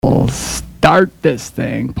We'll start this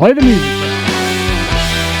thing. Play the music.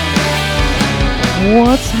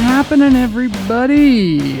 What's happening,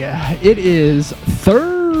 everybody? It is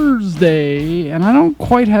Thursday, and I don't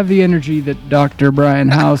quite have the energy that Dr. Brian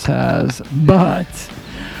House has, but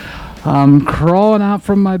I'm crawling out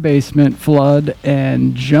from my basement flood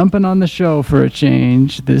and jumping on the show for a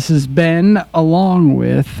change. This is Ben, along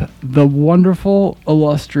with the wonderful,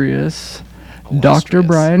 illustrious Dr.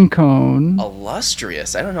 Brian Cohn.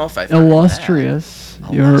 Illustrious. I don't know if I've Illustrious.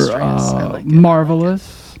 That. You're Illustrious. I like it.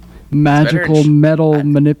 marvelous, magical metal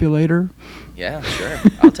manipulator. Yeah, sure.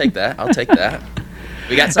 I'll take that.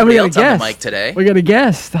 We got somebody else on the mic today. We got a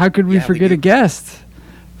guest. How could we forget a guest?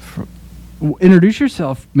 Introduce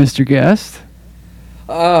yourself, Mr. Guest.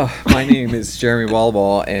 My name is Jeremy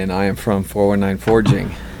Wallball, and I am from 419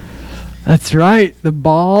 Forging. That's right. A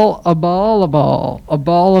ball of balls.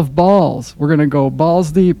 We're going to go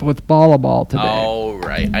balls deep with ball today. Oh,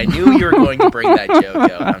 right. I knew you were going to bring that joke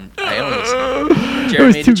out.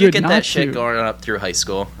 Jeremy, did you get that shit going up through high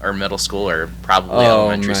school or middle school or probably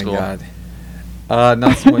elementary school? Oh, my God.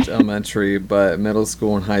 Not so much elementary, but middle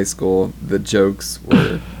school and high school, the jokes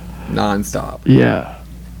were nonstop. Yeah.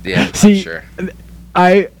 Yeah, See, sure.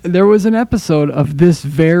 There was an episode of this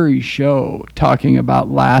very show talking about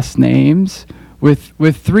last names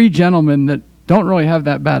with three gentlemen that don't really have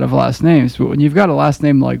that bad of last names, but when you've got a last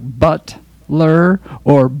name like Butler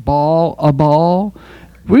or Ball,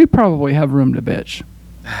 we probably have room to bitch.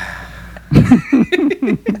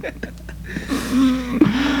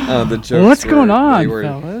 The jokes What's going on,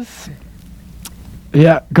 fellas?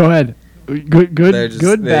 Yeah, go ahead. Good,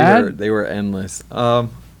 bad. They were endless.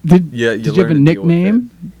 Did you have a nickname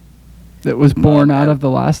that was born out of the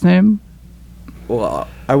last name? Well,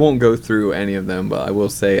 I won't go through any of them, but I will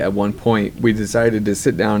say at one point we decided to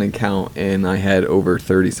sit down and count, and I had over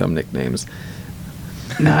 30-some nicknames.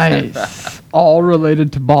 Nice. All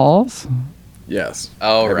related to balls? Yes.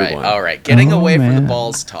 All right. Getting away from the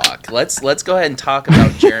balls talk. Let's go ahead and talk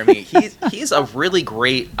about Jeremy. He's a really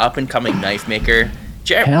great up-and-coming knife maker.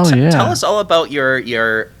 Jeremy, tell us all about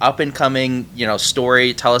your up-and-coming,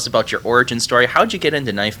 story. Tell us about your origin story. How'd you get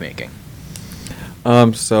into knife making? I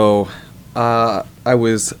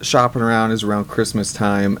was shopping around. It was around Christmas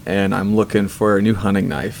time, and I'm looking for a new hunting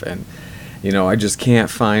knife. And, I just can't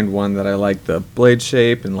find one that I like the blade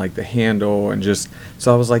shape and like the handle. And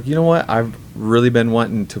so I was like, you know what? I've really been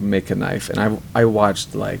wanting to make a knife. And I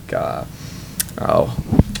watched like, a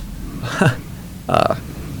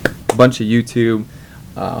bunch of YouTube.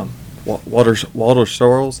 Walter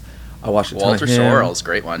Sorrells. I watched a ton Walter of him. Sorrells,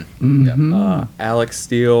 great one. Mm-hmm. Alex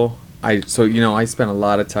Steele. I spent a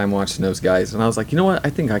lot of time watching those guys, and I was like, you know what? I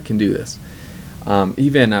think I can do this.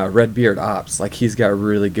 Even Redbeard Ops, like he's got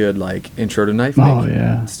really good like intro to knife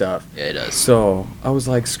making stuff. Yeah, he does. So I was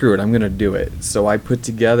like, screw it, I'm gonna do it. So I put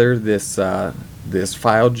together this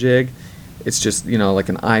file jig. It's just like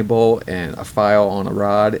an eye bolt and a file on a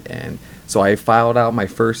rod, and so I filed out my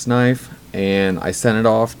first knife. And I sent it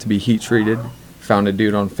off to be heat treated. Found a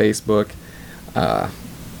dude on Facebook.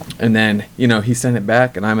 And then, he sent it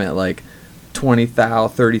back, and I'm at like 20 thou,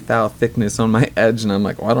 30 thou thickness on my edge. And I'm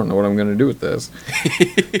like, well, I don't know what I'm going to do with this.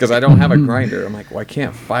 Because I don't have a grinder. I'm like, well, I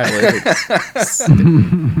can't file it.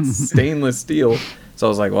 It's stainless steel. So I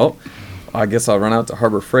was like, well, I guess I'll run out to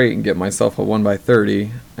Harbor Freight and get myself a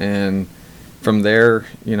 1x30. And from there,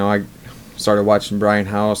 I started watching Brian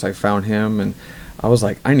House. I found him, and I was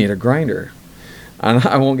like, I need a grinder. And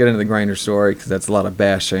I won't get into the grinder story because that's a lot of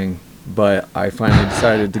bashing, but I finally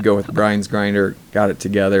decided to go with Brian's grinder, got it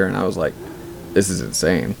together, and I was like, this is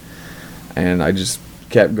insane. And I just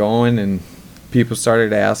kept going, and people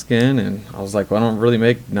started asking, and I was like, well, I don't really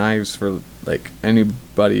make knives for like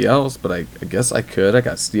anybody else, but I guess I could. I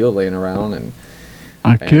got steel laying around, and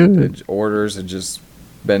the orders have just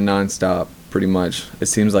been nonstop pretty much. It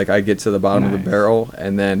seems like I get to the bottom of the barrel,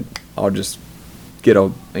 and then I'll just get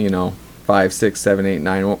 5, 6, 7, 8,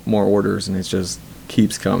 9 more orders, and it just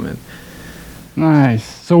keeps coming. Nice.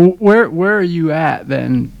 So where are you at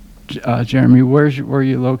then, Jeremy? Where are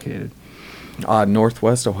you located?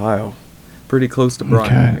 Northwest Ohio, pretty close to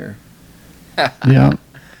Bryan here. Yeah.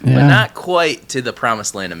 But not quite to the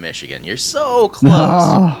promised land of Michigan. You're so close.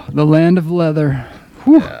 Oh, the land of leather.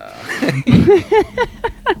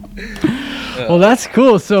 Well, that's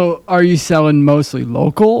cool. So, are you selling mostly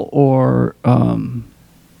local, or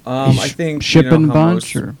I think shipping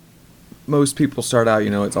bunch? Most people start out,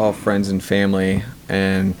 it's all friends and family,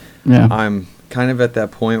 and I'm kind of at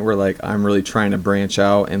that point where like I'm really trying to branch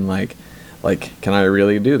out and like can I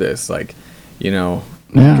really do this? Like, you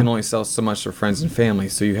can only sell so much to friends and family,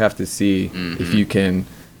 so you have to see if you can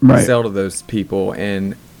sell to those people.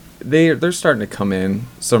 And they're starting to come in.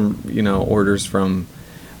 Some orders from,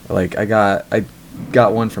 like I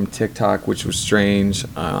got one from TikTok, which was strange.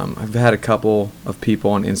 I've had a couple of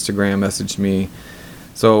people on Instagram message me,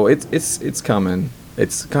 so it's coming.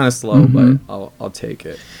 It's kind of slow, but I'll take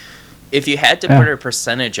it. If you had to put a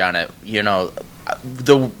percentage on it,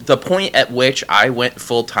 the point at which I went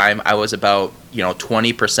full time, I was about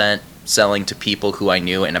 20% selling to people who I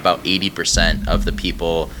knew, and about 80% of the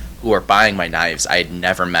people who were buying my knives I had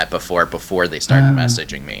never met before they started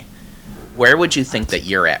messaging me. Where would you think that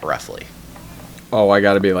you're at roughly? Oh, I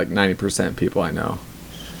got to be like 90% people I know.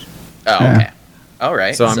 Oh, okay. All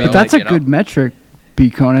right. So I mean, but that's a good metric,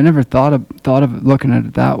 B-Cone. I never thought of it looking at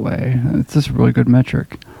it that way. It's just a really good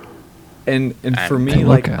metric. And for me,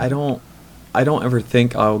 like I don't ever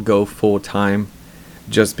think I'll go full time,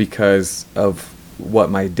 just because of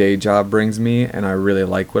what my day job brings me, and I really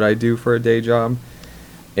like what I do for a day job.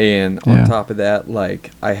 And on top of that,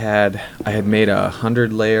 like I had made a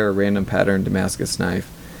 100-layer random pattern Damascus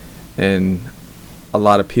knife, and a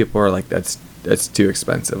lot of people are like, that's too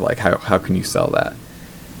expensive. Like how can you sell that?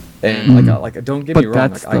 And like don't get me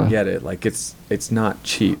wrong, like I get it. Like it's not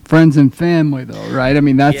cheap. Friends and family though, right? I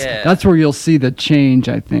mean that's where you'll see the change,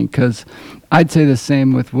 I think, because I'd say the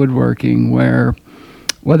same with woodworking, where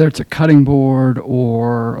whether it's a cutting board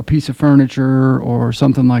or a piece of furniture or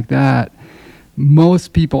something like that,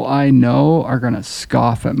 most people I know are going to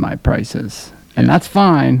scoff at my prices. And that's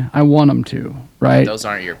fine. I want them to, right? Those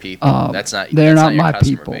aren't your people. They're not my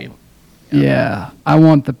people. Yeah. I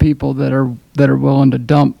want the people that are willing to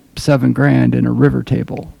dump $7,000 in a river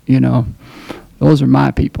table, Those are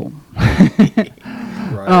my people. Right.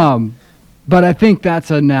 But I think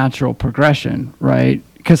that's a natural progression, right?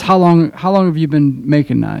 Because how long have you been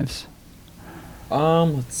making knives?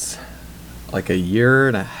 It's like a year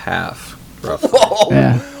and a half, roughly. Whoa!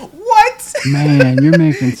 Yeah. What? Man, you're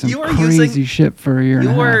making some crazy shit for a year and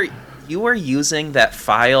a half. You were using that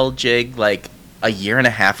file jig like a year and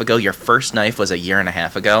a half ago. Your first knife was a year and a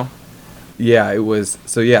half ago. Yeah, it was.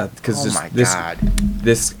 So yeah, because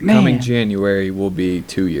this coming January will be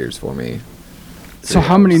 2 years for me. So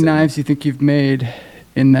how many knives do you think you've made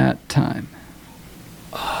in that time?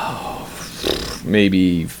 Oh,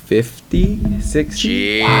 maybe 50,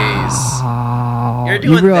 60. Jeez. Wow. You're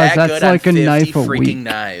doing realize that that's good like on a 50 knife a freaking week.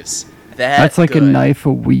 Knives. That's like good. a knife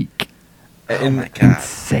a week. Oh my God.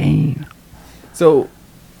 Insane. So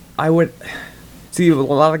I would see a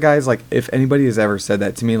lot of guys, like, if anybody has ever said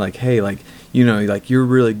that to me, like, hey, like, like you're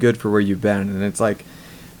really good for where you've been, and it's like,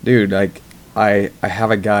 dude, like I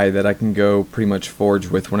have a guy that I can go pretty much forge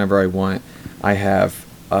with whenever I want. I have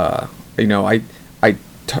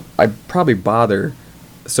I probably bother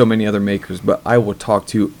so many other makers, but I will talk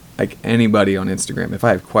to like anybody on Instagram if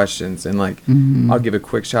I have questions. And like I'll give a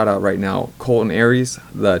quick shout out right now. Colton Aries,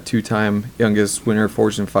 the 2-time youngest winner of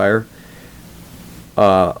Forged and Fire.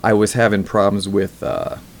 I was having problems with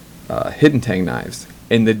Hidden Tang knives,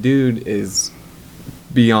 and the dude is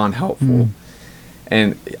beyond helpful.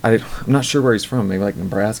 And I'm not sure where he's from, maybe like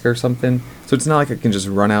Nebraska or something. So it's not like I can just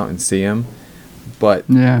run out and see him, but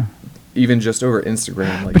even just over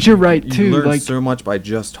Instagram, like, but you're right too. You learn like so much by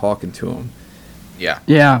just talking to him.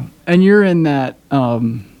 Yeah, and you're in that.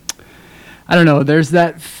 I don't know. There's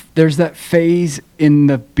that phase in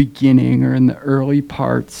the beginning or in the early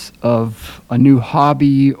parts of a new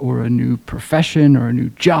hobby or a new profession or a new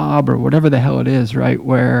job or whatever the hell it is, right?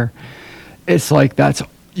 Where it's like that's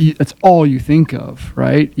all you think of,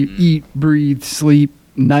 right? You eat, breathe, sleep,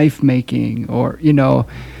 knife making, or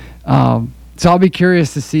so I'll be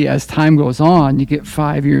curious to see as time goes on. You get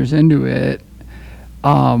 5 years into it.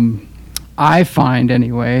 I find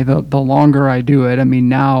anyway, the longer I do it, I mean,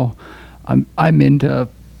 now I'm into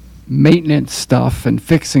maintenance stuff and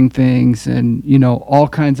fixing things and all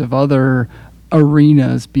kinds of other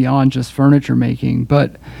arenas beyond just furniture making.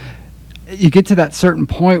 But you get to that certain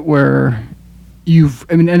point where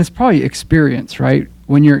and it's probably experience, right?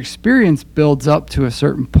 When your experience builds up to a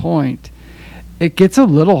certain point, it gets a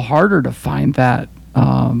little harder to find that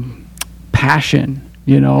passion,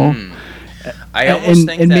 I almost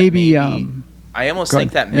think that maybe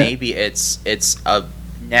maybe it's a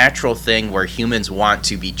natural thing where humans want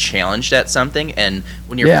to be challenged at something, and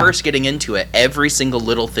when you're first getting into it, every single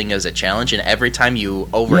little thing is a challenge, and every time you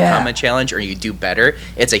overcome a challenge or you do better,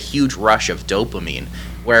 it's a huge rush of dopamine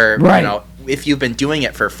where if you've been doing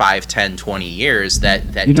it for 5, 10, 20 years, that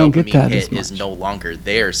dopamine hit is no longer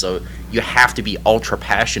there. So you have to be ultra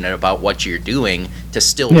passionate about what you're doing to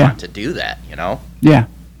still want to do that, Yeah,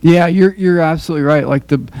 you're absolutely right. Like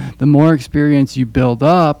the more experience you build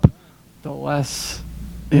up, the less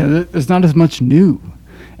there's not as much new.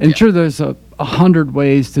 And sure, there's a 100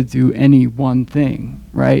 ways to do any one thing,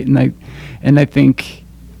 right? And I think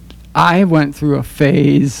I went through a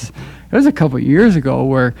phase. It was a couple of years ago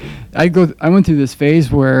where I went through this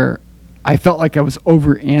phase where I felt like I was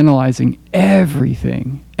overanalyzing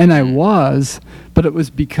everything, and I was, but it was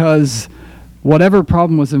because whatever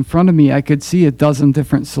problem was in front of me, I could see a dozen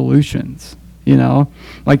different solutions. You know,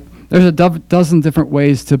 like there's a dozen different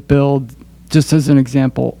ways to build. Just as an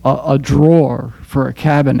example, a drawer for a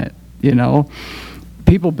cabinet. You know,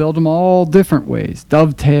 people build them all different ways,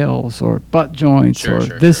 dovetails or butt joints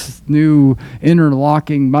this new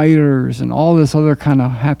interlocking miters and all this other kind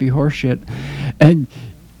of happy horse shit. And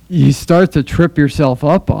you start to trip yourself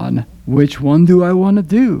up on which one do I want to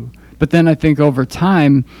do? But then I think over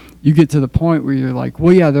time, you get to the point where you're like,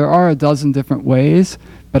 well, yeah, there are a dozen different ways,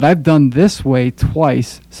 but I've done this way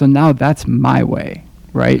twice, so now that's my way,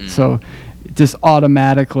 right? So just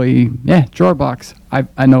automatically, drawer box.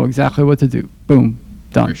 I know exactly what to do. Boom,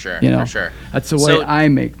 done. For sure, you know? for sure. That's the way I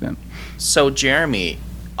make them. So, Jeremy,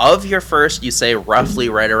 of your first, you say roughly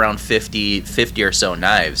right around 50 or so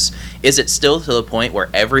knives, is it still to the point where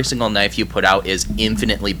every single knife you put out is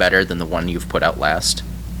infinitely better than the one you've put out last?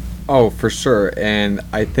 Oh, for sure. And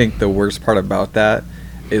I think the worst part about that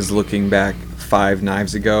is looking back 5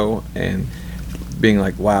 knives ago and being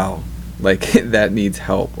like, wow, like that needs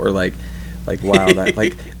help, or like wow, that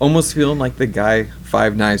like almost feeling like the guy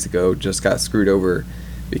 5 knives ago just got screwed over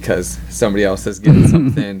because somebody else has given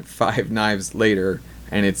something 5 knives later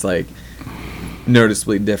and it's like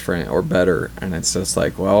noticeably different or better, and it's just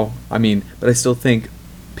like, well, I mean, but I still think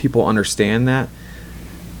people understand that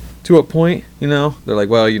to a point, you know. They're like,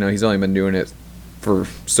 well, you know, he's only been doing it for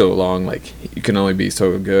so long, like you can only be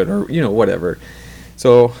so good, or you know, whatever.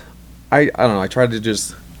 So I don't know, I try to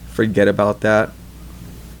just forget about that,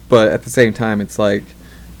 but at the same time it's like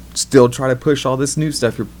still try to push all this new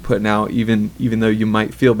stuff you're putting out, even though you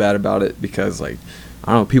might feel bad about it, because like,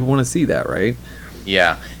 I don't know, people want to see that, right?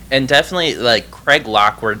 Yeah, and definitely, like Craig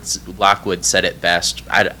Lockwood said it best.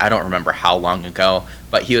 I don't remember how long ago,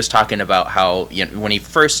 but he was talking about how, you know, when he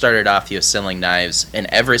first started off, he was selling knives, and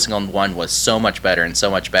every single one was so much better and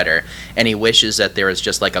so much better. And he wishes that there was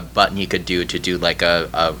just like a button he could do to do like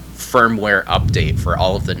a firmware update for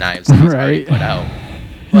all of the knives that he's already put out.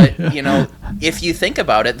 But, you know, if you think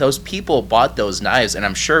about it, those people bought those knives, and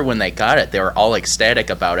I'm sure when they got it, they were all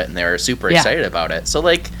ecstatic about it, and they were super excited about it. So,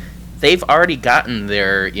 like, they've already gotten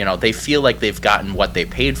their, you know, they feel like they've gotten what they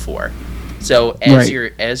paid for. So as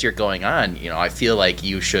you're going on, you know, I feel like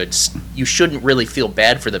you shouldn't really feel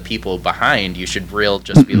bad for the people behind. You should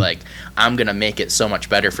just be like, I'm gonna make it so much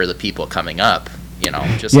better for the people coming up. You know,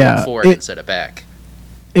 just look forward instead of back.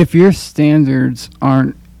 If your standards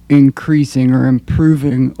aren't increasing or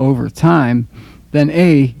improving over time, then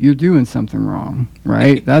you're doing something wrong,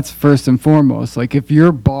 right? That's first and foremost. Like, if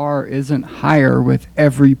your bar isn't higher with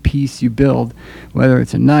every piece you build, whether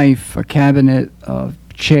it's a knife, a cabinet, a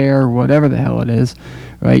chair, whatever the hell it is,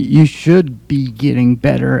 right? You should be getting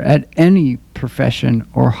better at any profession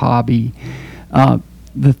or hobby.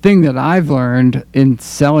 The thing that I've learned in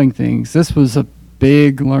selling things, this was a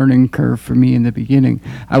big learning curve for me in the beginning.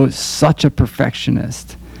 I was such a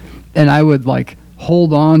perfectionist, and I would like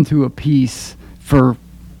hold on to a piece for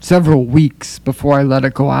several weeks before I let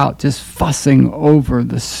it go out, just fussing over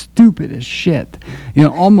the stupidest shit, you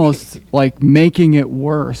know, almost like making it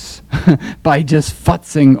worse by just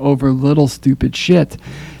futzing over little stupid shit.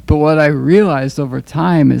 But what I realized over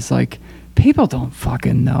time is like, people don't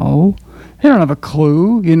fucking know. They don't have a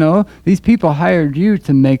clue, you know. These people hired you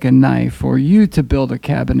to make a knife or you to build a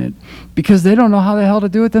cabinet because they don't know how the hell to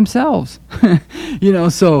do it themselves. You know,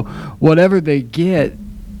 so whatever they get,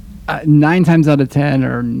 9 times out of 10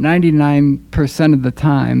 or 99% of the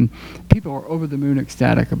time, people are over the moon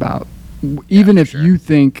ecstatic about. Even if you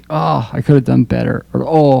think, oh, I could have done better, or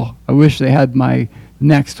oh, I wish they had my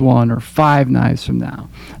next one, or 5 knives from now.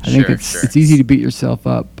 I think it's easy to beat yourself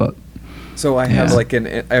up, but. So I have I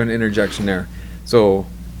have an interjection there. So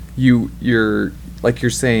you're like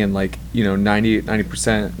you're saying, like, you know, 90%,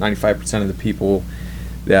 95% of the people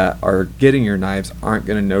that are getting your knives aren't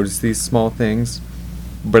going to notice these small things.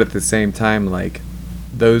 But at the same time, like,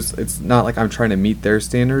 those, it's not like I'm trying to meet their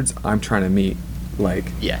standards. I'm trying to meet, like,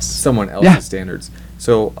 someone else's standards.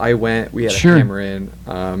 So we had a hammer in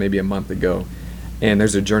maybe a month ago, and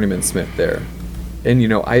there's a journeyman smith there. And, you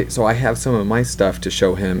know, I have some of my stuff to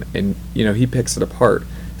show him, and, you know, he picks it apart.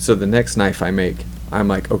 So the next knife I make, I'm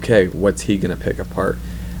like, okay, what's he going to pick apart?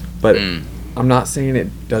 But I'm not saying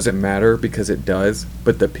it doesn't matter, because it does,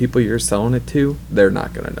 but the people you're selling it to, they're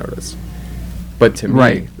not going to notice. But to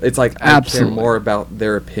me, it's like I care more about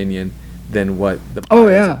their opinion than what the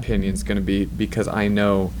buyer's opinion is going to be, because I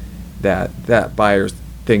know that buyer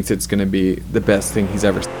thinks it's going to be the best thing he's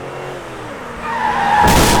ever seen.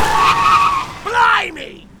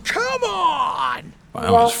 Blimey! Come on! Wow,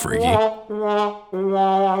 that was freaky.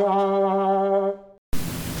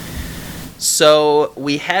 So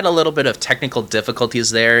we had a little bit of technical difficulties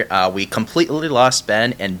there. We completely lost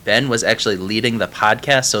Ben, and Ben was actually leading the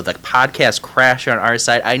podcast, so the podcast crashed on our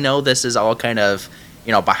side. I know this is all kind of,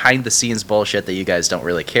 behind the scenes bullshit that you guys don't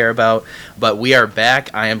really care about, but we are back.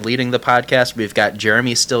 I am leading the podcast. We've got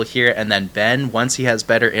Jeremy still here, and then Ben, once he has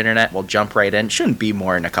better internet, will jump right in. Shouldn't be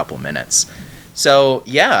more in a couple minutes. So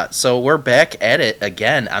we're back at it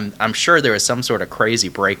again. I'm sure there was some sort of crazy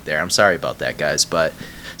break there. I'm sorry about that, guys, but.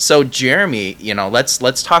 So Jeremy,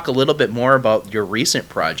 let's talk a little bit more about your recent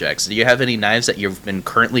projects. Do you have any knives that you've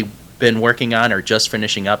currently been working on or just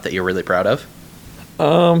finishing up that you're really proud of?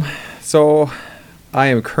 So I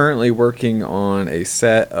am currently working on a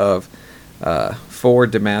set of 4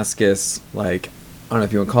 Damascus, like, I don't know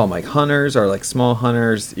if you want to call them like hunters or like small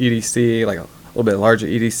hunters, EDC, like a little bit larger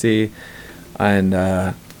EDC. And,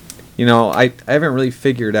 I haven't really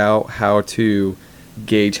figured out how to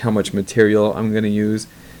gauge how much material I'm going to use.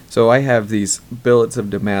 So I have these billets of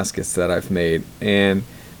Damascus that I've made, and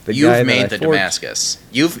you've made the Damascus.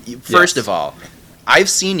 First of all, I've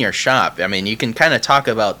seen your shop. I mean, you can kind of talk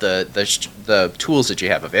about the tools that you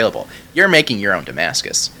have available. You're making your own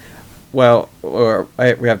Damascus. Well,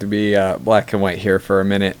 we have to be black and white here for a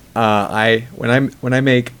minute. When I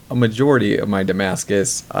make a majority of my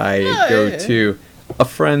Damascus, I go to a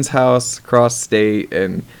friend's house across state,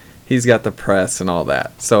 and he's got the press and all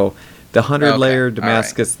that. So the 100-layer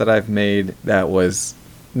Damascus that I've made, that was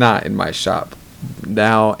not in my shop.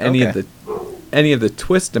 Now any of the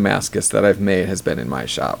twist Damascus that I've made has been in my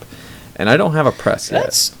shop, and I don't have a press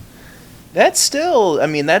yet. That's still, I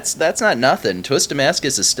mean, that's not nothing. Twist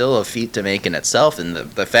Damascus is still a feat to make in itself, and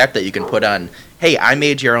the fact that you can put on, hey, I've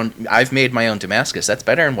made my own Damascus, that's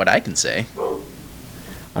better than what I can say.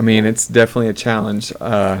 I mean, it's definitely a challenge.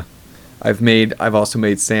 I've also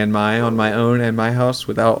made San Mai on my own in my house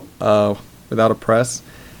without a press,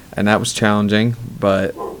 and that was challenging,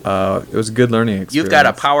 but it was a good learning experience. You've got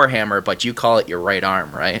a power hammer, but you call it your right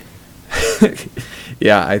arm, right?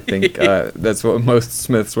 Yeah, I think that's what most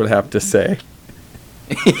smiths would have to say.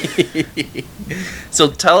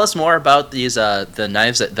 So tell us more about these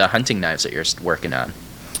the hunting knives that you're working on.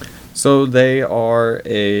 So they are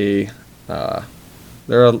they're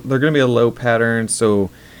going to be a low pattern.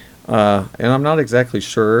 So and I'm not exactly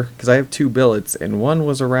sure, because I have 2 billets, and one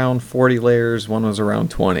was around 40 layers, one was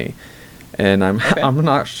around 20, and I'm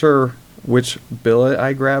not sure which billet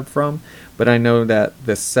I grabbed from, but I know that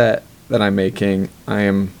the set that I'm making, I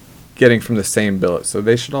am getting from the same billet, so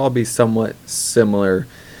they should all be somewhat similar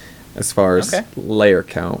as far as layer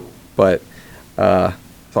count. But so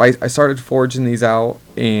I started forging these out,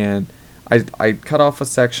 and I cut off a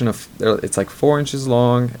section of, it's like 4 inches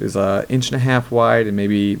long, it's 1.5 inches wide, and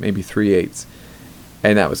maybe 3/8,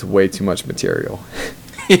 and that was way too much material.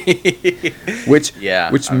 which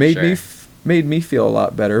made me feel a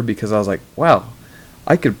lot better, because I was like, wow,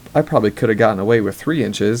 I probably could have gotten away with 3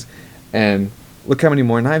 inches, and look how many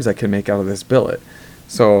more knives I can make out of this billet.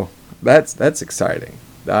 So that's exciting.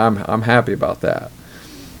 I'm happy about that.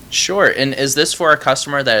 Sure. And is this for a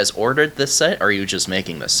customer that has ordered this set, or are you just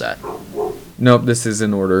making this set? Nope, this is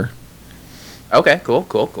in order. Okay,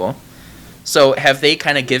 cool. So have they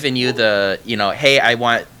kind of given you the, hey, I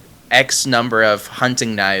want X number of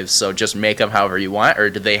hunting knives, so just make them however you want, or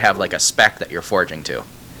do they have like a spec that you're forging to?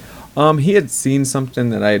 He had seen something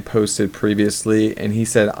that I had posted previously, and he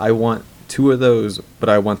said, I want 2 of those, but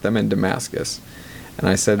I want them in Damascus. And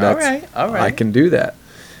I said, all right. I can do that.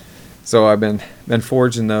 So I've been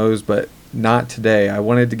forging those, but not today. I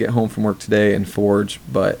wanted to get home from work today and forge,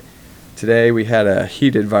 but today we had a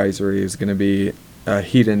heat advisory. It was going to be a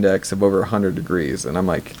heat index of over 100 degrees, and I'm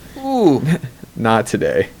like, ooh, not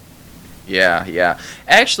today. Yeah.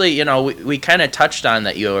 Actually, we kind of touched on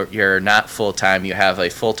that you're not full-time. You have a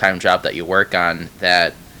full-time job that you work on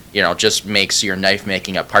that, just makes your knife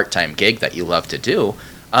making a part-time gig that you love to do.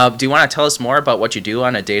 Do you want to tell us more about what you do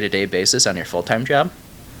on a day-to-day basis on your full-time job?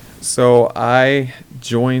 So I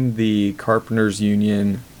joined the Carpenters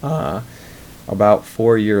Union about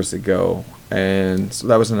 4 years ago, and so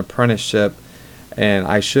that was an apprenticeship, and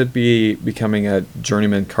I should be becoming a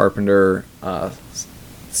journeyman carpenter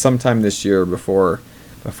sometime this year before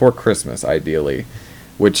Christmas, ideally,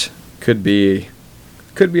 which could be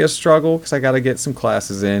a struggle because I got to get some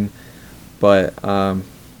classes in, but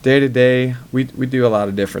day to day we do a lot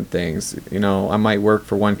of different things. I might work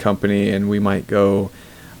for one company, and we might go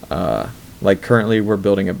like currently we're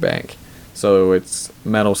building a bank. So it's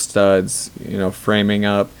metal studs, framing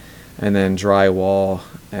up, and then drywall,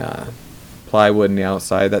 plywood in the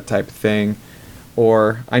outside, that type of thing.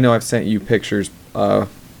 Or I know I've sent you pictures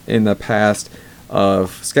in the past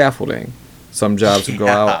of scaffolding. Some jobs would go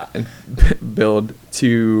out and build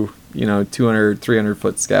 200, 300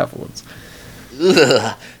 foot scaffolds.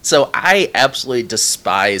 Ugh. So I absolutely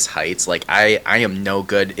despise heights. Like I am no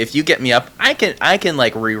good. If you get me up, I can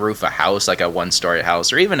like re-roof a house, like a 1-story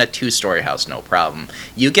house or even a 2-story house, no problem.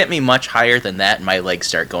 You get me much higher than that and my legs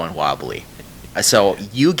start going wobbly. So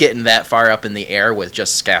you getting that far up in the air with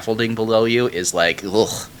just scaffolding below you is like,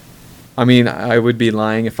 ugh. I mean, I would be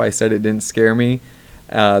lying if I said it didn't scare me.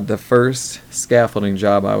 The first scaffolding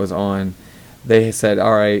job I was on, they said,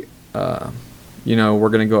 all right, we're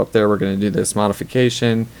going to go up there, we're going to do this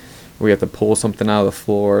modification, we have to pull something out of the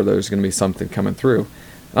floor, there's going to be something coming through.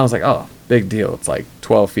 And I was like, oh, big deal, it's like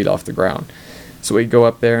 12 feet off the ground. So we go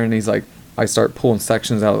up there and he's like, I start pulling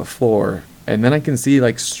sections out of the floor, and then I can see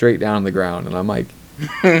like straight down on the ground, and I'm like,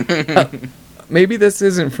 maybe this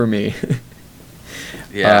isn't for me.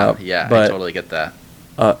 Yeah, I totally get that.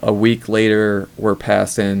 A week later, we're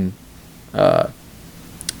passing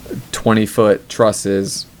 20-foot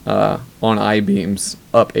trusses on I-beams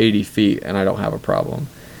up 80 feet, and I don't have a problem.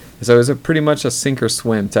 So it's pretty much a sink or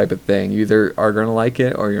swim type of thing. You either are going to like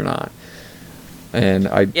it or you're not. And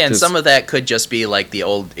and some of that could just be like the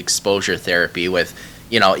old exposure therapy with,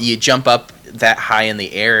 you jump up that high in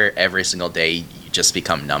the air every single day, you just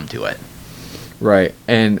become numb to it. Right.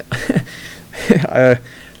 And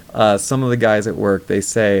some of the guys at work, they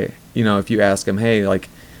say, if you ask them, hey, like,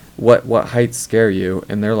 what heights scare you?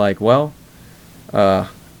 And they're like, well,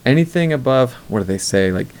 anything above, what do they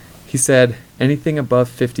say? Like, he said, anything above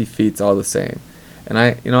 50 feet's all the same. And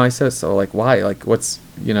I said, so, like, why? Like, what's,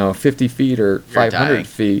 50 feet or 500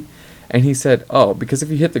 feet? And he said, oh, because if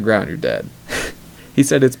you hit the ground, you're dead. He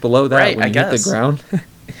said it's below that. Right, when you hit the ground.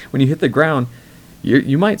 When you hit the ground,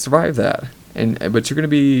 you might survive that. But you're gonna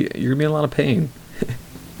be in a lot of pain.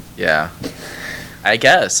 Yeah, I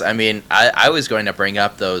guess. I mean, I was going to bring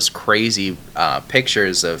up those crazy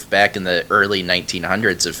pictures of back in the early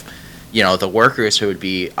 1900s of, the workers who would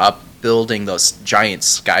be up building those giant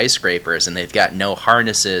skyscrapers, and they've got no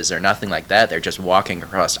harnesses or nothing like that. They're just walking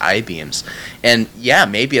across I-beams. And yeah,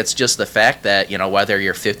 maybe it's just the fact that, whether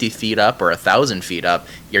you're 50 feet up or 1,000 feet up,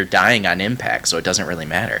 you're dying on impact, so it doesn't really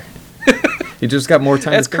matter. You just got more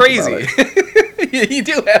time. That's to think crazy. About it. You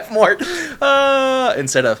do have more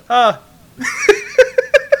instead of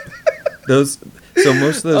most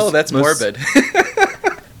of those. Oh, that's morbid.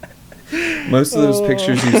 Most of those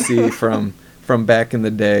pictures you see from back in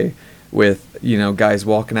the day with guys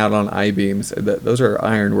walking out on I-beams, those are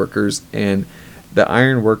iron workers, and the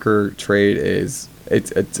iron worker trade it's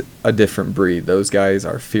a different breed. Those guys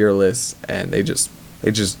are fearless, and they just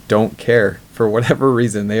don't care for whatever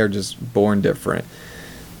reason. They are just born different.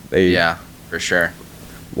 Yeah, for sure.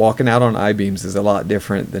 Walking out on I-beams is a lot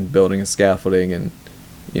different than building a scaffolding and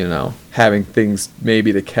having things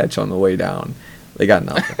maybe to catch on the way down. They got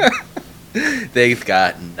nothing. They've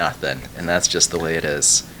got nothing, and that's just the way it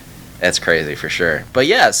is. That's crazy for sure. But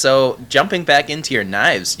yeah, so jumping back into your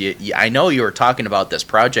knives, I know you were talking about this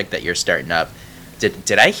project that you're starting up.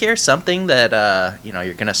 Did I hear something that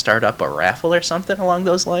you're gonna start up a raffle or something along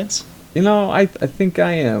those lines? I think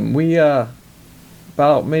I am. We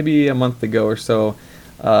about maybe a month ago or so,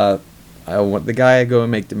 the guy I go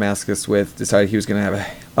and make Damascus with decided he was gonna have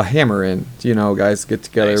a hammer in. Guys get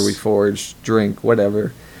together, nice. We forge, drink,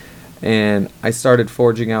 whatever. And I started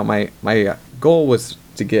forging out. My goal was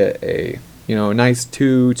to get a nice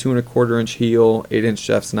 2 1/4 inch heel, 8-inch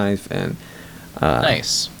chef's knife, and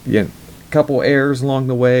nice. Yeah, a couple errors along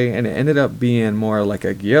the way, and it ended up being more like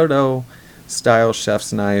a Gyuto style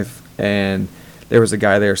chef's knife. And there was a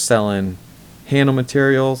guy there selling handle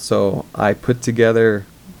material, so I put together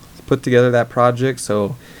that project.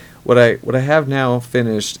 So what I have now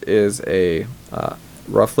finished is a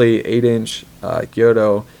roughly 8-inch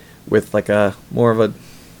Gyuto with like a more of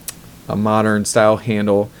a modern style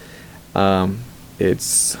handle.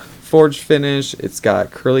 It's forged finish. It's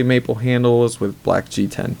got curly maple handles with black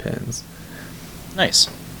G10 pins. Nice.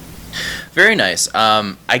 Very nice.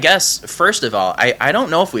 I guess, first of all, I don't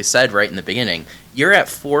know if we said right in the beginning, you're at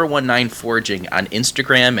 419 Forging on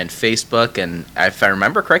Instagram and Facebook, and if I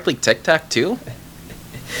remember correctly, TikTok too?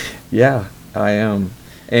 Yeah, I am.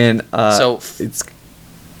 And so it's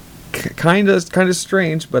kind of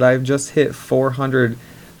strange, but I've just hit 400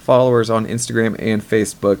 followers on Instagram and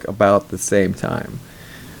Facebook about the same time.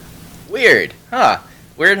 Weird, huh?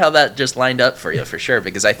 Weird how that just lined up for you, for sure.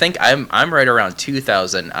 Because I think I'm right around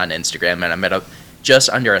 2,000 on Instagram, and I'm at just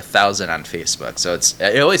under 1,000 on Facebook. So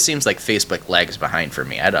it always sees like Facebook lags behind for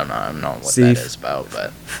me. I don't know what that is about,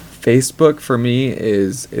 but Facebook for me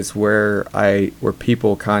is where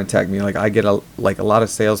people contact me. Like I get a lot of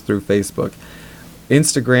sales through Facebook.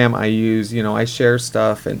 Instagram I use, I share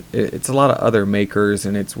stuff, and it's a lot of other makers,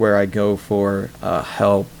 and it's where I go for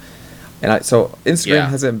help. And so Instagram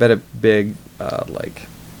hasn't been a big I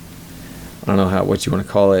don't know what you want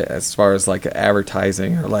to call it as far as like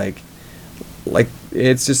advertising or like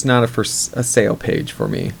it's just not a sale page for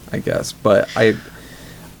me, I guess. But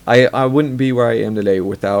I wouldn't be where I am today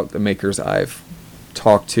without the makers I've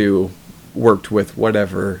talked to, worked with,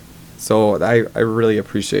 whatever. So I really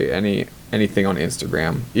appreciate anything on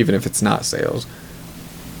Instagram, even if it's not sales.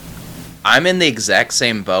 I'm in the exact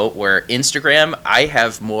same boat where Instagram, I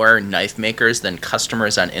have more knife makers than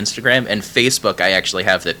customers on Instagram, and Facebook, I actually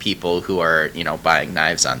have the people who are, buying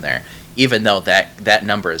knives on there, even though that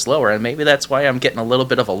number is lower, and maybe that's why I'm getting a little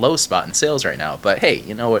bit of a low spot in sales right now. But hey,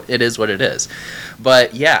 you know what? It is what it is.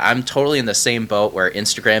 But yeah, I'm totally in the same boat where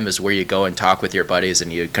Instagram is where you go and talk with your buddies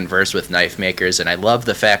and you converse with knife makers, and I love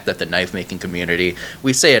the fact that the knife making community,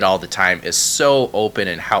 we say it all the time, is so open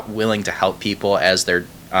and willing to help people as they're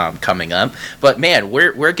coming up. But man,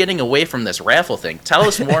 we're getting away from this raffle thing. Tell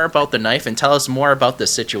us more about the knife, and tell us more about the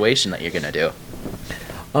situation that you're gonna do.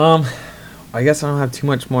 I guess I don't have too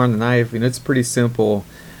much more on the knife. It's pretty simple.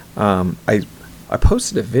 I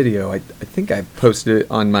posted a video. I think I posted it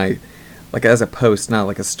on my as a post, not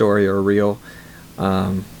like a story or a reel.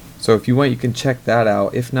 So if you want, you can check that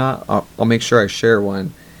out. If not, I'll make sure I share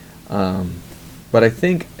one. But I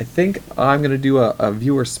think I'm gonna do a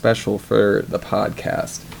viewer special for the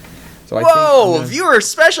podcast. So viewer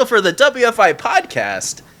special for the WFI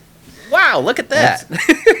podcast! Wow, look at that!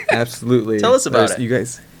 Absolutely. Tell us about it, you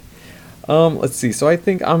guys. Let's see. So I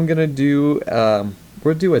think I'm gonna do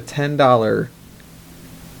we'll do a $10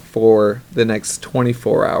 for the next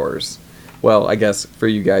 24 hours. Well, I guess for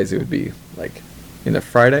you guys it would be in a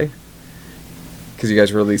Friday, because you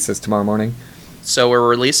guys release this tomorrow morning. So we're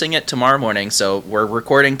releasing it tomorrow morning. So we're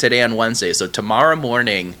recording today on Wednesday. So tomorrow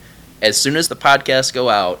morning, as soon as the podcasts go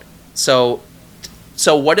out. So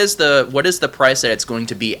what is the price that it's going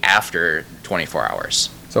to be after 24 hours?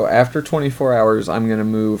 So after 24 hours, I'm going to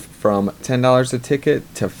move from $10 a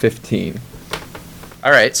ticket to $15. All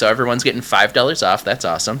right. So everyone's getting $5 off. That's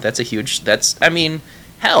awesome.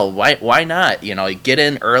 Hell, why not? Get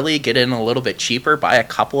in early, get in a little bit cheaper, buy a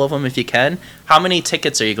couple of them if you can. How many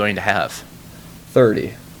tickets are you going to have?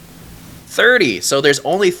 30. So there's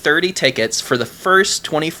only 30 tickets for the first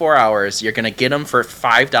 24 hours. You're going to get them for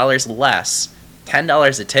 $5 less.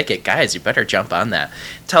 $10 a ticket. Guys, you better jump on that.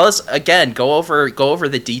 Tell us again, go over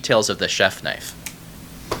the details of the chef knife.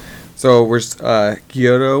 So we're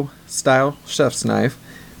Gyuto style chef's knife.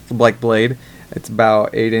 It's a black blade. It's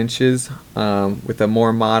about 8 inches with a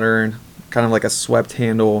more modern, kind of like a swept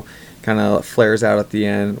handle, kind of flares out at the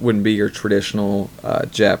end. Wouldn't be your traditional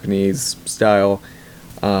Japanese style.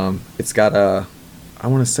 It's got I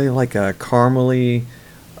want to say like a caramely,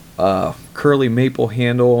 curly maple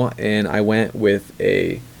handle, and I went with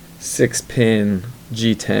a 6-pin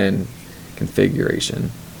G10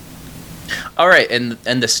 configuration. All right, and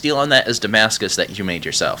the steel on that is Damascus that you made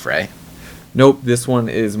yourself, right? Nope, this one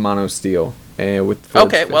is mono steel and with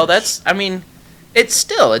forged finish. Well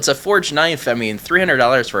it's a forged knife.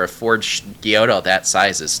 $300 for a forged Gyuto that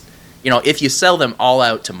size is, if you sell them all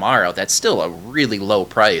out tomorrow, that's still a really low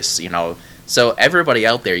price, So everybody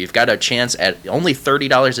out there, you've got a chance at only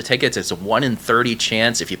 $30 a ticket. It's a 1 in 30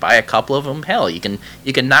 chance. If you buy a couple of them, hell, you can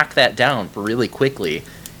knock that down really quickly.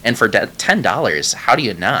 And for $10, how do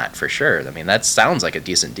you not? For sure. That sounds like a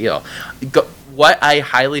decent deal. What I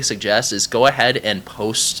highly suggest is go ahead and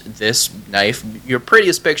post this knife, your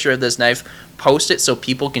prettiest picture of this knife, post it so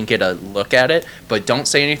people can get a look at it, but don't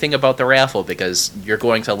say anything about the raffle, because you're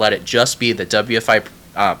going to let it just be the WFI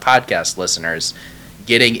podcast listeners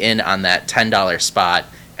getting in on that $10 spot,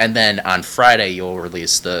 and then on Friday you'll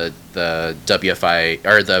release the WFI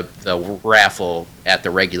or the raffle at the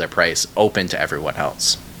regular price, open to everyone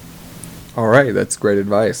else. All right, that's great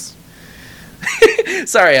advice.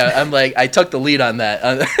 Sorry, I took the lead on that.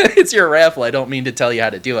 It's your raffle. I don't mean to tell you how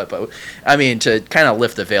to do it, but to kind of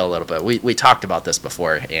lift the veil a little bit. We talked about this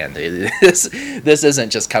before, and this isn't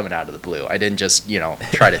just coming out of the blue. I didn't just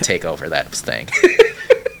try to take over that thing.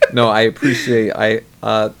 No, I appreciate. I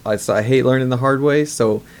hate learning the hard way.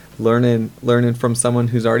 So learning from someone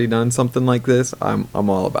who's already done something like this, I'm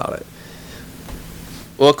all about it.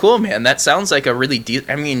 Well, cool, man. That sounds like a really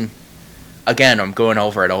again, I'm going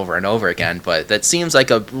over it over and over again, but that seems like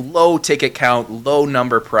a low ticket count, low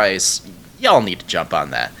number price. Y'all need to jump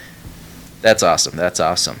on that. That's awesome. That's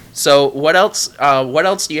awesome. So what else? What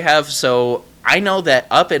else do you have? So I know that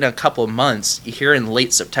up in a couple months, here in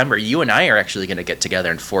late September, you and I are actually going to get together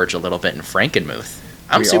and forge a little bit in Frankenmuth.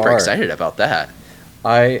 I'm super excited about that.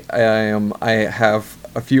 I am. I have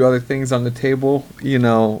a few other things on the table, you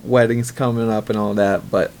know, weddings coming up and all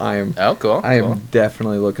that, but I am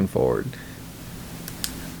definitely looking forward.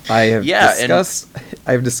 I've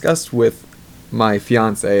discussed with my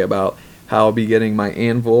fiance about how I'll be getting my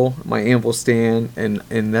anvil stand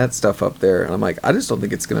and that stuff up there, and I'm like, I just don't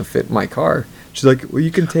think it's gonna fit my car. She's like, well,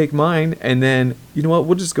 you can take mine, and then you know what,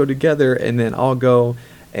 we'll just go together, and then I'll go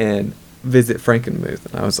and visit Frankenmuth.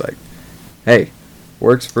 And I was like, hey,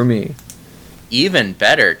 works for me. Even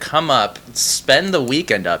better, come up, spend the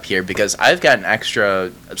weekend up here, because I've got an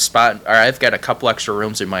extra spot, or I've got a couple extra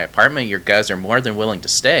rooms in my apartment. You guys are more than willing to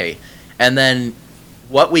stay. And then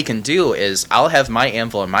what we can do is I'll have my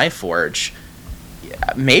anvil and my forge.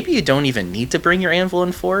 Maybe you don't even need to bring your anvil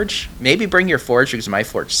and forge. Maybe bring your forge, because my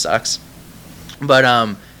forge sucks. But,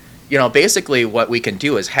 you know, basically what we can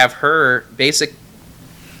do is have her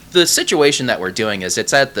the situation that we're doing is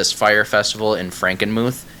it's at this fire festival in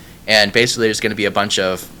Frankenmuth. And basically there's going to be a bunch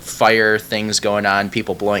of fire things going on,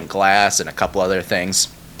 people blowing glass and a couple other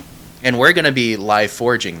things. And we're going to be live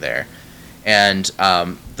forging there. And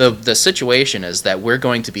the situation is that we're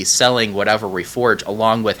going to be selling whatever we forge,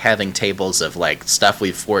 along with having tables of like stuff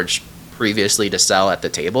we've forged previously to sell at the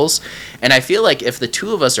tables. And I feel like if the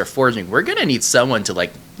two of us are forging, we're going to need someone to,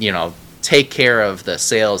 like, you know, take care of the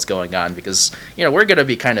sales going on, because, you know, we're going to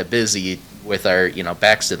be kind of busy with our, you know,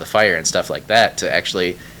 backs to the fire and stuff like that to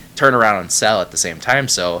actually turn around and sell at the same time.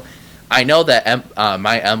 So I know that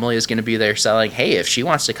my Emily is going to be there selling. Hey, if she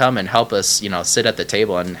wants to come and help us, you know, sit at the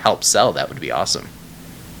table and help sell, that would be awesome.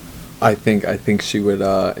 I think she would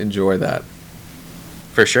enjoy that.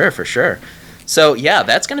 For sure. So yeah,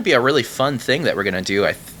 that's going to be a really fun thing that we're going to do.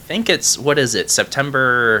 I think it's, what is it,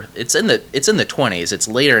 September? It's in the 20s. It's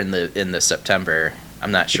later in the September.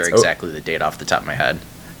 I'm not sure exactly the date off the top of my head.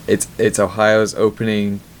 It's Ohio's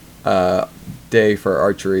opening day for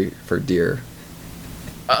archery for deer.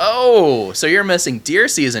 Oh, so you're missing deer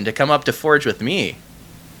season to come up to forge with me.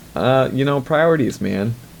 You know, priorities,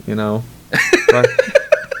 man. You know.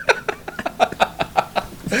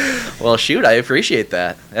 Well, shoot, I appreciate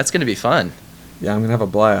that. That's going to be fun. Yeah, I'm going to have a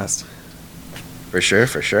blast. For sure.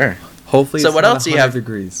 Hopefully so what else do you have?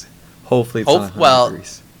 Degrees. Hopefully it's not 100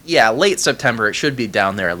 degrees. Yeah, late September, it should be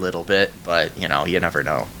down there a little bit, but, you know, you never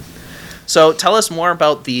know. So tell us more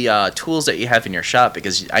about the tools that you have in your shop,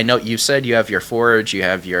 because I know you said you have your forge, you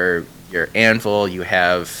have your anvil, you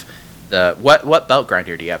have the... What belt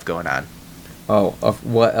grinder do you have going on? Oh,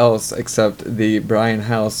 what else except the Brian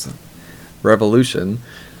House Revolution.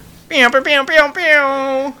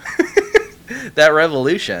 That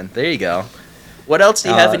Revolution. There you go. What else do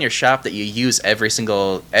you have in your shop that you use every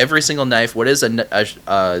single knife? What is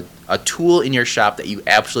a tool in your shop that you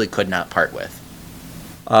absolutely could not part with?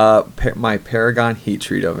 My Paragon heat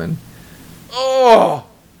treat oven. Oh,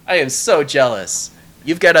 I am so jealous.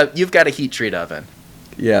 You've got a heat treat oven.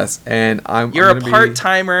 Yes, and You're a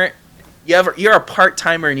part-timer. You're a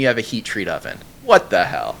part-timer and you have a heat treat oven. What the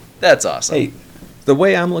hell? That's awesome. Hey, the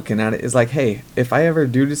way I'm looking at it is like, hey, if I ever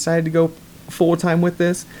do decide to go full-time with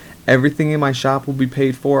this, everything in my shop will be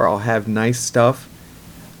paid for. I'll have nice stuff.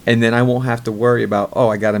 And then I won't have to worry about,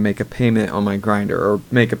 I got to make a payment on my grinder or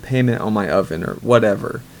make a payment on my oven or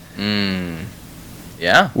whatever.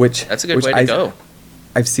 Yeah, that's a good way to go.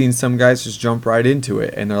 I've seen some guys just jump right into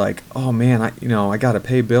it, and they're like, oh, man, I got to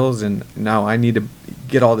pay bills, and now I need to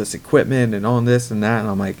get all this equipment and all this and that. And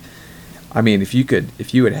I'm like, I mean, if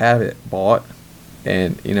you would have it bought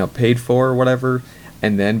and, you know, paid for or whatever,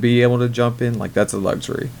 and then be able to jump in, like, that's a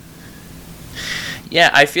luxury. Yeah,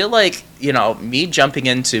 I feel like, you know, me jumping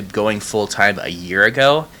into going full-time a year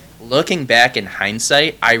ago, looking back in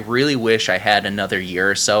hindsight, I really wish I had another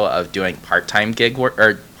year or so of doing part-time gig work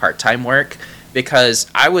or part-time work, because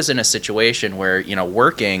I was in a situation where, you know,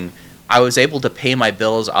 working, I was able to pay my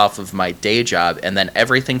bills off of my day job, and then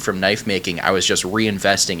everything from knife making, I was just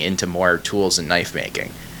reinvesting into more tools and knife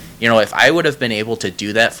making. You know, if I would have been able to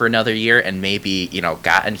do that for another year and maybe, you know,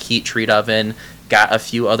 gotten heat treat oven, got a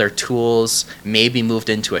few other tools, maybe moved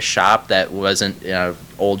into a shop that wasn't an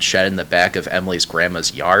old shed in the back of Emily's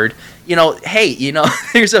grandma's yard. You know, hey, you know,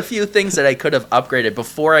 there's a few things that I could have upgraded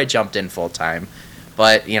before I jumped in full time.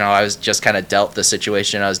 But, you know, I was just kind of dealt the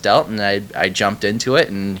situation I was dealt, and I jumped into it,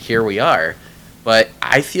 and here we are. But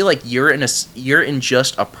I feel like you're in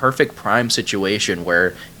just a perfect prime situation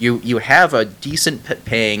where you have a decent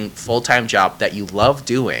paying full-time job that you love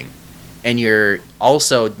doing, and you're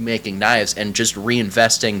also making knives and just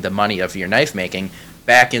reinvesting the money of your knife making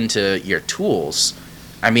back into your tools.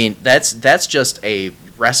 I mean, that's just a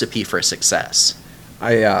recipe for success.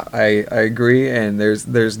 I agree, and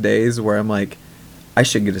there's days where I'm like, I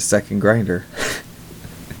should get a second grinder.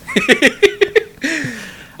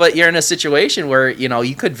 But you're in a situation where,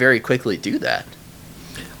 you could very quickly do that.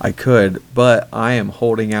 I could, but I am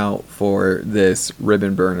holding out for this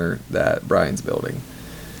ribbon burner that Brian's building.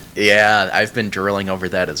 Yeah, I've been drilling over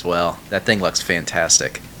that as well. That thing looks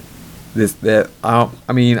fantastic. I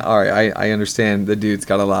mean, all right, I understand the dude's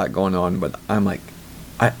got a lot going on, but I'm like,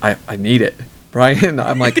 I need it. Brian,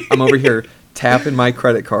 I'm over here tapping my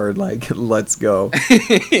credit card like, let's go.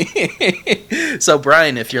 So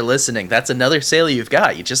Brian, if you're listening, that's another sale you've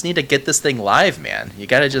got. You just need to get this thing live, man. You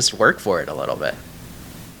got to just work for it a little bit.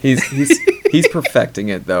 He's perfecting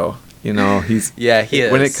it though. He is.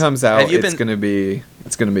 When it comes out, it's gonna be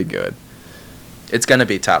good. It's gonna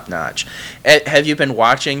be top notch. Have you been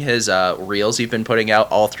watching his reels he's been putting out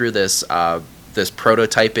all through this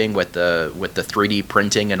prototyping with the 3D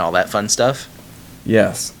printing and all that fun stuff?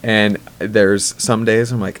 Yes, and there's some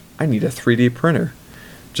days I'm like, I need a 3D printer.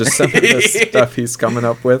 Just some of the stuff he's coming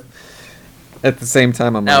up with. At the same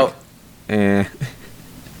time, I'm like, eh.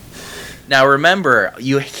 Now remember,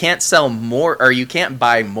 you can't sell more, or you can't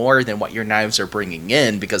buy more than what your knives are bringing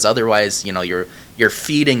in, because otherwise, you're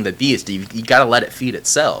feeding the beast. You got to let it feed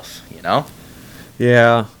itself.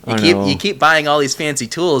 Yeah, you keep buying all these fancy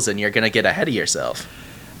tools, and you're gonna get ahead of yourself.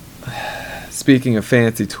 Speaking of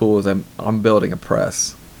fancy tools, I'm building a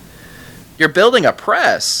press. You're building a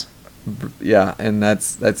press? Yeah, and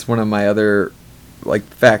that's one of my other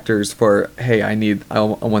factors for, hey, I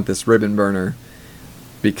want this ribbon burner,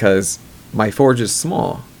 because my forge is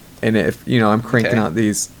small, and if I'm cranking out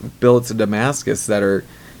these billets of Damascus that are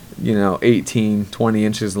 18, 20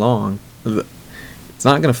 inches long, it's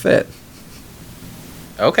not gonna fit.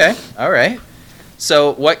 Okay, all right.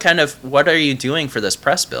 So what are you doing for this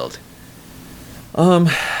press build?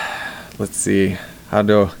 Let's see.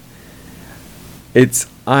 I'm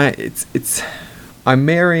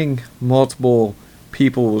marrying multiple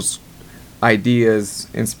people's ideas,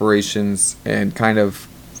 inspirations, and kind of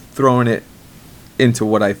throwing it into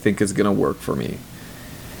what I think is gonna work for me.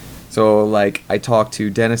 So I talked to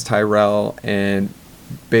Dennis Tyrell and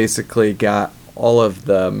basically got all of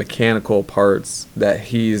the mechanical parts that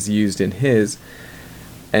he's used in his,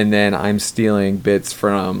 and then I'm stealing bits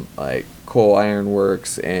from Cole Iron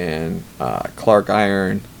Works and Clark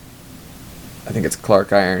Iron. I think it's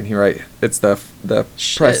Clark Iron. It's the press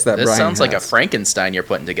that Brian has. This sounds like a Frankenstein you're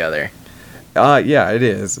putting together. Yeah, it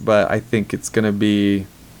is, but I think it's gonna be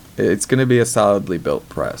a solidly built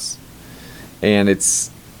press, and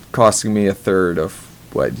it's costing me a third of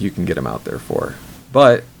what you can get them out there for.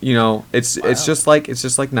 But it's just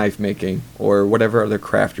like knife making or whatever other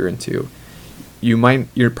craft you're into.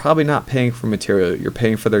 You're probably not paying for material. You're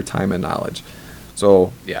paying for their time and knowledge.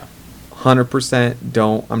 So yeah,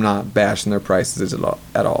 100% I'm not bashing their prices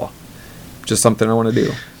at all. Just something I want to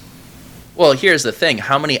do. Well, here's the thing.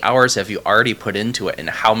 How many hours have you already put into it, and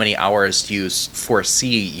how many hours do you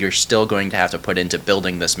foresee you're still going to have to put into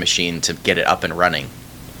building this machine to get it up and running?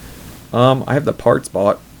 I have the parts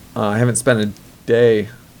bought. I haven't spent a day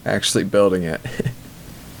actually building it.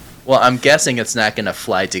 Well, I'm guessing it's not going to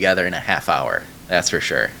fly together in a half hour. That's for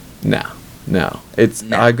sure. No. I'm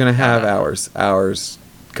going to have hours, a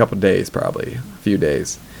couple days probably, a few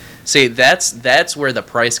days. See, that's where the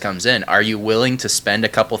price comes in. Are you willing to spend a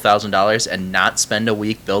couple $1,000s and not spend a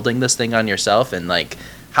week building this thing on yourself? And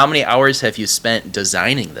how many hours have you spent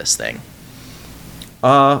designing this thing?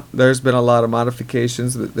 There's been a lot of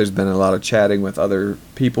modifications. There's been a lot of chatting with other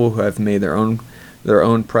people who have made their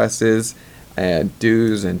own presses and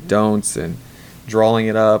do's and don'ts, and drawing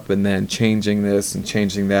it up and then changing this and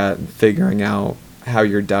changing that and figuring out how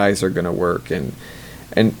your dies are going to work. And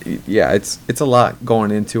yeah, it's a lot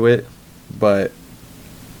going into it, but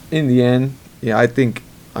in the end, yeah, I think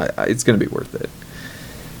it's going to be worth it.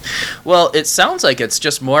 Well, it sounds like it's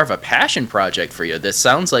just more of a passion project for you. This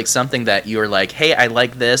sounds like something that you're like, hey, I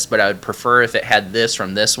like this, but I would prefer if it had this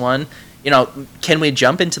from this one. Can we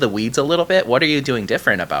jump into the weeds a little bit? What are you doing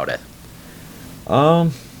different about it? I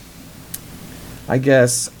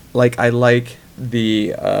guess I like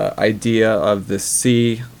the idea of the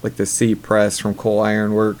C press from Cole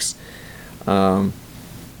Iron Works,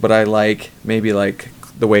 but I like maybe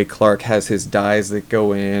the way Clark has his dies that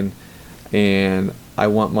go in, and I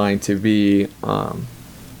want mine to be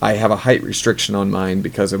I have a height restriction on mine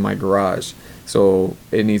because of my garage. So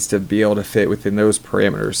it needs to be able to fit within those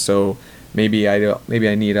parameters. So maybe I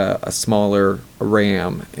need a smaller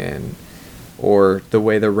RAM, or the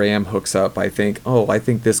way the RAM hooks up, I think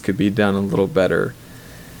this could be done a little better.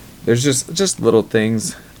 There's just little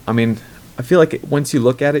things. I mean, I feel like once you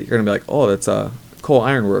look at it, you're gonna be like, oh, that's a Cole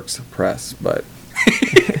Ironworks press, but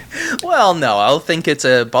well, no, I'll think it's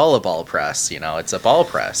a ball press. It's a ball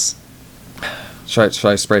press. Should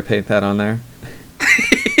I spray paint that on there?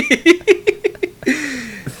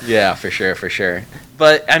 Yeah, for sure.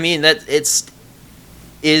 But I mean,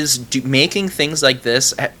 making things like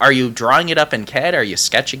this. Are you drawing it up in CAD? Are you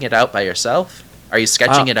sketching it out by yourself? Are you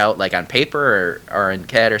sketching it out like on paper or in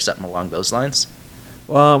CAD or something along those lines?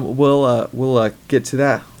 We'll get to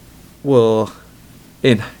that. Well,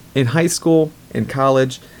 in high school, in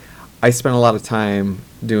college, I spent a lot of time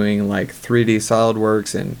doing like 3D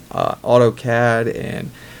SolidWorks and AutoCAD,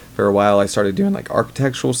 and for a while I started doing like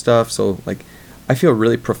architectural stuff. So like I feel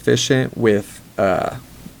really proficient with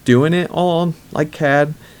doing it all on like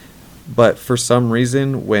CAD, but for some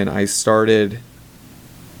reason when I started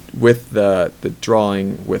with the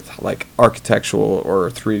drawing with like architectural or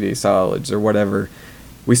 3D solids or whatever,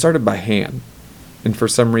 we started by hand, and for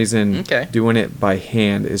some reason doing it by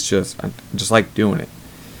hand is just like doing it.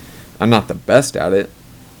 I'm not the best at it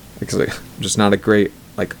because I'm just not a great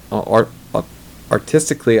like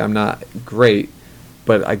artistically I'm not great,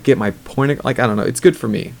 but I get my point. Like I don't know, it's good for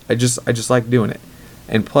me. I just like doing it.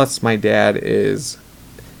 And plus my dad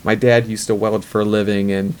used to weld for a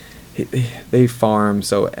living, and they farm,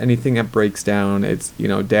 so anything that breaks down, it's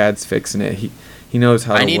dad's fixing it. He knows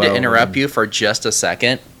how to weld. I need to interrupt you for just a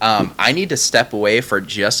second. I need to step away for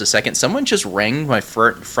just a second. Someone just rang my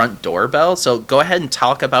front doorbell, so go ahead and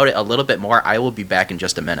talk about it a little bit more. I will be back in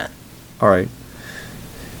just a minute. All right.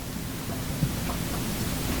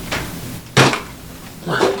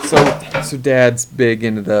 So Dad's big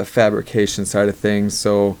into the fabrication side of things,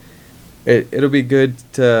 so it'll be good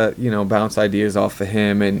to bounce ideas off of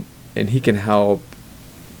him, and he can help,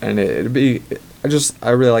 and it'll be. I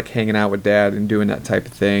really like hanging out with Dad and doing that type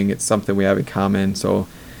of thing. It's something we have in common, so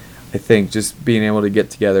I think just being able to get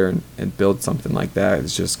together and build something like that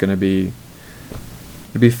is just gonna be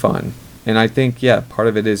fun. And I think part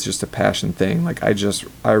of it is just a passion thing. Like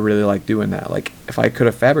I really like doing that. Like if I could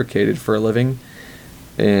have fabricated for a living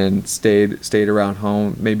and stayed around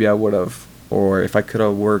home, maybe I would have. Or if I could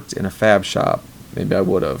have worked in a fab shop, maybe I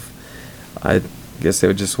would have. I guess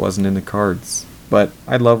it just wasn't in the cards. But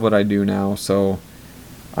I love what I do now, so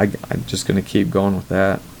I'm just gonna keep going with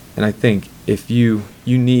that. And I think if you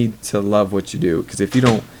need to love what you do, because if you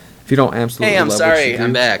don't absolutely love what you do. Hey, I'm sorry,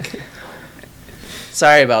 I'm back.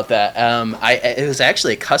 Sorry about that. It was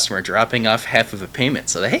actually a customer dropping off half of a payment,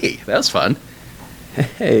 so hey, that was fun.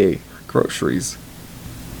 Hey, groceries.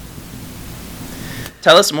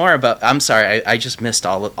 Tell us more about. I'm sorry, I just missed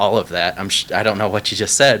all of that. I don't know what you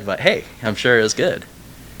just said, but hey, I'm sure it was good.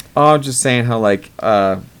 Oh, I'm just saying how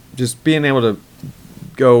just being able to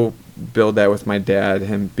go build that with my dad,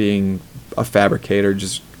 him being a fabricator,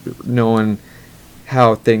 just knowing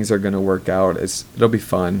how things are gonna work out. It'll be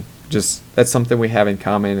fun. Just that's something we have in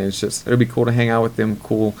common. It'll be cool to hang out with him.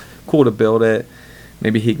 Cool to build it.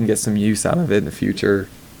 Maybe he can get some use out of it in the future.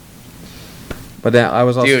 But I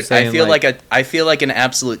was also saying, I feel like an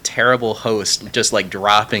absolute terrible host, just like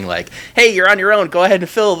dropping like, "Hey, you're on your own. Go ahead and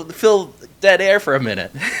fill dead air for a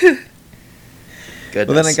minute." Goodness.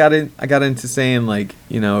 Well, then I got into saying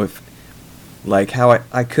if how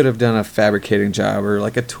I could have done a fabricating job or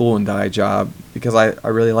like a tool and die job, because I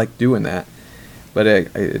really like doing that. But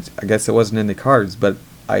I guess it wasn't in the cards. But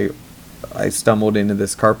I stumbled into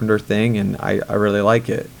this carpenter thing, and I really like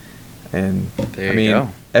it. And there you go.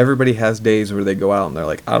 Everybody has days where they go out and they're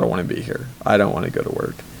like, I don't want to be here. I don't want to go to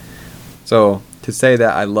work. So to say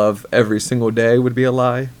that I love every single day would be a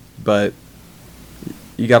lie, but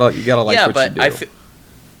you gotta like what you do.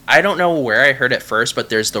 I don't know where I heard it first, but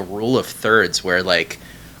there's the rule of thirds where like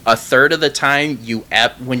a third of the time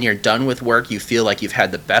when you're done with work, you feel like you've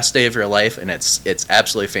had the best day of your life, and it's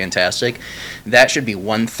absolutely fantastic. That should be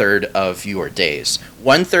 1/3 of your days.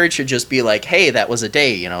 1/3 should just be like, hey, that was a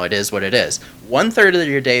day, it is what it is. 1/3 of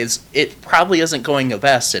your days, it probably isn't going the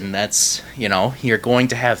best, and that's, you're going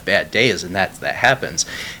to have bad days, and that happens.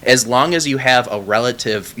 As long as you have a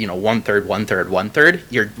relative, 1/3, 1/3, 1/3,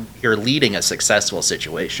 you're leading a successful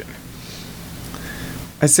situation.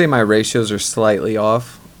 I say my ratios are slightly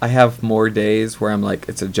off. I have more days where I'm like,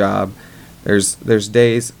 it's a job. There's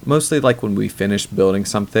days, mostly like when we finish building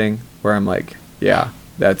something, where I'm like, yeah,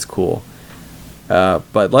 that's cool.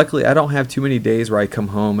 But luckily, I don't have too many days where I come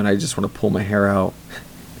home and I just want to pull my hair out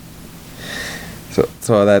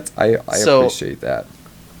So that's I appreciate that.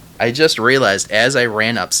 I just realized as I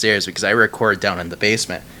ran upstairs, because I record down in the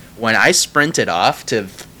basement, when I sprinted off to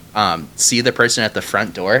see the person at the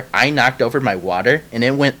front door, I knocked over my water and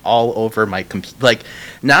it went all over my computer. Like,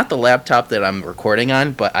 not the laptop that I'm recording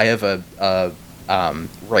on, but I have a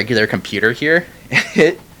regular computer here.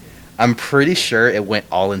 I'm pretty sure it went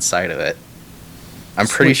all inside of it. I'm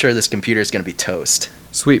pretty sure this computer is going to be toast.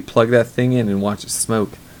 Sweet, plug that thing in and watch it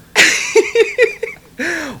smoke.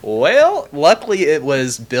 Well, luckily it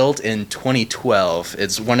was built in 2012.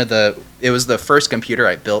 It was the first computer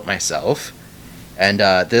I built myself. And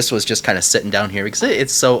this was just kind of sitting down here because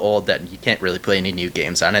it's so old that you can't really play any new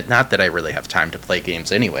games on it. Not that I really have time to play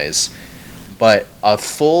games anyways. But a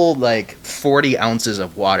full, 40 ounces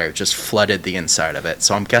of water just flooded the inside of it.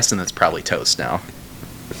 So I'm guessing it's probably toast now.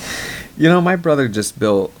 You know, my brother just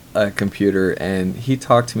built a computer, and he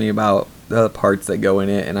talked to me about the parts that go in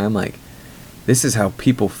it, and I'm like, this is how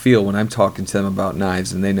people feel when I'm talking to them about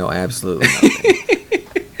knives, and they know absolutely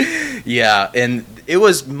nothing. Yeah, and it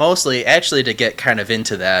was mostly, actually, to get kind of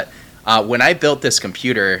into that, when I built this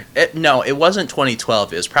computer, it wasn't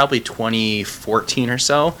 2012, it was probably 2014 or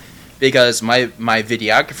so, because my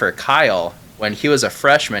videographer, Kyle, when he was a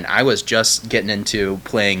freshman, I was just getting into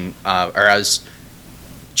playing, I was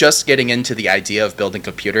just getting into the idea of building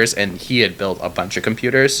computers, and he had built a bunch of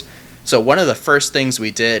computers. So one of the first things we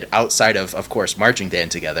did outside of course, marching band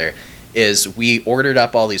together, is we ordered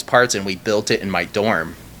up all these parts and we built it in my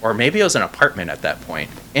dorm. Or maybe it was an apartment at that point.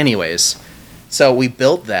 Anyways, so we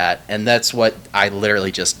built that, and that's what I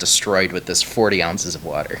literally just destroyed with this 40 ounces of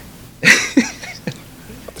water.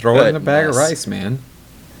 Throw it in a bag of rice, man.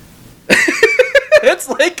 It's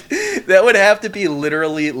that would have to be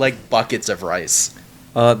literally buckets of rice.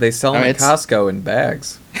 They sell them at Costco in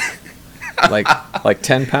bags. like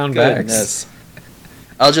 10-pound bags.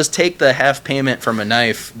 I'll just take the half payment from a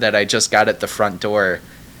knife that I just got at the front door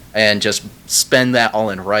and just spend that all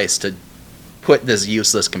in rice to put this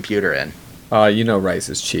useless computer in. You know rice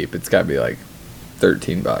is cheap. It's got to be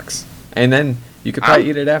 $13. And then you could probably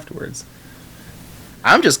eat it afterwards.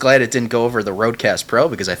 I'm just glad it didn't go over the Rodecaster Pro,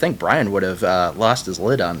 because I think Brian would have lost his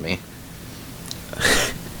lid on me.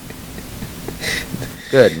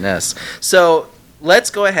 Goodness. So let's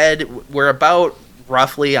go ahead. We're about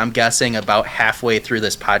roughly, I'm guessing, about halfway through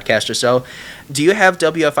this podcast or so. Do you have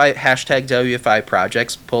hashtag WFI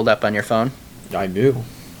projects pulled up on your phone? I do.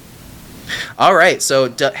 All right. So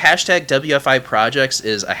hashtag WFI projects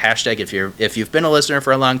is a hashtag. If you've been a listener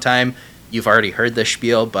for a long time, you've already heard this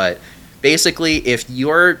spiel. But basically, if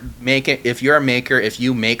you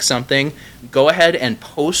make something, go ahead and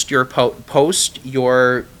post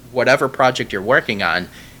your whatever project you're working on,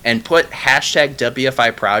 and put hashtag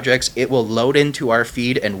WFI projects. It will load into our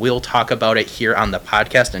feed, and we'll talk about it here on the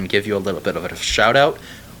podcast and give you a little bit of a shout out.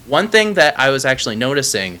 One thing that I was actually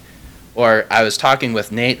noticing, or I was talking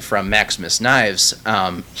with Nate from Maximus Knives,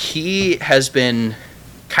 he has been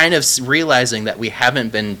kind of realizing that we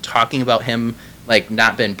haven't been talking about him,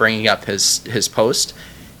 not been bringing up his post.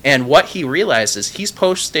 And what he realized is he's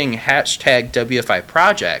posting hashtag WFI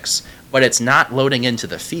projects, but it's not loading into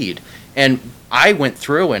the feed. And I went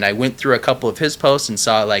through a couple of his posts and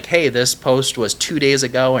saw hey, this post was 2 days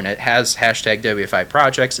ago and it has hashtag WFI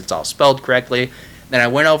projects. It's all spelled correctly. Then I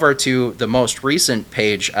went over to the most recent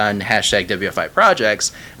page on hashtag WFI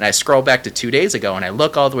projects, and I scroll back to 2 days ago, and I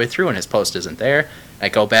look all the way through and his post isn't there. I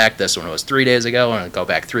go back, this one was 3 days ago, and I go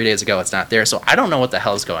back 3 days ago, it's not there. So I don't know what the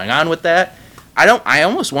hell's going on with that. I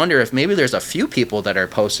almost wonder if maybe there's a few people that are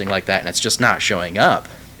posting like that and it's just not showing up.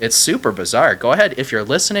 It's super bizarre. Go ahead, if you're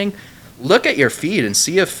listening, look at your feed and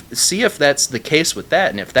see if that's the case with that.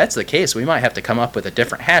 And if that's the case, we might have to come up with a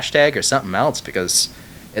different hashtag or something else, because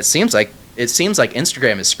it seems like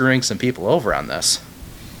Instagram is screwing some people over on this.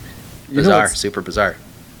 Bizarre, super bizarre.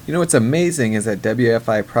 You know what's amazing is that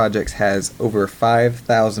WFI Projects has over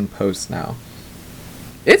 5,000 posts now.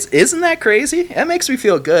 Isn't that crazy? That makes me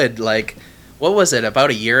feel good. What was it?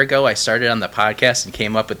 About a year ago, I started on the podcast and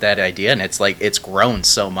came up with that idea, and it's grown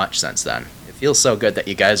so much since then. It feels so good that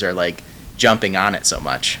you guys are jumping on it so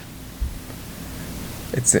much.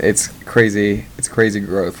 It's crazy. It's crazy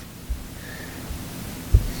growth.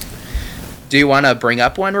 Do you want to bring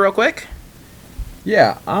up one real quick?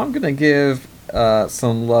 Yeah, I'm gonna give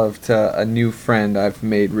some love to a new friend I've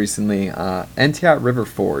made recently, Entiat River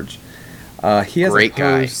Forge. He has Great a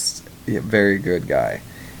post. Guy. Yeah, very good guy.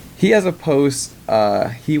 He has a post.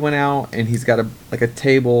 He went out and he's got a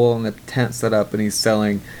table and a tent set up, and he's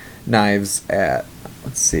selling knives at.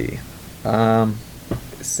 Let's see. It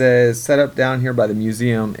says set up down here by the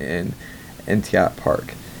museum in Entiat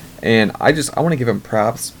Park, and I want to give him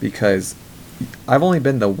props because I've only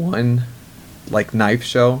been to one, like, knife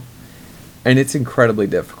show, and it's incredibly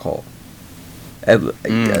difficult.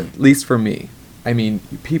 At least for me. I mean,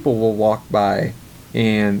 people will walk by,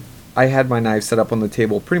 and I had my knife set up on the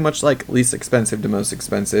table pretty much like least expensive to most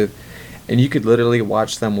expensive, and you could literally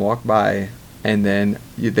watch them walk by, and then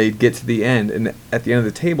they'd get to the end, and at the end of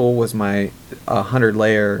the table was my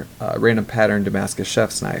 100-layer random pattern Damascus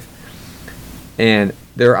chef's knife. And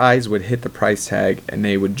their eyes would hit the price tag, and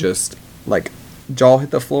they would just, like, jaw hit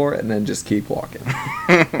the floor and then just keep walking.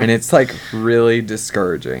 And it's, like, really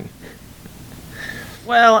discouraging.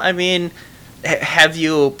 Well, I mean, have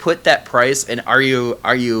you put that price, and are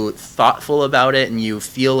you thoughtful about it, and you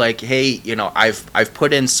feel like, hey, you know, I've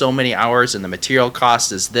put in so many hours and the material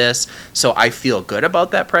cost is this, so I feel good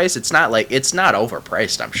about that price? It's not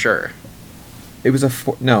overpriced, I'm sure. It was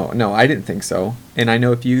no, I didn't think so. And I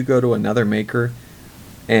know if you go to another maker,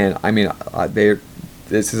 and I mean,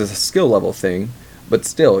 this is a skill level thing, but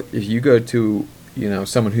still, if you go to, you know,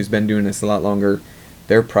 someone who's been doing this a lot longer,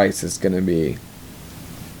 their price is going to be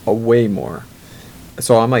a way more.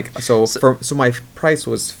 So I'm like, so my price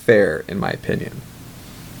was fair in my opinion.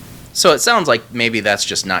 So it sounds like maybe that's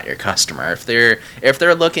just not your customer. If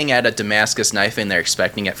they're looking at a Damascus knife and they're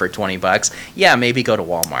expecting it for $20, yeah, maybe go to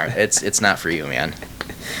Walmart. It's not for you, man.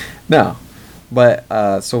 No, but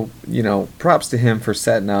so, you know, props to him for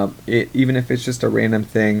setting up it, even if it's just a random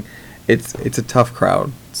thing. It's a tough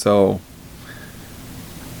crowd, so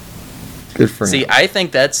good for him. See, I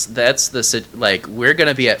think that's the, like, we're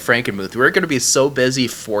gonna be at Frankenmuth. We're gonna be so busy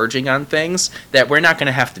forging on things that we're not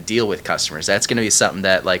gonna have to deal with customers. That's gonna be something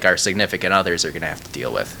that, like, our significant others are gonna have to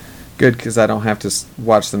deal with. Good, because I don't have to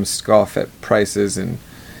watch them scoff at prices and,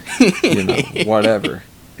 you know, whatever.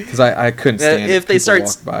 Because I couldn't stand if they start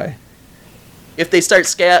walk by. If they start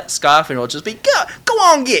scoffing, it'll just be, go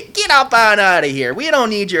on, get up on out of here. We don't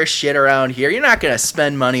need your shit around here. You're not gonna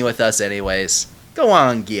spend money with us anyways. Go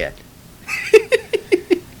on, get.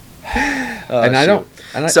 And I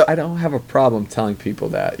don't have a problem telling people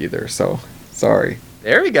that either, so sorry.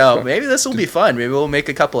 There we go. Maybe this will be fun. Maybe we'll make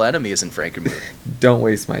a couple enemies in Frankenmuth. Don't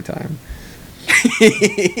waste my time.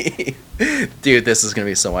 Dude, this is gonna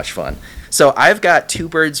be so much fun. So I've got Two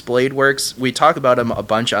Birds Blade Works. We talk about him a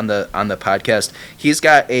bunch on the podcast. He's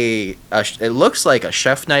got it looks like a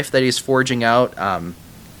chef knife that he's forging out.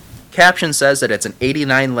 Caption says that it's an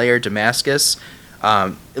 89-layer Damascus.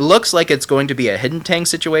 It looks like it's going to be a hidden tang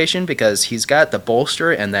situation because he's got the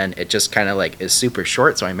bolster and then it just kind of like is super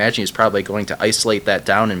short. So I imagine he's probably going to isolate that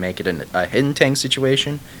down and make it a hidden tang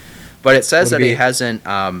situation. But it says that he hasn't.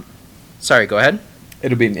 Sorry, go ahead.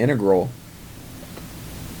 It'll be an integral.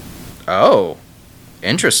 Oh,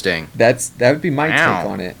 interesting. That would be my take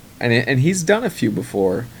on it. And he's done a few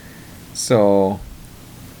before, so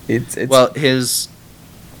it's well his.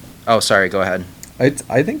 Oh, sorry. Go ahead.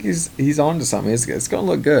 I think he's on to something. It's gonna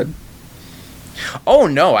look good. Oh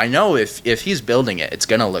no, I know if he's building it, it's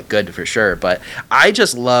gonna look good for sure. But I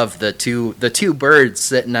just love the two birds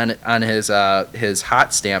sitting on his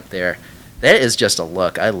hot stamp there. That is just a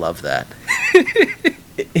look. I love that.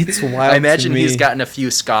 It's wild. I imagine to me. He's gotten a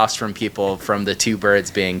few scoffs from people from the two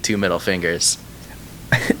birds being two middle fingers.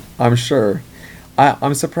 I'm sure.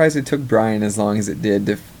 I'm surprised it took Brian as long as it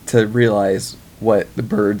did to realize what the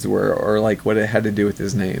birds were or like what it had to do with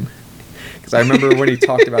his name. Because I remember when he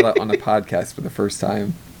talked about it on the podcast for the first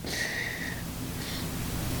time.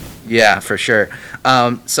 Yeah, for sure.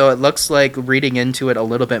 So it looks like, reading into it a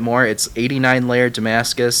little bit more, it's 89-layer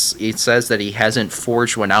Damascus. It says that he hasn't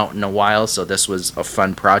forged one out in a while, so this was a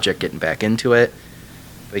fun project getting back into it.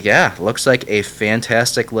 But yeah, looks like a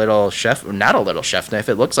fantastic little not a little chef knife,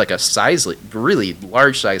 it looks like a really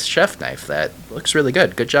large size chef knife that looks really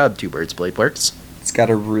good. Good job, Two Birds Blade Works. It's got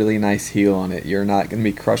a really nice heel on it. You're not going to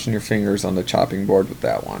be crushing your fingers on the chopping board with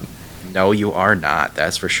that one. No, you are not,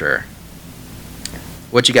 that's for sure.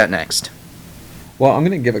 What you got next? Well, I'm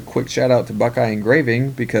going to give a quick shout out to Buckeye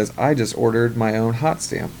Engraving because I just ordered my own hot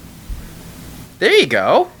stamp. There you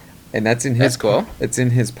go. And that's in his. That's cool. It's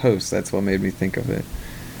in his post. That's what made me think of it.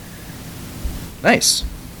 Nice.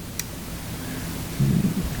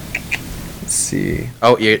 Let's see.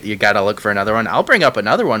 Oh, you got to look for another one. I'll bring up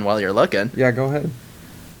another one while you're looking. Yeah, go ahead.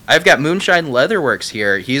 I've got Moonshine Leatherworks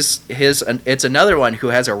here. It's another one who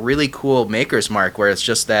has a really cool maker's mark where it's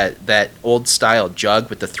just that old style jug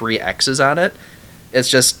with the 3 X's on it. It's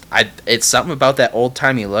just it's something about that old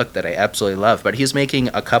timey look that I absolutely love. But he's making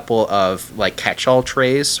a couple of like catch-all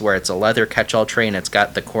trays where it's a leather catch-all tray and it's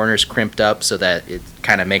got the corners crimped up so that it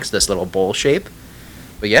kind of makes this little bowl shape.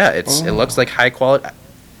 But yeah, it looks like high quality.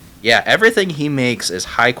 Yeah, everything he makes is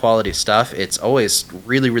high quality stuff. It's always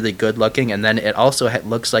really, really good looking, and then it also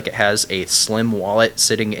looks like it has a slim wallet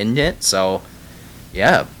sitting in it. So,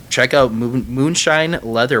 yeah, check out Moonshine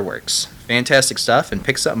Leatherworks. Fantastic stuff, and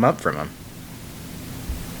pick something up from him.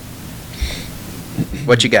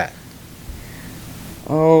 What you got?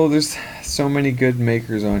 Oh, there's so many good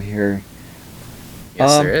makers on here.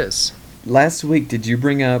 Yes, there is. Last week, did you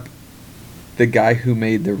bring up the guy who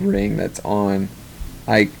made the ring that's on?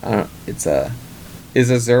 It's a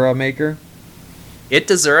Zura maker.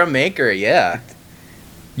 It's a Zura maker, yeah.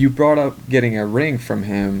 You brought up getting a ring from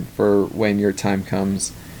him for when your time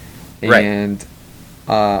comes, right? And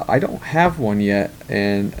I don't have one yet,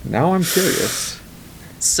 and now I'm curious.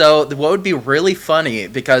 So what would be really funny,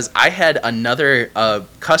 because I had another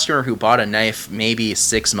customer who bought a knife maybe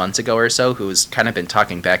 6 months ago or so, who's kind of been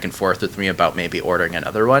talking back and forth with me about maybe ordering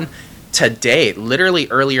another one. Today, literally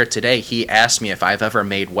earlier today, he asked me if I've ever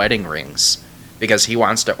made wedding rings, because he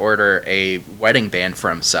wants to order a wedding band for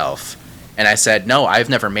himself. And I said, no, I've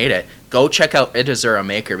never made it. Go check out Itazura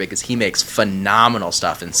Maker, because he makes phenomenal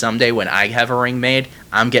stuff. And someday when I have a ring made,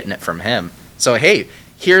 I'm getting it from him. So, hey,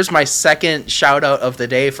 here's my second shout out of the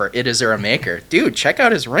day for Itazura Maker. Dude, check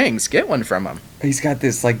out his rings. Get one from him. He's got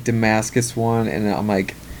this like Damascus one, and I'm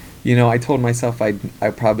like, I told myself I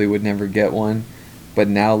probably would never get one, but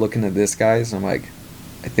now looking at this guy's, I'm like,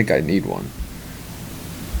 I think I need one.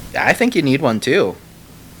 I think you need one too.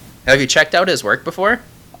 Have you checked out his work before?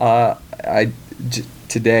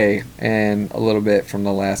 Today, and a little bit from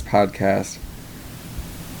the last podcast.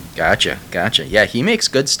 Gotcha. Yeah, he makes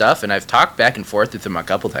good stuff, and I've talked back and forth with him a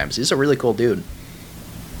couple times. He's a really cool dude.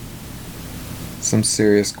 Some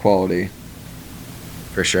serious quality.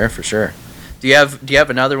 For sure. Do you have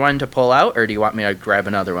another one to pull out, or do you want me to grab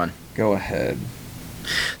another one? Go ahead.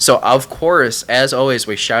 So, of course, as always,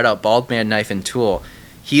 we shout out Bald Man Knife and Tool.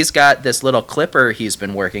 He's got this little clipper he's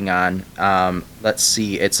been working on. Let's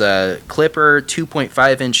see. It's a clipper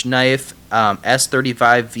 2.5-inch knife,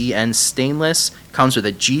 S35VN stainless. Comes with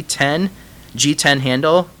a G10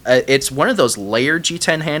 handle. It's one of those layered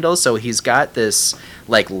G10 handles, so he's got this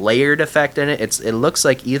like layered effect in it. It looks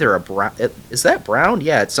like either a brown. Is that brown?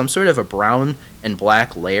 Yeah, it's some sort of a brown and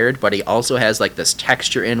black layered, but he also has like this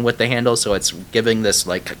texture in with the handle, so it's giving this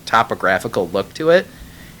like topographical look to it.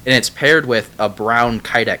 And it's paired with a brown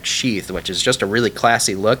Kydex sheath, which is just a really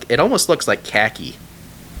classy look. It almost looks like khaki.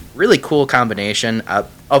 Really cool combination.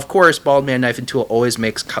 Of course, Bald Man Knife and Tool always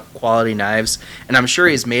makes quality knives, and I'm sure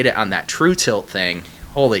he's made it on that True Tilt thing.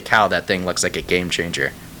 Holy cow, that thing looks like a game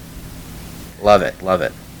changer. Love it.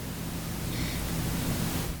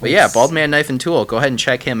 But yeah, Bald Man Knife and Tool. Go ahead and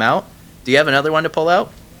check him out. Do you have another one to pull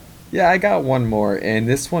out? Yeah, I got one more, and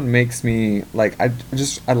this one makes me like I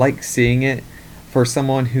like seeing it. For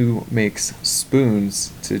someone who makes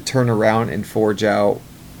spoons to turn around and forge out,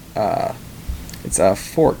 it's a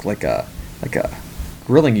fork, like a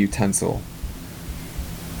grilling utensil.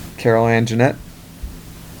 Carol Ann Jeanette.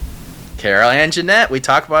 We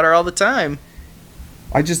talk about her all the time.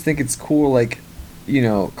 I just think it's cool, like,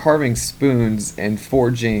 carving spoons and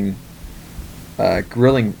forging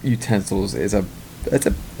grilling utensils is a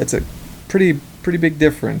pretty big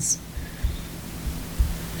difference.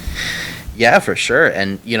 Yeah, for sure.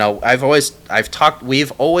 And we've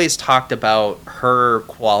always talked about her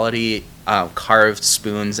quality carved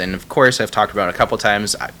spoons, and of course I've talked about it a couple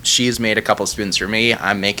times. She's made a couple spoons for me.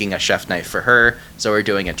 I'm making a chef knife for her, so we're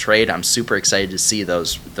doing a trade. I'm super excited to see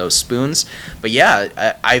those spoons. But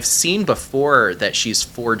yeah, I've seen before that she's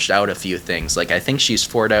forged out a few things. Like I think she's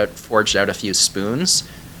forged out a few spoons,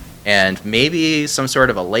 and maybe some sort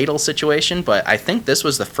of a ladle situation, but I think this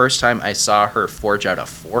was the first time I saw her forge out a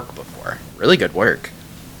fork before. Really good work.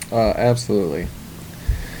 Absolutely.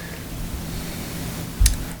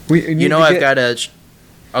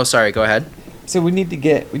 Oh, sorry, go ahead. So we need to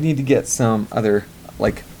get some other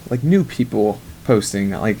like new people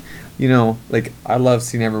posting, like I love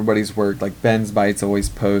seeing everybody's work. Like Ben's Bites always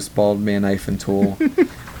post Bald Man Knife and Tool.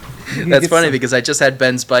 That's funny because I just had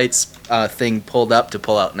Ben's Bites thing pulled up to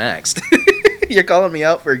pull out next. You're calling me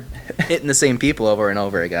out for hitting the same people over and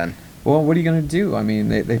over again. Well, what are you going to do? I mean,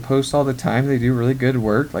 they post all the time. They do really good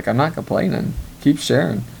work. Like, I'm not complaining. Keep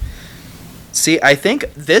sharing. See, I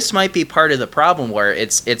think this might be part of the problem where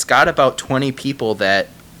it's got about 20 people that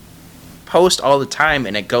post all the time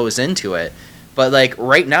and it goes into it. But, like,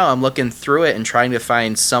 right now I'm looking through it and trying to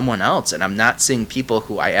find someone else, and I'm not seeing people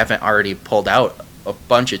who I haven't already pulled out a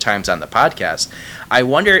bunch of times on the podcast. I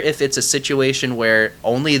wonder if it's a situation where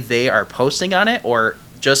only they are posting on it, or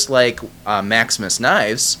just like Maximus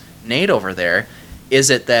Knives, Nate over there,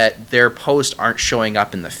 is it that their posts aren't showing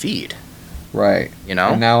up in the feed? Right. You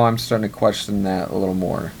know? And now I'm starting to question that a little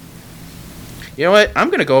more. You know what? I'm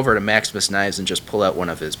going to go over to Maximus Knives and just pull out one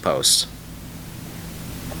of his posts.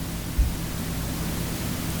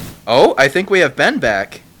 Oh, I think we have Ben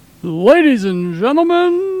back. Ladies and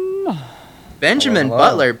gentlemen. Benjamin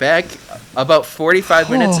Butler back about 45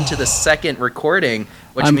 minutes into the second recording,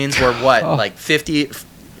 which means we're like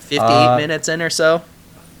 58 minutes in or so?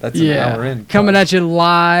 That's an hour in. Coming at you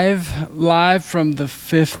live from the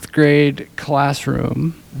 5th grade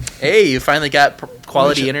classroom. Hey, you finally got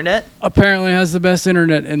quality internet? Apparently has the best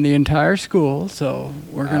internet in the entire school, so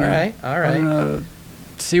we're going to gonna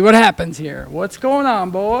see what happens here. What's going on,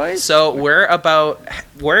 boys? So we're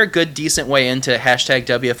a good decent way into hashtag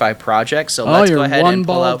WFI project, so let's go ahead and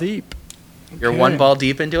pull out. Deep. You're one ball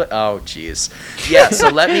deep into it? Oh, jeez. Yeah, so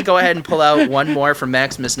let me go ahead and pull out one more from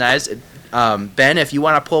Maximus Knives. Ben, if you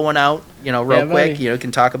want to pull one out, real quick, you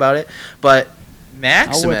can talk about it. But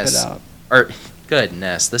Maximus, I'll whip it out.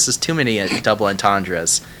 Goodness, this is too many double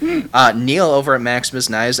entendres. Neil over at Maximus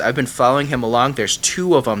Knives, I've been following him along. There's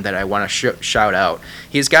 2 of them that I want to shout out.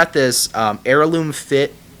 He's got this heirloom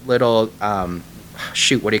fit little, what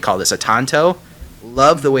do you call this, a Tonto?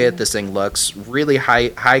 Love the way that this thing looks. Really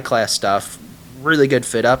high class stuff. Really good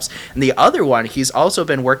fit ups. And the other one, he's also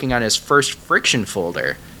been working on his first friction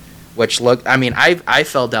folder, which I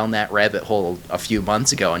fell down that rabbit hole a few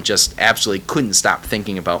months ago and just absolutely couldn't stop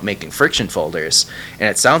thinking about making friction folders. And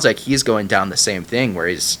it sounds like he's going down the same thing, where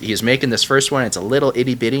he's making this first one. It's a little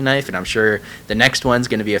itty bitty knife, and I'm sure the next one's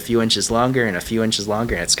going to be a few inches longer and a few inches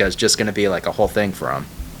longer, and it's just going to be like a whole thing for him.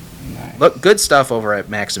 Nice. Look, good stuff over at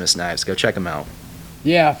Maximus Knives. Go check him out.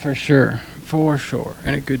 Yeah, for sure,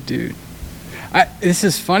 and a good dude. This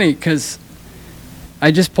is funny because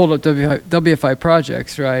I just pulled up WFI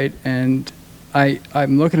projects, right? And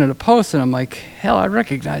I'm looking at a post and I'm like, hell, I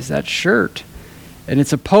recognize that shirt. And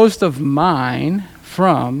it's a post of mine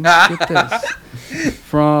from, get this,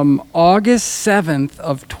 from August 7th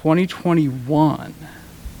of 2021.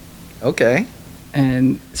 Okay.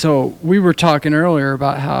 And so we were talking earlier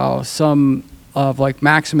about how some of like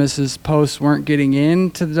Maximus's posts weren't getting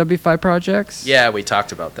into the WFI projects. Yeah, we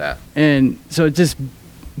talked about that. And so it just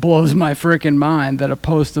blows my freaking mind that a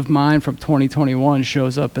post of mine from 2021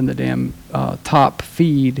 shows up in the damn top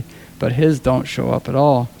feed, but his don't show up at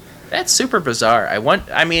all. That's super bizarre. I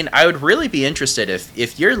would really be interested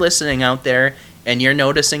if you're listening out there and you're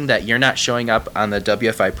noticing that you're not showing up on the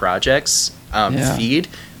WFI projects feed.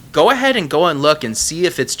 Go ahead and go and look and see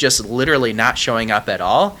if it's just literally not showing up at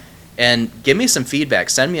all. And give me some feedback.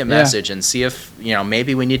 Send me a message and see if,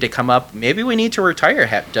 maybe we need to retire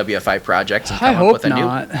WFI projects and come up with a new.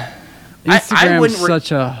 I hope not. Instagram's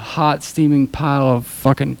such a hot, steaming pile of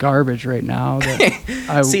fucking garbage right now.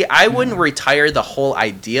 That I wouldn't retire the whole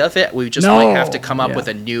idea of it. We just might have to come up with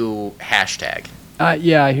a new hashtag.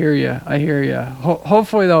 Yeah, I hear you.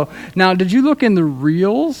 Hopefully, though. Now, did you look in the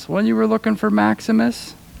reels when you were looking for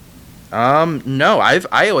Maximus? No,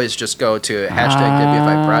 I always just go to hashtag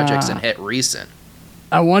WFI projects and hit recent.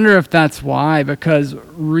 I wonder if that's why, because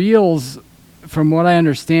reels, from what I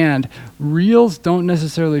understand, reels don't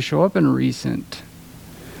necessarily show up in recent.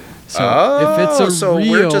 So if it's a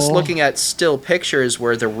reel, we're just looking at still pictures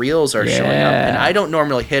where the reels are showing up, and I don't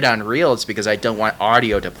normally hit on reels because I don't want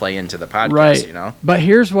audio to play into the podcast, right. But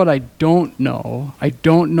here's what I don't know.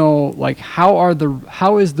 Like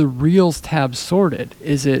how is the reels tab sorted?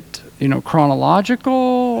 Is it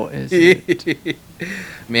chronological? Is it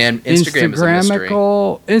Man, Instagram is a mystery.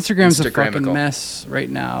 Instagram's a fucking mess right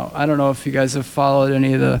now. I don't know if you guys have followed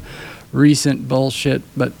any of the recent bullshit,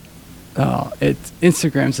 but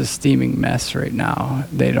Instagram's a steaming mess right now.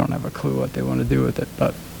 They don't have a clue what they want to do with it.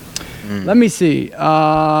 But let me see.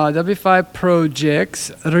 W5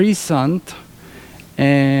 projects recent,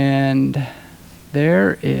 and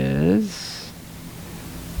there is.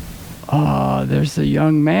 There's a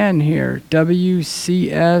young man here,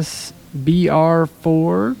 WCS BR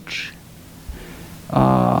Forge.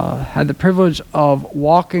 Had the privilege of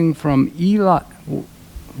walking from Eli.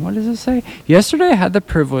 What does it say? Yesterday, I had the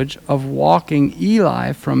privilege of walking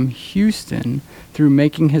Eli from Houston through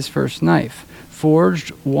making his first knife.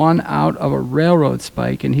 Forged one out of a railroad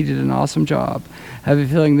spike, and he did an awesome job. I have a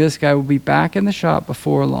feeling this guy will be back in the shop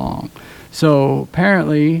before long. So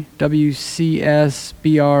apparently,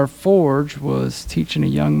 WCSBR Forge was teaching a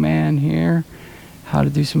young man here how to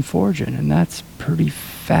do some forging, and that's pretty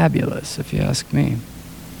fabulous, if you ask me.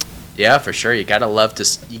 Yeah, for sure. You gotta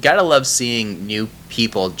love seeing new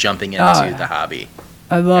people jumping into the hobby.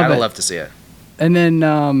 I love it. Gotta love to see it. And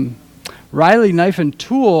then Riley Knife and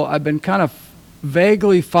Tool, I've been kind of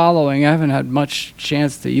vaguely following. I haven't had much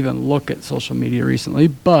chance to even look at social media recently,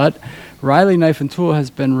 but Riley Knife and Tool has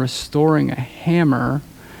been restoring a hammer.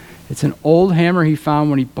 It's an old hammer he found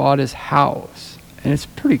when he bought his house, and it's a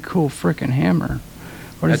pretty cool freaking hammer.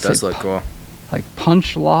 That does look cool. Like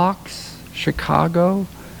Punch Locks, Chicago.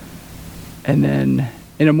 And then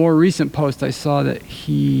in a more recent post, I saw that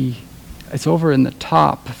it's over in the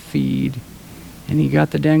top feed, and he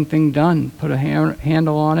got the dang thing done. Put a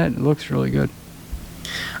handle on it. It looks really good.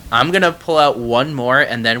 I'm going to pull out one more,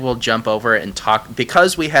 and then we'll jump over and talk.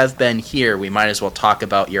 Because we have been here, we might as well talk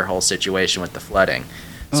about your whole situation with the flooding.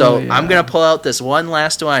 So I'm going to pull out this one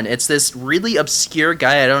last one. It's this really obscure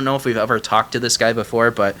guy. I don't know if we've ever talked to this guy before,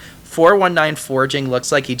 but 419 Forging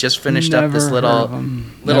looks like he just finished up this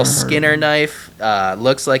little Skinner knife.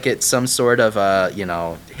 Looks like it's some sort of hidden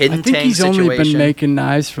tank situation. I think he's only been making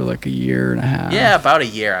knives for like a year and a half. Yeah, about a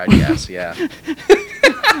year, I guess. Yeah.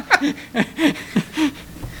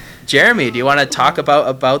 Jeremy, do you want to talk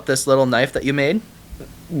about this little knife that you made?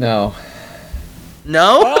 No.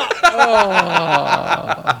 No?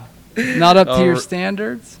 Not up to your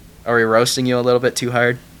standards? Are we roasting you a little bit too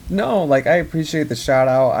hard? No, like I appreciate the shout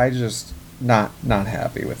out. I just not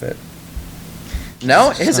happy with it.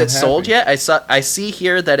 No, is it sold yet? I see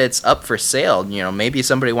here that it's up for sale. Maybe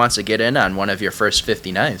somebody wants to get in on one of your first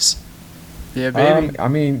 50 knives. Yeah, baby. I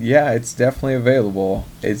mean, yeah, it's definitely available.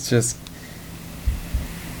 It's just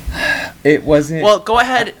it wasn't. Well, go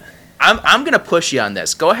ahead. I'm gonna push you on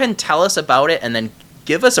this. Go ahead and tell us about it, and then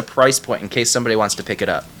give us a price point in case somebody wants to pick it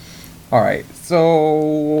up. All right,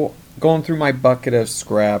 so going through my bucket of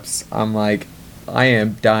scraps, I'm like, I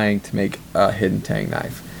am dying to make a hidden tang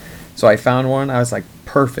knife. So I found one. I was like,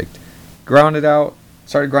 perfect. Ground it out.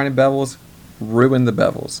 Started grinding bevels. Ruined the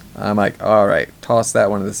bevels. I'm like, all right, toss that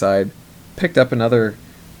one to the side. Picked up another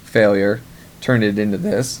failure. Turned it into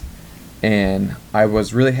this, and I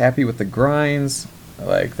was really happy with the grinds.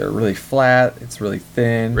 Like, they're really flat. It's really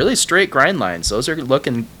thin. Really straight grind lines. Those are good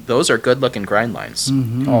looking grind lines.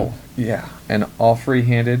 Mm-hmm. Oh, yeah. And all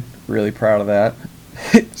free-handed. Really proud of that.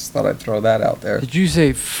 Just thought I'd throw that out there. Did you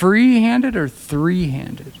say free-handed or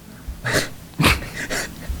three-handed?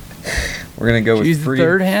 We're going to go with use the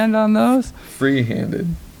third hand on those? Free-handed.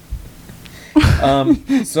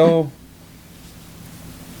 So,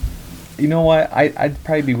 you know what? I'd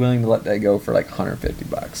probably be willing to let that go for like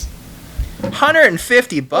 $150.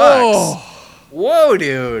 $150. Oh. Whoa,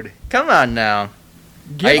 dude! Come on now.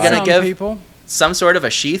 Are you gonna give people some sort of a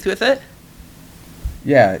sheath with it?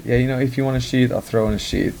 Yeah. If you want a sheath, I'll throw in a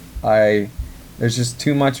sheath. There's just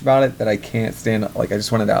too much about it that I can't stand. Like, I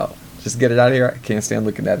just want it out. Just get it out of here. I can't stand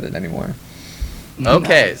looking at it anymore.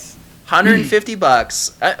 Okay. Nice.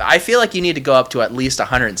 $150. I feel like you need to go up to at least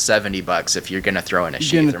 $170 if you're gonna throw in a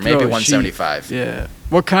sheath, or maybe $175. Yeah.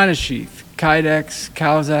 What kind of sheath? Kydex,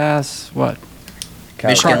 cow's ass, what?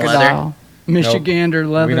 Michigan Crocodile, leather. Michigander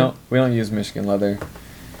leather. We don't use Michigan leather.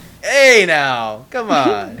 Hey now, come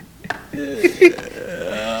on.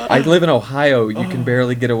 I live in Ohio. You can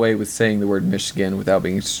barely get away with saying the word Michigan without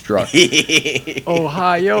being struck.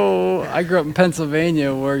 Ohio. I grew up in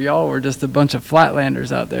Pennsylvania, where y'all were just a bunch of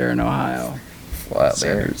flatlanders out there in Ohio.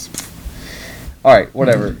 Flatlanders. All right,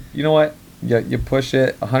 whatever. You know what? You push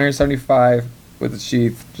it. $175 with a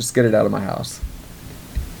sheath. Just get it out of my house.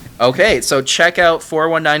 Okay, so check out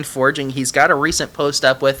 419 Forging. He's got a recent post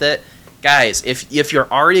up with it. Guys, if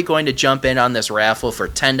you're already going to jump in on this raffle for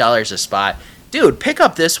 $10 a spot, dude, pick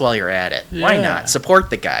up this while you're at it. Yeah. Why not? Support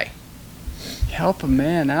the guy. Help a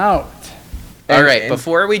man out. All right,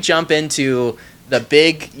 before we jump into the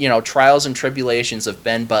big, trials and tribulations of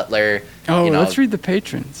Ben Butler. Oh, let's read the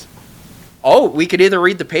patrons. Oh, we could either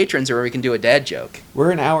read the patrons or we can do a dad joke.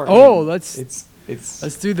 We're an hour. Oh, let's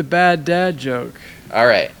do the bad dad joke. All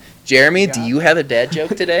right. Jeremy, do you have a dad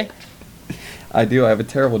joke today? I do. I have a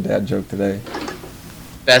terrible dad joke today.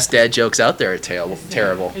 Best dad jokes out there are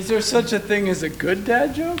terrible. Is there such a thing as a good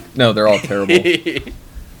dad joke? No, they're all terrible. Give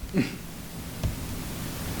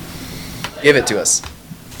it to us.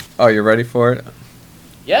 Oh, you ready for it?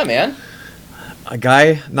 Yeah, man. A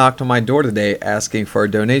guy knocked on my door today asking for a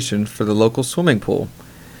donation for the local swimming pool.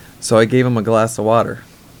 So I gave him a glass of water.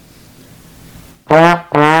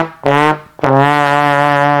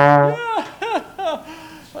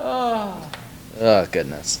 Oh,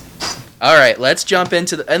 goodness. All right, let's jump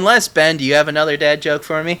into unless, Ben, do you have another dad joke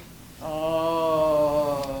for me?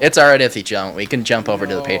 It's all right if you don't. We can jump over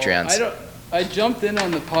to the Patreons. I jumped in on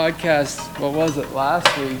the podcast, what was it,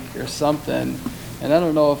 last week or something, and I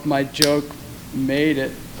don't know if my joke made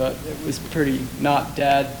it, but it was pretty not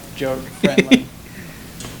dad joke friendly.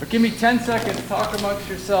 But give me 10 seconds, talk amongst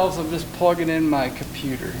yourselves. I'm just plugging in my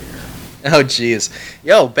computer here. Oh, jeez.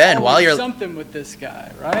 Yo, Ben, while you're something with this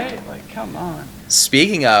guy, right? Like, come on.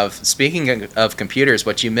 Speaking of computers,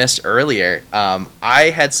 what you missed earlier,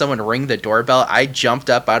 I had someone ring the doorbell. I jumped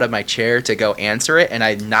up out of my chair to go answer it, and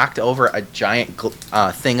I knocked over a giant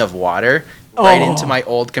thing of water right into my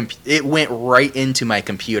old computer. It went right into my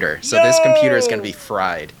computer. So this computer is going to be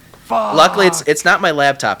fried. Fuck. Luckily, it's not my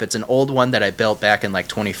laptop. It's an old one that I built back in like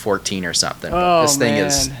 2014 or something. But this thing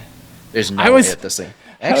is... There's no way at this thing.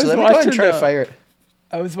 Actually, let me go ahead and try to fire it.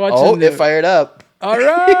 I was watching. Oh, it fired up. All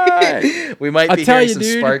right. We might be hearing some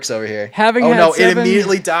sparks over here. It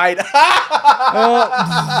immediately died.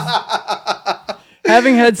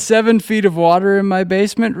 Having had 7 feet of water in my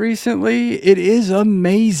basement recently, it is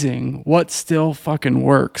amazing what still fucking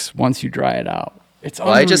works once you dry it out.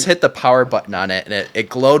 I just hit the power button on it, and it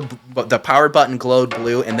glowed. The power button glowed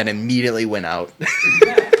blue, and then immediately went out.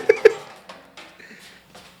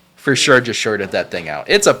 For sure, just shorted that thing out.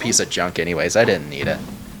 It's a piece of junk anyways. I didn't need it.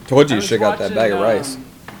 Told you should have got that bag of rice.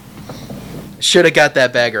 Should have got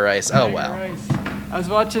that bag of rice. Oh, well. I was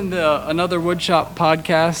watching another Woodshop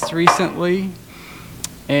podcast recently,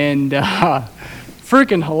 and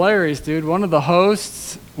freaking hilarious, dude. One of the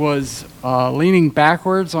hosts was leaning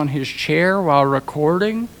backwards on his chair while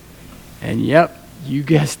recording, and yep, you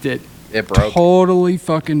guessed it. It broke. Totally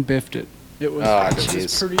fucking biffed it. It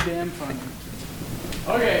was pretty damn funny.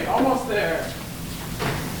 Okay, almost there.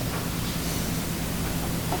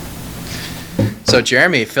 So,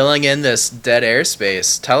 Jeremy, filling in this dead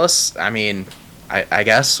airspace, tell us, I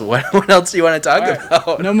guess, what else do you want to talk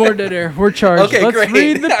about? No more dead air. We're charged. Okay, Let's great.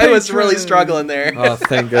 Read the I was really struggling there. Oh,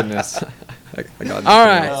 thank goodness. I got all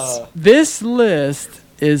right. This list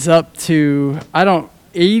is up to,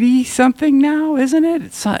 80 something now, isn't it?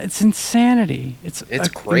 It's insanity. It's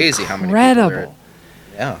crazy how many people are.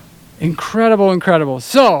 Yeah. Incredible.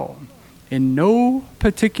 So, in no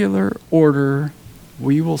particular order,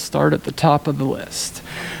 we will start at the top of the list.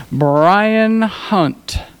 Brian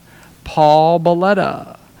Hunt, Paul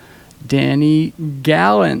Balletta, Danny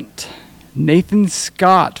Gallant, Nathan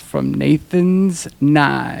Scott from Nathan's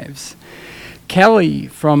Knives, Kelly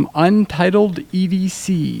from Untitled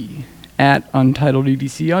EDC at Untitled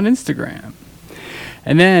EDC on Instagram.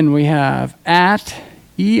 And then we have at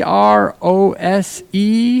EROSE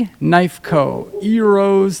Knife Co.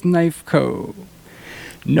 Eros Knife Co.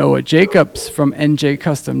 Noah Jacobs from NJ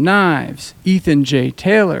Custom Knives. Ethan J.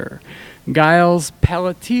 Taylor. Giles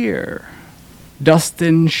Pelletier.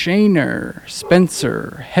 Dustin Shaner.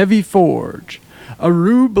 Spencer Heavy Forge.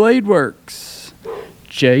 Aru Bladeworks.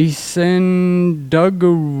 Jason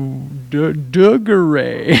Duggaray.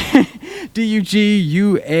 Duguay.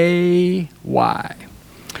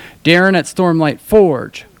 Darren at Stormlight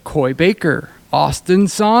Forge, Coy Baker, Austin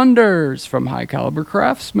Saunders from High Caliber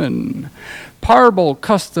Craftsman, Parble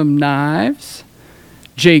Custom Knives,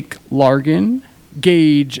 Jake Largan,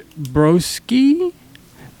 Gage Broski,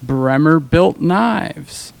 Bremer Built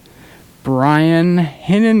Knives, Brian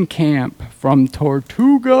Hinnenkamp from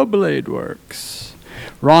Tortuga Bladeworks,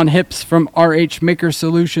 Ron Hips from RH Maker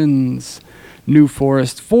Solutions, New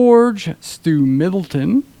Forest Forge, Stu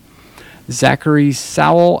Middleton, Zachary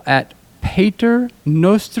Sowell at Pater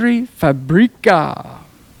Nostri Fabrica.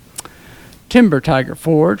 Timber Tiger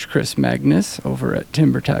Forge, Chris Magnus over at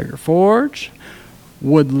Timber Tiger Forge.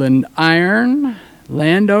 Woodland Iron,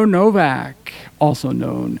 Lando Novak, also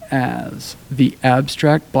known as the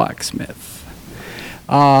Abstract Blacksmith.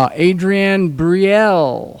 Adrian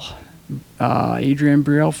Brielle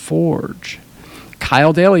Forge.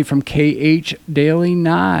 Kyle Daly from KH Daily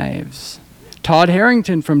Knives. Todd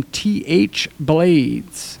Harrington from TH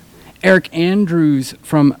Blades. Eric Andrews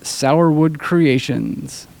from Sourwood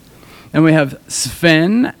Creations. And we have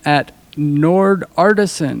Sven at Nord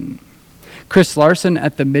Artisan. Chris Larson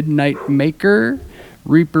at The Midnight Maker.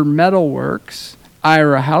 Reaper Metalworks.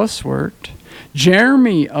 Ira Housework.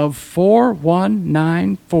 Jeremy of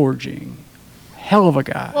 419 Forging. Hell of a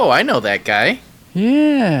guy. Oh, I know that guy.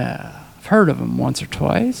 Yeah. I've heard of him once or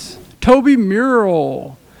twice. Toby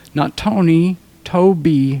Mural. Not Tony,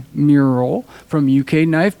 Toby Mural from UK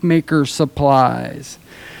Knife Maker Supplies.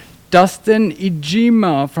 Dustin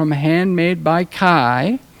Ijima from Handmade by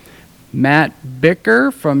Kai. Matt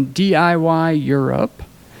Bicker from DIY Europe.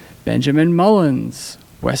 Benjamin Mullins.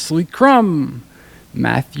 Wesley Crum.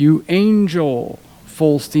 Matthew Angel.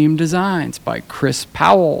 Full Steam Designs by Chris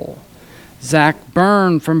Powell. Zach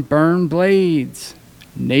Byrne from Byrne Blades.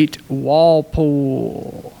 Nate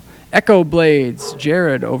Walpole. Echo Blades,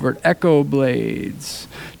 Jared over at Echo Blades.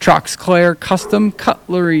 Troxclair Custom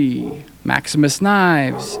Cutlery. Maximus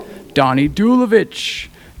Knives. Donnie Dulovich.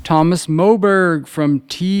 Thomas Moberg from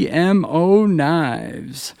TMO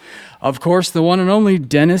Knives. Of course, the one and only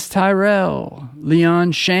Dennis Tyrell.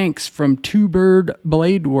 Leon Shanks from Two Bird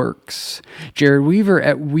Blade Works. Jared Weaver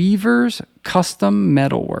at Weaver's Custom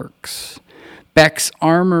Metalworks. Beck's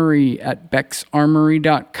Armory at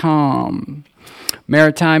becksarmory.com.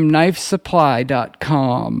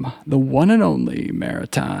 MaritimeKnifeSupply.com. The one and only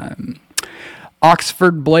Maritime.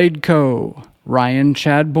 Oxford Blade Co. Ryan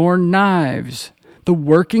Chadbourne Knives. The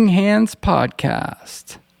Working Hands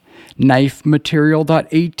Podcast.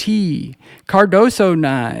 KnifeMaterial.at. Cardoso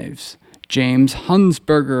Knives. James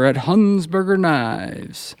Hunsberger at Hunsberger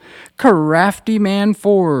Knives. Crafty Man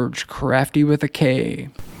Forge. Crafty with a K.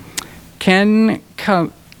 Ken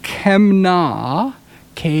Kemna.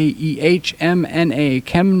 Kehmna.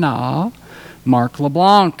 Kemna. Mark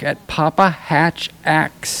LeBlanc at Papa Hatch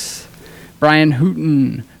Axe. Brian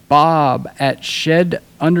Hooten. Bob at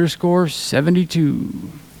Shed_72.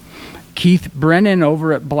 Keith Brennan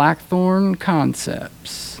over at Blackthorn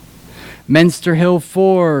Concepts. Menster Hill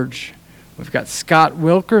Forge. We've got Scott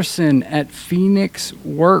Wilkerson at Phoenix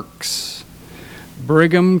Works.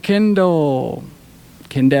 Brigham Kindle.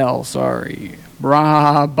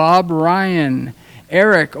 Bob Ryan.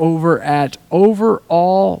 Eric over at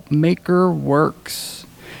Overall Maker Works.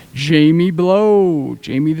 Jamie Blow.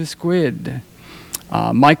 Jamie the Squid.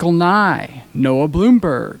 Michael Nye, Noah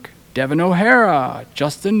Bloomberg, Devin O'Hara,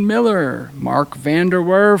 Justin Miller, Mark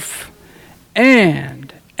Vanderwerf,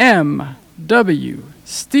 and M.W.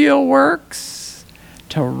 Steelworks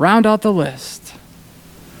to round out the list.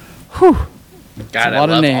 Whew. God, I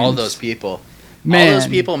love all those people. Man. All those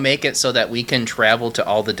people make it so that we can travel to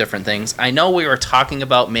all the different things. I know we were talking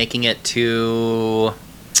about making it to...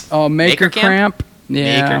 Maker Camp?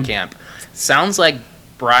 Yeah. Maker Camp. Sounds like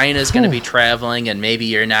Brian is going to be traveling, and maybe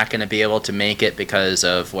you're not going to be able to make it because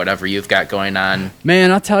of whatever you've got going on.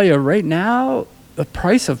 Man, I'll tell you, right now, the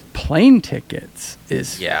price of plane tickets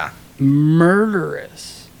is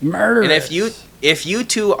murderous. And if you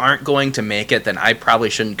two aren't going to make it, then I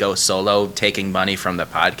probably shouldn't go solo taking money from the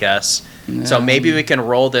podcast. So maybe we can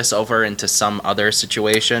roll this over into some other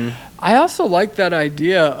situation. I also like that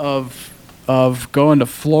idea of going to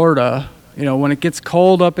Florida. You know, when it gets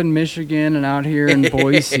cold up in Michigan and out here in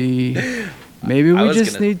Boise, maybe we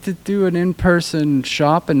just need to do an in-person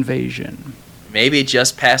shop invasion. Maybe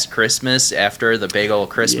just past Christmas after the big old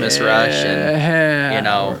Christmas rush. And, you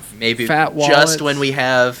know, maybe just when we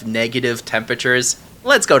have negative temperatures,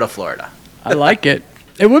 let's go to Florida. I like it.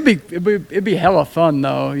 It'd be hella fun,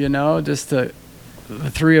 though, you know, just the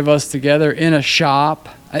three of us together in a shop.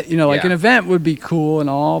 An event would be cool and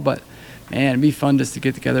all, but... Man, it'd be fun just to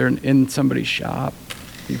get together in somebody's shop.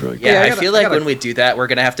 Be really cool. I feel like when we do that, we're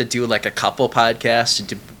going to have to do like a couple podcasts.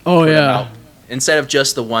 Instead of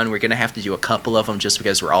just the one, we're going to have to do a couple of them just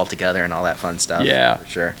because we're all together and all that fun stuff. Yeah, for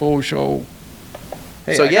sure. Full show.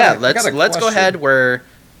 Hey, so let's go ahead. Go ahead.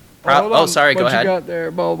 What you got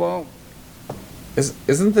there, Bobo?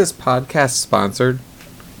 Isn't this podcast sponsored?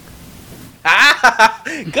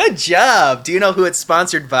 Good job. Do you know who it's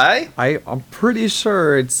sponsored by? I'm pretty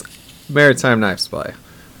sure it's Maritime Knife Supply.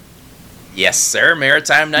 Yes, sir.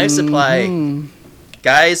 Maritime Knife Supply.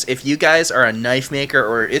 Guys, if you guys are a knife maker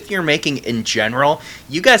or if you're making in general,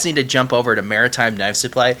 you guys need to jump over to Maritime Knife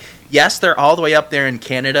Supply. Yes, they're all the way up there in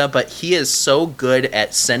Canada, but he is so good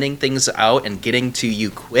at sending things out and getting to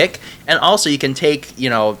you quick. And also you can take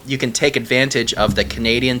advantage of the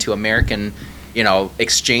Canadian to American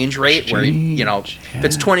exchange rate where, if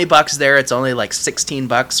it's $20 there, it's only like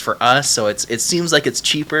 $16 for us. So it seems like it's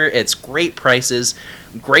cheaper. It's great prices.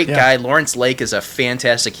 Great guy. Lawrence Lake is a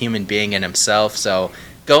fantastic human being in himself. So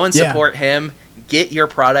go and support him. Get your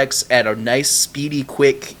products at a nice, speedy,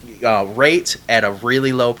 quick rate at a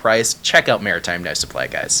really low price. Check out Maritime Knife Supply,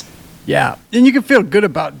 guys. Yeah. And you can feel good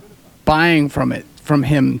about buying from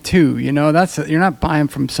him too. You're not buying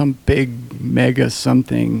from some big mega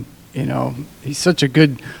something. Lawrence is such a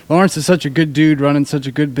good dude running such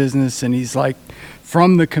a good business, and he's like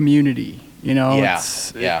from the community,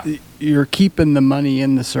 you're keeping the money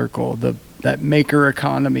in the circle. That maker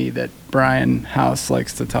economy that Brian House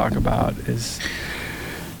likes to talk about is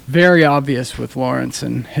very obvious with Lawrence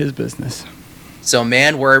and his business. So,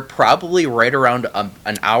 man, we're probably right around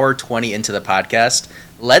an hour 20 into the podcast.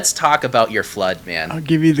 Let's talk about your flood, man. I'll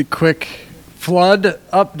give you the quick flood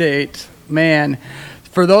update, man.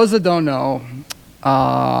 For those that don't know,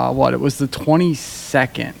 it was the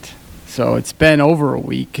 22nd. So it's been over a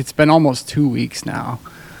week. It's been almost 2 weeks now.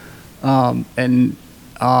 I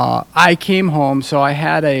came home, so I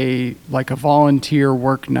had a volunteer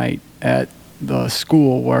work night at the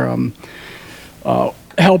school where I'm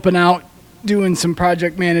helping out doing some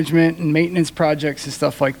project management and maintenance projects and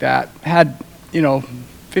stuff like that. Had,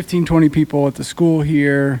 15, 20 people at the school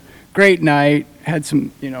here. Great night. Had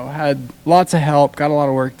had lots of help. Got a lot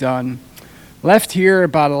of work done. Left here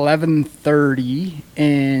about 11:30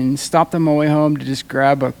 and stopped on my way home to just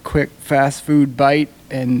grab a quick fast food bite,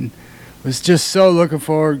 and was just so looking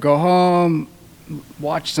forward to go home,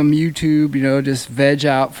 watch some YouTube, just veg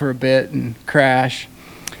out for a bit and crash.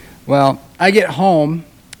 Well, I get home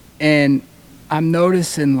and I'm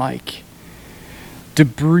noticing like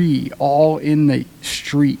debris all in the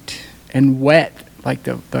street and wet, like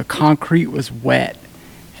the concrete was wet.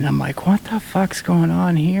 And I'm like, what the fuck's going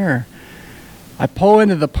on here? I pull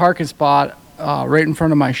into the parking spot right in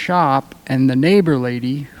front of my shop, and the neighbor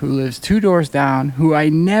lady who lives 2 doors down, who I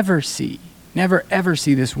never ever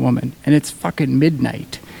see this woman, and it's fucking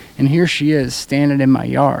midnight, and here she is standing in my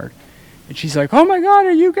yard, and she's like, oh my God,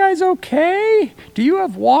 are you guys okay? Do you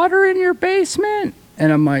have water in your basement?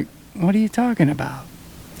 And I'm like, what are you talking about?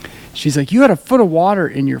 She's like, you had a foot of water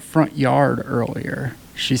in your front yard earlier.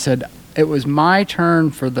 She said, it was my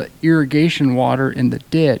turn for the irrigation water in the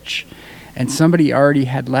ditch, and somebody already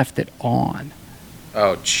had left it on.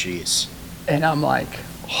 Oh, jeez. And I'm like,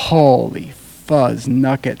 holy fuzz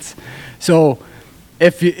nuggets. So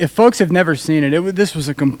if folks have never seen it, this was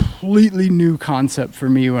a completely new concept for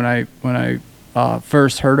me when I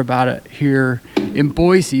first heard about it here in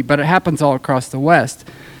Boise, but it happens all across the West.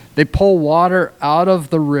 They pull water out of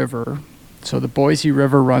the river, so the Boise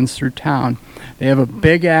River runs through town. They have a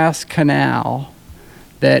big-ass canal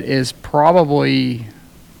that is probably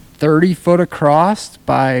 30 foot across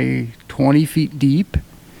by 20 feet deep,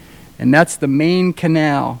 and that's the main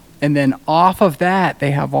canal. And then off of that,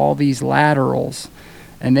 they have all these laterals,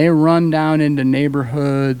 and they run down into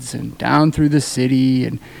neighborhoods and down through the city,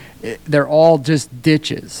 and they're all just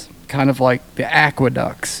ditches, kind of like the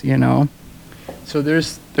aqueducts, So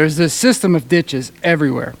there's this system of ditches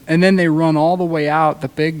everywhere, and then they run all the way out. The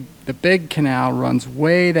big canal runs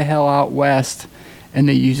way the hell out west, and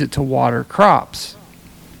they use it to water crops.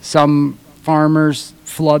 Some farmers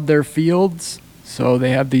flood their fields, so they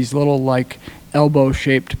have these little like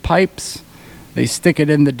elbow-shaped pipes. They stick it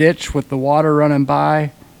in the ditch with the water running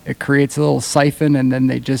by. It creates a little siphon, and then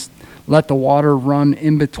they just let the water run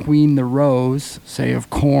in between the rows, say of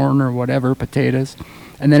corn or whatever, potatoes,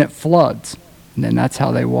 and then it floods. And then that's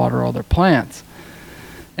how they water all their plants.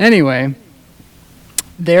 Anyway,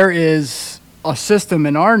 there is a system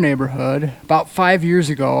in our neighborhood. About 5 years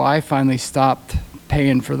ago, I finally stopped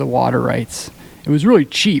paying for the water rights. It was really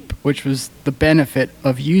cheap, which was the benefit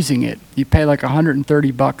of using it. You pay like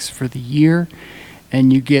 $130 for the year,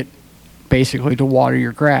 and you get basically to water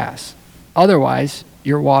your grass. Otherwise,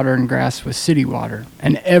 you're watering grass with city water,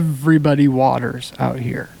 and everybody waters out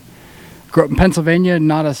here. Grew up in Pennsylvania,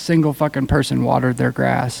 not a single fucking person watered their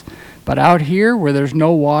grass. But out here, where there's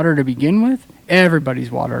no water to begin with, everybody's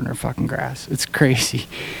watering their fucking grass. It's crazy.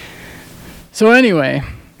 So anyway,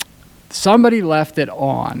 somebody left it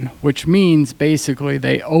on, which means basically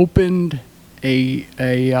they opened a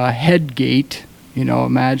head gate.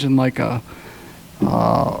 Imagine like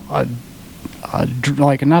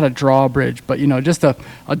like not a drawbridge, but just a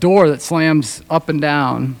door that slams up and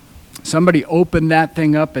down. Somebody opened that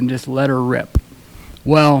thing up and just let her rip.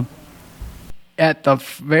 Well, at the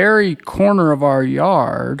very corner of our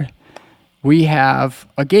yard, we have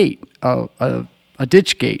a gate, a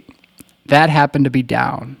ditch gate. That happened to be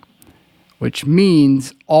down, which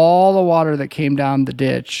means all the water that came down the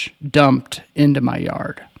ditch dumped into my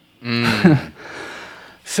yard.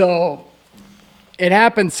 So it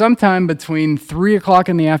happened sometime between 3 o'clock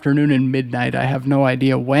in the afternoon and midnight. I have no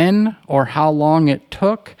idea when or how long it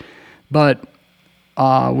took, but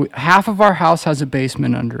half of our house has a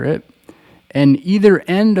basement under it, and either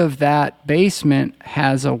end of that basement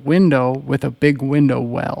has a window with a big window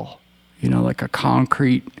well, like a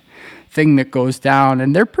concrete thing that goes down,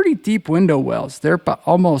 and they're pretty deep window wells. They're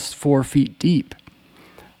almost 4 feet deep.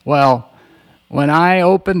 Well, when I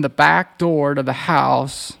opened the back door to the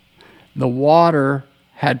house, the water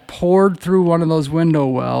had poured through one of those window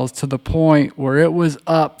wells to the point where it was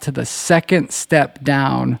up to the second step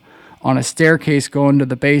down on a staircase going to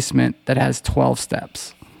the basement that has 12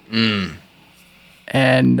 steps.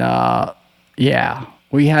 And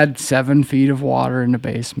we had 7 feet of water in the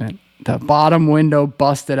basement. The bottom window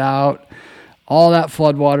busted out. All that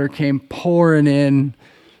flood water came pouring in.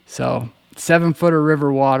 So 7 foot of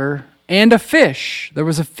river water. And a fish. There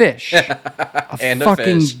was a fish. And a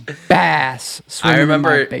fucking fish. Bass swimming in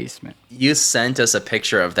my basement. You sent us a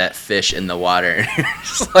picture of that fish in the water.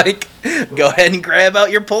 Just like, go ahead and grab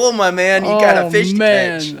out your pole, my man. You got a fish to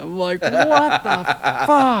catch. I'm like, what the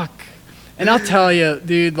fuck? And I'll tell you,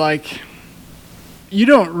 dude, like, you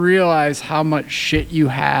don't realize how much shit you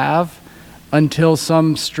have until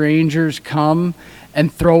some strangers come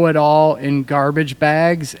and throw it all in garbage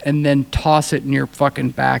bags and then toss it in your fucking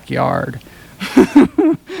backyard.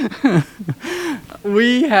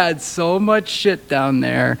 We had so much shit down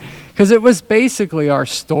there because it was basically our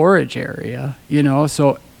storage area, you know,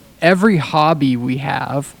 so every hobby we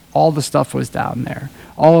have, all the stuff was down there.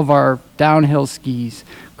 All of our downhill skis,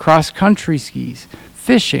 cross-country skis,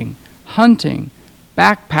 fishing, hunting,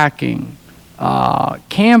 backpacking,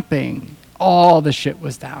 camping, all the shit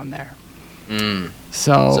was down there.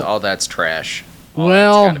 So all that's trash. All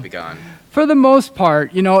well, that's gotta be gone. For the most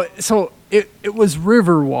part, you know, so it was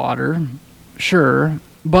river water, sure,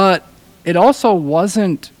 but it also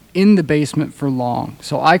wasn't in the basement for long.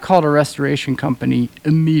 So I called a restoration company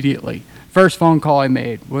immediately. First phone call I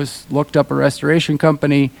made was looked up a restoration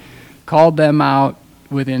company, called them out.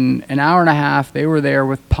 Within an hour and a half, they were there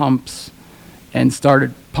with pumps and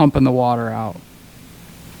started pumping the water out.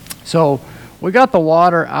 So we got the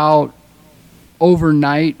water out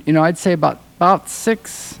overnight, you know, I'd say about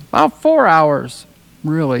 4 hours,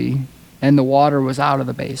 really, and the water was out of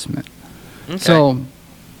the basement. Okay. So,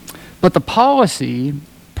 but the policy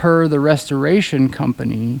per the restoration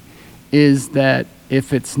company is that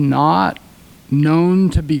if it's not known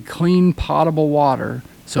to be clean, potable water,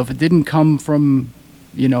 so if it didn't come from,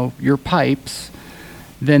 you know, your pipes,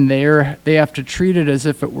 then they have to treat it as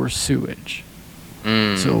if it were sewage.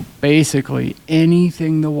 So basically,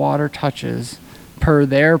 anything the water touches, per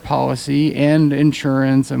their policy and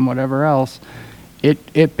insurance and whatever else,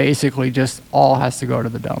 it basically just all has to go to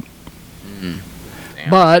the dump.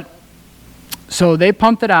 But so they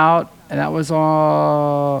pumped it out, and that was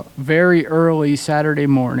very early Saturday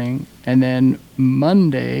morning, and then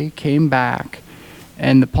Monday came back,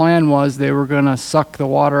 and the plan was they were going to suck the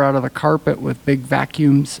water out of the carpet with big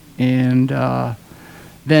vacuums and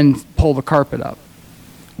then pull the carpet up.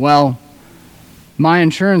 Well, my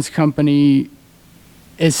insurance company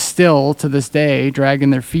is still, to this day, dragging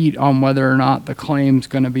their feet on whether or not the claim's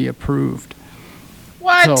going to be approved.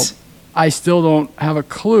 What? So I still don't have a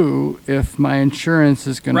clue if my insurance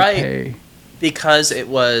is going to pay. Because it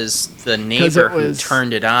was the neighbor who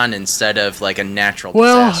turned it on instead of like a natural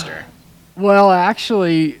disaster. Well,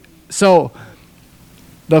 actually, so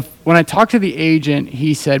when I talked to the agent,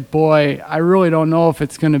 he said, boy, I really don't know if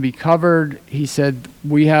it's going to be covered. He said,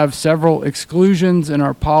 we have several exclusions in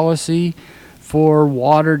our policy for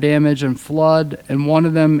water damage and flood, and one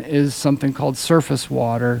of them is something called surface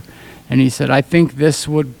water. And he said, I think this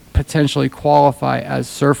would potentially qualify as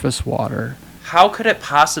surface water. How could it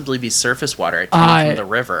possibly be surface water? It came from the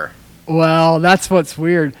river. Well, that's what's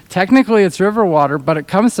weird. Technically, it's river water, but it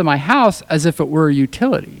comes to my house as if it were a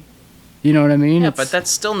utility. You know what I mean? Yeah, but that's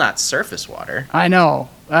still not surface water. I know.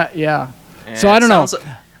 Yeah. So I don't know.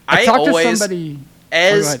 I talked to somebody...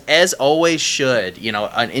 As always should, you know,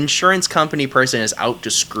 an insurance company person is out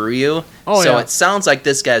to screw you. So it sounds like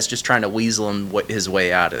this guy's just trying to weasel his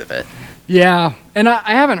way out of it. Yeah, and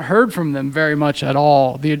I haven't heard from them very much at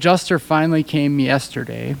all. The adjuster finally came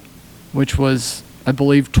yesterday, which was, I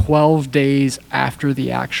believe, 12 days after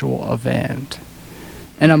the actual event.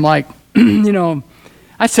 And I'm like, you know,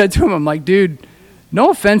 I said to him, I'm like, dude,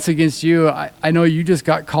 no offense against you. I know you just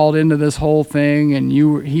got called into this whole thing, and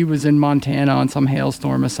he was in Montana on some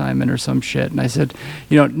hailstorm assignment or some shit. And I said,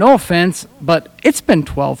 you know, no offense, but it's been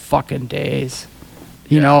 12 fucking days.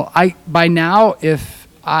 You know, by now, if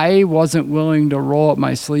I wasn't willing to roll up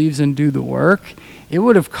my sleeves and do the work, it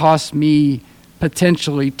would have cost me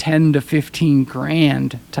potentially 10 to 15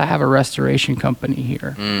 grand to have a restoration company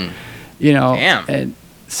here. You know, and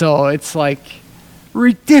so it's like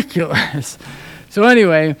ridiculous. So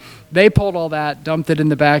anyway, they pulled all that, dumped it in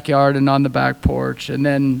the backyard and on the back porch. And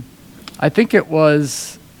then I think it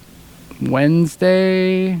was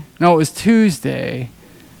Wednesday. No, it was Tuesday.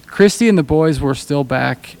 Christy and the boys were still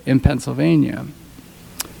back in Pennsylvania.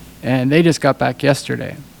 And they just got back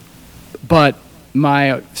yesterday. But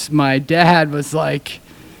my dad was like,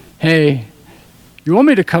 hey, you want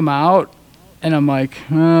me to come out? And I'm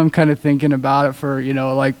like, I'm kind of thinking about it for, you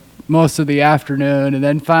know, like, most of the afternoon. And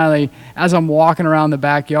then finally, as I'm walking around the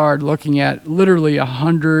backyard looking at literally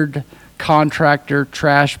 100 contractor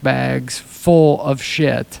trash bags full of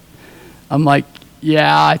shit, I'm like,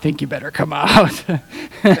 yeah, I think you better come out.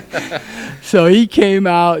 So he came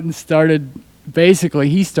out and started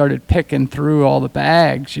picking through all the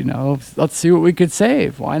bags, you know, let's see what we could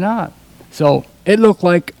save. Why not? So it looked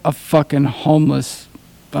like a fucking homeless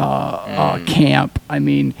camp. I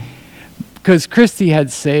mean, because Christy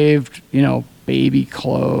had saved, you know, baby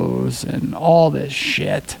clothes and all this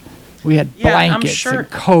shit. We had blankets and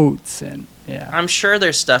coats and I'm sure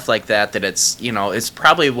there's stuff like that it's, it's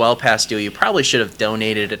probably well past due. You probably should have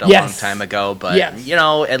donated it a long time ago, but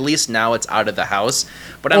at least now it's out of the house.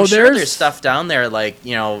 But I'm sure there's stuff down there like,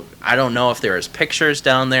 I don't know if there's pictures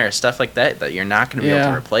down there or stuff like that you're not going to be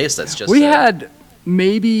able to replace. That's just we had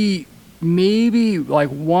maybe like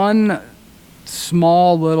one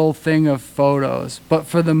small little thing of photos, but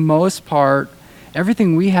for the most part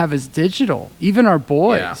everything we have is digital. Even our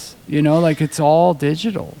boys, like it's all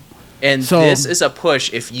digital. And this is a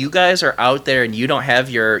push. If you guys are out there and you don't have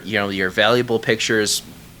your valuable pictures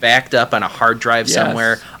backed up on a hard drive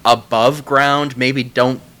somewhere above ground, maybe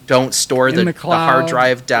don't store the hard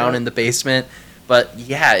drive down in the basement. But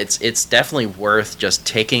it's definitely worth just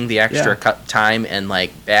taking the extra time and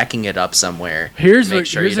like backing it up somewhere. Here's you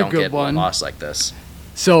don't a good get one. Lost like this.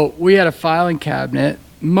 So we had a filing cabinet,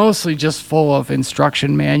 mostly just full of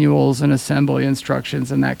instruction manuals and assembly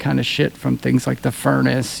instructions and that kind of shit from things like the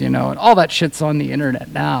furnace, and all that shit's on the internet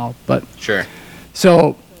now. But sure.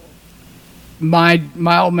 So my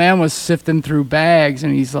old man was sifting through bags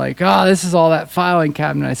and he's like, "Oh, this is all that filing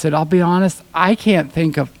cabinet." I said, "I'll be honest, I can't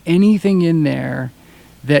think of anything in there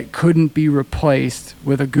that couldn't be replaced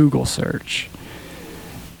with a Google search."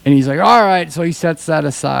 And he's like, "All right." So he sets that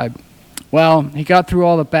aside. Well, he got through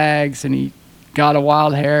all the bags and he got a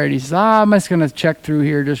wild hair and he says, "I'm just going to check through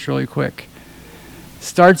here just really quick."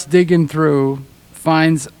 Starts digging through,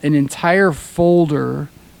 finds an entire folder,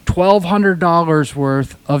 $1,200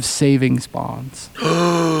 worth of savings bonds.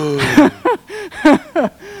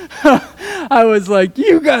 I was like,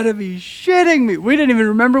 "You gotta be shitting me." We didn't even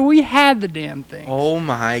remember we had the damn thing. Oh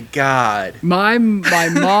my God. My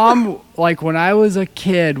mom, like when I was a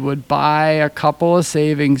kid, would buy a couple of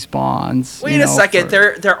savings bonds. Wait a second.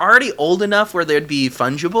 They're already old enough where they'd be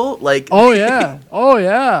fungible? Like Oh yeah.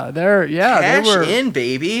 They were in,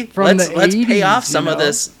 baby. Let's pay off some of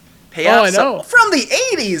this. I know. From the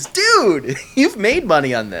 80s, dude. You've made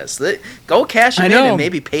money on this. Go cash it in and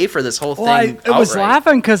maybe pay for this whole thing. I was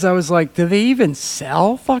laughing because I was like, do they even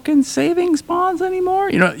sell fucking savings bonds anymore?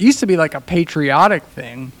 It used to be like a patriotic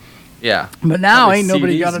thing. Yeah. But now Probably ain't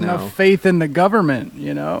nobody CDs got enough faith in the government,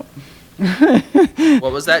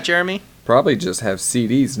 What was that, Jeremy? Probably just have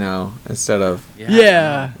CDs now instead of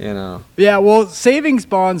Yeah, well, savings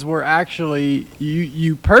bonds were actually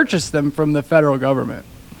you purchased them from the federal government.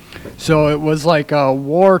 So it was like a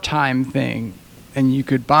wartime thing, and you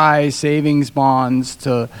could buy savings bonds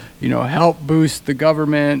to, help boost the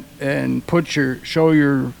government and show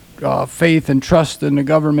your faith and trust in the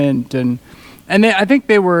government, and I think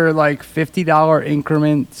they were like $50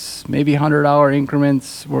 increments, maybe $100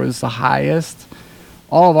 increments was the highest.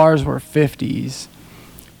 All of ours were 50s,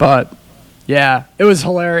 but yeah, it was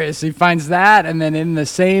hilarious. He finds that, and then in the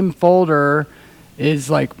same folder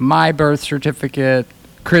is like my birth certificate,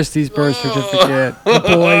 Christy's birth certificate, the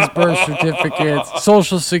boys' birth certificates,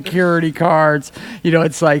 social security cards.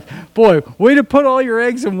 It's like, boy, way to put all your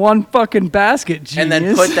eggs in one fucking basket, genius. And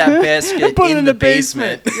then put that basket in the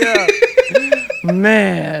basement. Yeah.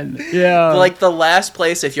 Man, yeah. Like the last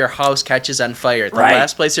place, if your house catches on fire, the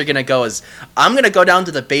last place you're going to go is, I'm going to go down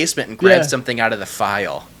to the basement and grab something out of the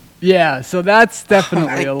file. Yeah, so that's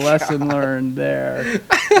definitely a lesson learned there.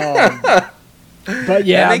 But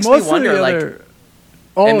yeah, it makes me wonder,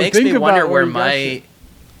 it makes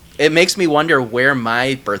me wonder where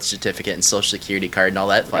my birth certificate and social security card and all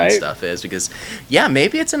that fun stuff is, because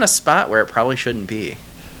maybe it's in a spot where it probably shouldn't be.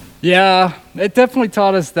 Yeah, it definitely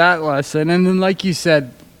taught us that lesson. And then like you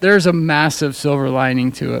said, there's a massive silver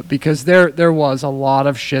lining to it, because there was a lot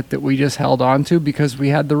of shit that we just held on to because we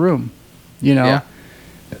had the room, Yeah.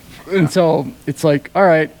 And so it's like, all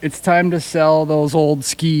right, it's time to sell those old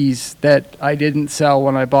skis that I didn't sell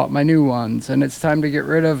when I bought my new ones. And it's time to get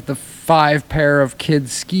rid of the 5 pair of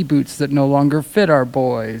kids' ski boots that no longer fit our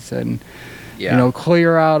boys, and,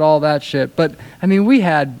 clear out all that shit. But, I mean, we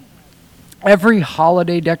had every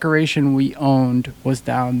holiday decoration we owned was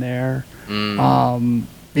down there.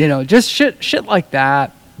 Just shit like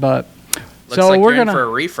that. But looks like we're in for a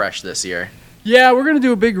refresh this year. Yeah, we're going to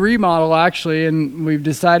do a big remodel, actually, and we've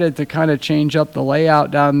decided to kind of change up the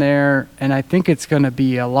layout down there, and I think it's going to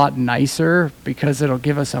be a lot nicer because it'll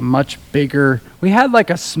give us a much bigger... We had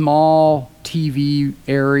like a small TV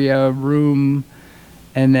area room,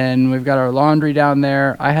 and then we've got our laundry down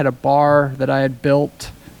there. I had a bar that I had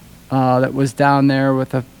built that was down there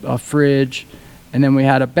with a fridge, and then we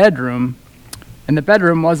had a bedroom, and the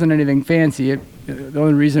bedroom wasn't anything fancy. The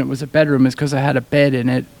only reason it was a bedroom is because I had a bed in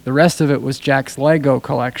it. The rest of it was Jack's Lego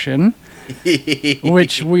collection,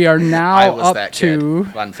 which we are now up to.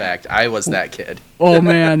 Fun fact, I was that kid. Oh,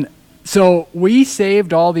 man. So we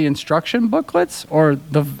saved all the instruction booklets, or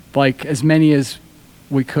as many as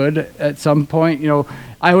we could at some point.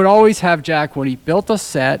 I would always have Jack, when he built a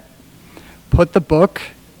set, put the book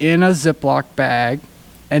in a Ziploc bag,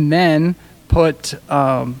 and then put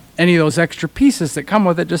any of those extra pieces that come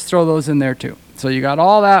with it, just throw those in there too. So you got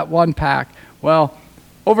all that one pack. Well,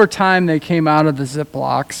 over time they came out of the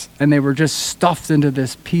Ziplocs and they were just stuffed into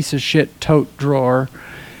this piece of shit tote drawer.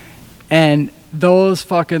 And those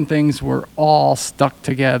fucking things were all stuck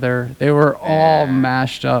together. They were all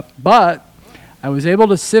mashed up. But I was able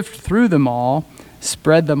to sift through them all,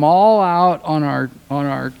 spread them all out on our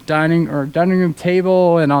dining room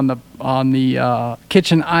table and on the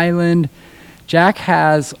kitchen island. Jack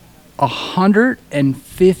has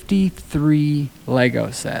 153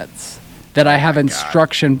 Lego sets that I have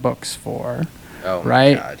instruction books for. Oh,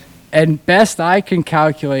 right? My God. And best I can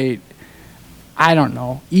calculate, I don't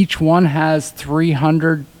know, each one has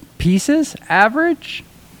 300 pieces average,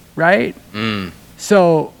 right?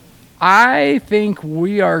 So I think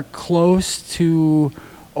we are close to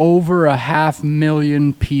over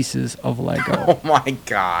 500,000 pieces of Lego. Oh my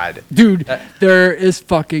God. Dude, there is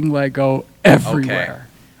fucking Lego everywhere.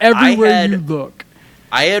 Okay. Everywhere you look.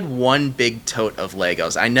 I had one big tote of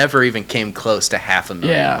Legos. I never even came close to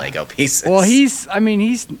 500,000 Lego pieces. Well,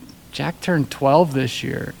 Jack turned 12 this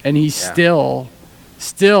year, and he still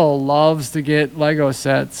loves to get Lego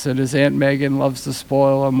sets, and his Aunt Megan loves to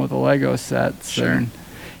spoil him with the Lego sets. Sure. And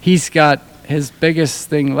he's got, his biggest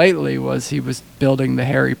thing lately was he was building the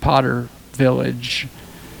Harry Potter village.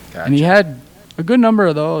 Gotcha. And he had a good number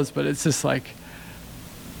of those, but it's just like,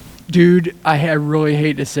 dude, I really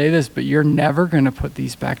hate to say this, but you're never going to put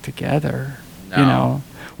these back together. No.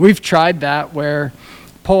 We've tried that where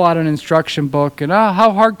pull out an instruction book and,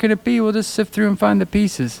 how hard can it be? We'll just sift through and find the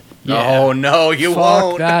pieces. Oh, no, you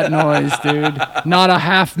won't. Fuck that noise, dude. Not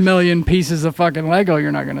 500,000 pieces of fucking Lego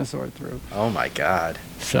you're not going to sort through. Oh, my God.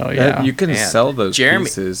 So, yeah. You can sell those Jeremy.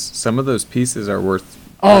 pieces. Some of those pieces are worth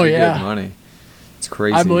good money. It's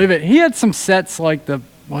crazy. I believe it. He had some sets like the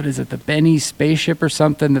Benny spaceship or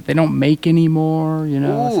something that they don't make anymore,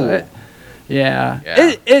 So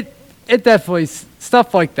it definitely,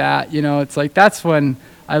 stuff like that, it's like, that's when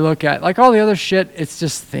I look at, like, all the other shit, it's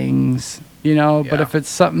just things, but if it's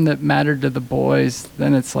something that mattered to the boys,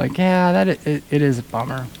 then it's like, it is a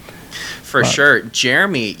bummer. For sure.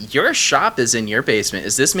 Jeremy, your shop is in your basement.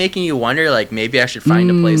 Is this making you wonder, like, maybe I should find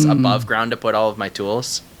a place above ground to put all of my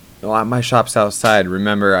tools? Well, my shop's outside.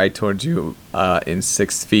 Remember, I told you in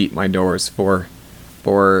 6 feet my door is 4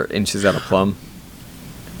 inches out of plumb.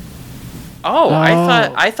 Oh,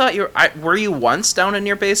 I thought were you once down in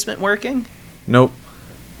your basement working? Nope.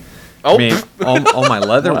 Oh, I mean, all my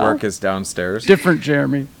leather work is downstairs. Different,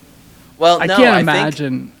 Jeremy. Well, I no, can't I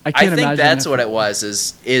imagine. think that's what it was.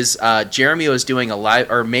 Is Jeremy was doing a live,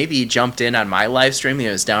 or maybe he jumped in on my live stream. He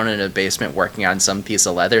was down in a basement working on some piece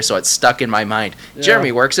of leather, so it stuck in my mind. Yeah.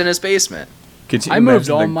 Jeremy works in his basement. Could you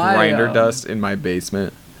imagine the grinder dust in my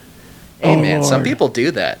basement? Hey, man, some people do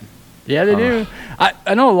that. Yeah, they do.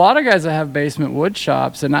 I know a lot of guys that have basement wood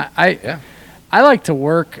shops, and I like to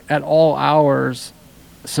work at all hours.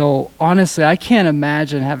 So honestly, I can't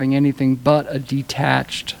imagine having anything but a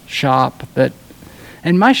detached shop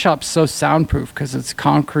and my shop's so soundproof because it's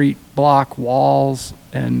concrete block walls,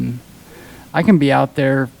 and I can be out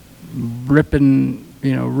there ripping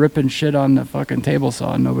shit on the fucking table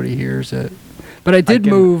saw and nobody hears it. But I did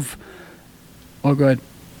move. Oh, go ahead.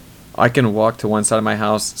 I can walk to one side of my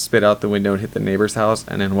house, spit out the window and hit the neighbor's house,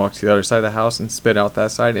 and then walk to the other side of the house and spit out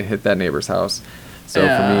that side and hit that neighbor's house.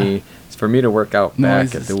 So for me to work out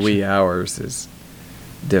back at the wee hours is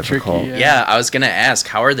difficult. Tricky, yeah, I was gonna ask,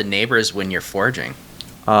 how are the neighbors when you're forging?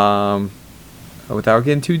 Without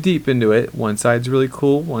getting too deep into it, one side's really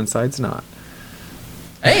cool, one side's not.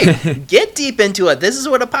 Hey, get deep into it. This is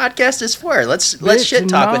what a podcast is for. Let's shit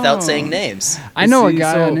talk without saying names. I know a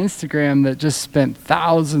guy on Instagram that just spent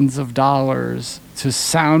thousands of dollars to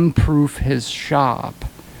soundproof his shop,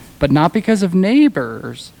 but not because of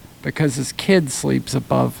neighbors, because his kid sleeps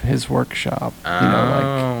above his workshop.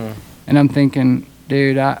 And I'm thinking,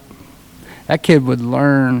 dude, that kid would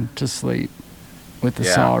learn to sleep with the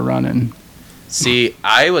saw running. See,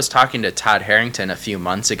 I was talking to Todd Harrington a few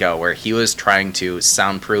months ago where he was trying to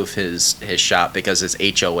soundproof his shop because his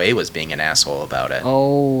HOA was being an asshole about it.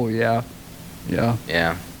 Oh, yeah.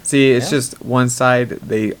 See, it's just one side,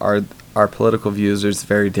 our political views are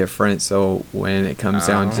very different, so when it comes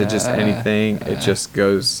down to just anything, it just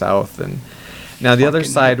goes south. And now the other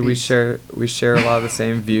side, we share a lot of the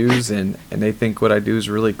same views, and they think what I do is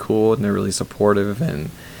really cool, and they're really supportive, and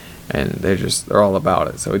and they're all about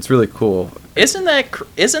it. So it's really cool. Isn't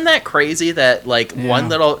that crazy that like one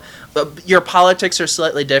little your politics are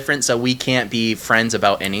slightly different, so we can't be friends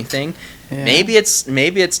about anything. Yeah. Maybe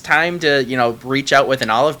it's time to reach out with an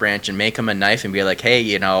olive branch and make him a knife and be like,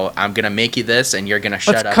 hey, I'm gonna make you this and you're gonna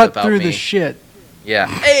shut up about me. Let's cut through the shit. Yeah.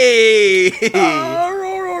 Hey.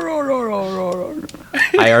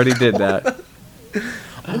 I already did that.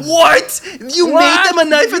 What? You made them a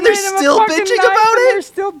knife and they're still bitching about it? They're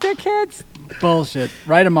still dickheads? Bullshit.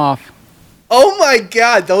 Write them off. Oh my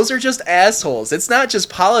god, those are just assholes. It's not just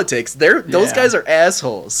politics. Those guys are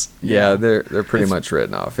assholes. Yeah, they're pretty much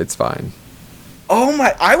written off. It's fine. Oh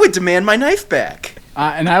my, I would demand my knife back.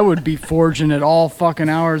 And I would be forging at all fucking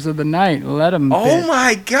hours of the night. Let them Oh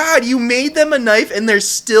my god, you made them a knife and they're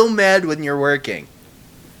still mad when you're working.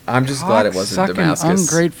 I'm just glad it wasn't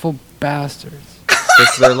Damascus. Ungrateful bastards.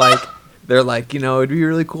 Because they're like, it'd be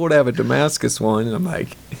really cool to have a Damascus one. And I'm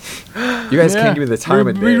like, you guys can't give me the time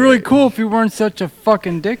of day. It'd be really cool if you weren't such a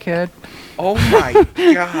fucking dickhead. Oh my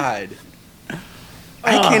god.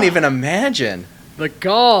 I can't even imagine. The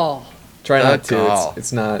gall. Try not to.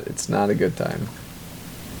 It's not a good time.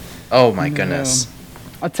 Oh my goodness.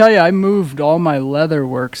 I'll tell you, I moved all my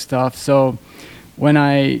leatherwork stuff. So when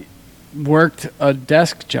I worked a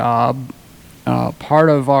desk job, part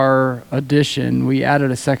of our addition, we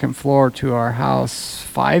added a second floor to our house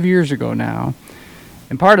 5 years ago now.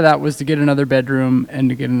 And part of that was to get another bedroom and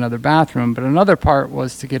to get another bathroom. But another part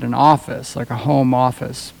was to get an office, like a home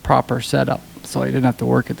office, proper setup. So I didn't have to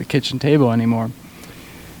work at the kitchen table anymore.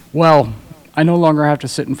 Well, I no longer have to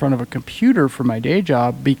sit in front of a computer for my day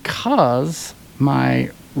job because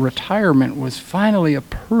my retirement was finally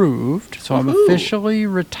approved. So I'm officially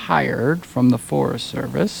retired from the Forest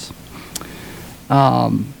Service,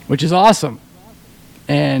 which is awesome.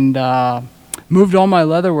 And moved all my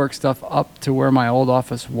leatherwork stuff up to where my old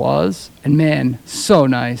office was. And man, so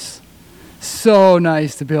nice. So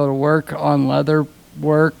nice to be able to work on leather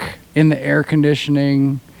work in the air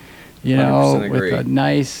conditioning, with a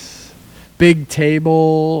nice big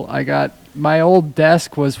table. I got my old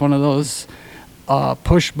desk was one of those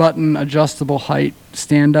push button adjustable height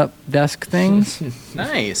stand up desk things.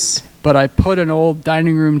 Nice. But I put an old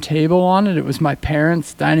dining room table on it. It was my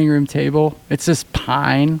parents' dining room table. It's just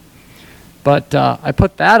pine. But I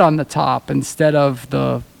put that on the top instead of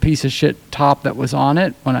the piece of shit top that was on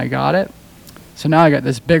it when I got it. So now I got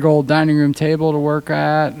this big old dining room table to work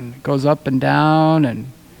at, and it goes up and down,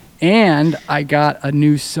 and I got a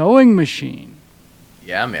new sewing machine.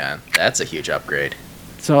 Yeah, man, that's a huge upgrade.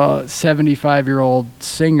 It's a 75-year-old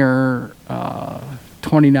Singer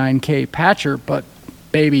 29K patcher, but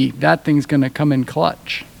baby, that thing's gonna come in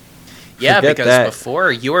clutch. Yeah, Forget because that.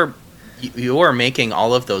 Before you were making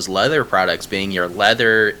all of those leather products, being your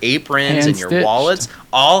leather aprons and your wallets,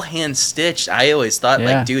 all hand stitched. I always thought,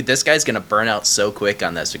 like, dude, this guy's gonna burn out so quick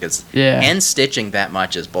on this because hand stitching that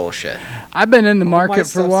much is bullshit. I've been in the market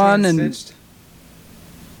for one, and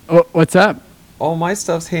what's that? All my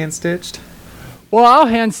stuff's hand stitched. Well, I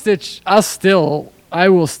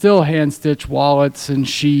will still hand stitch wallets and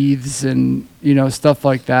sheaths and stuff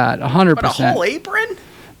like that. 100%. But a whole apron?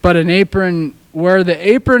 But an apron, where the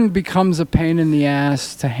apron becomes a pain in the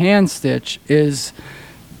ass to hand stitch is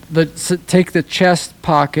take the chest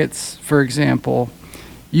pockets, for example.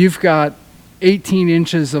 You've got 18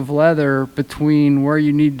 inches of leather between where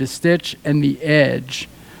you need to stitch and the edge.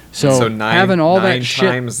 So having all that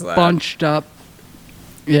shit bunched up,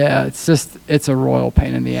 it's a royal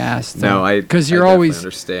pain in the ass. Because you're always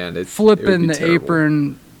flipping the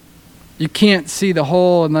apron. You can't see the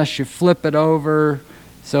hole unless you flip it over.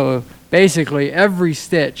 So basically, every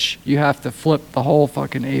stitch, you have to flip the whole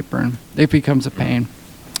fucking apron. It becomes a pain.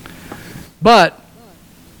 But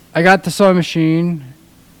I got the sewing machine.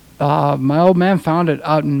 My old man found it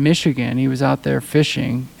out in Michigan. He was out there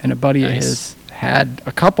fishing, and a buddy of his had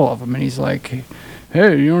a couple of them. And he's like,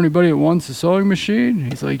 hey, you know anybody that wants a sewing machine?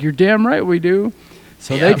 He's like, you're damn right we do.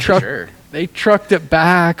 So they trucked it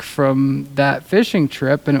back from that fishing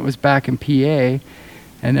trip, and it was back in PA.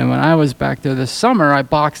 And then when I was back there this summer, I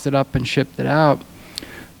boxed it up and shipped it out.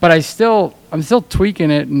 But I'm still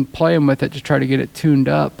tweaking it and playing with it to try to get it tuned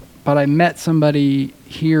up. But I met somebody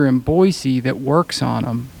here in Boise that works on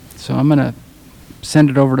them. So I'm going to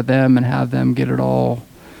send it over to them and have them get it all,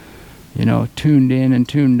 tuned in and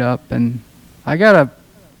tuned up. And I got a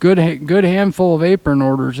good handful of apron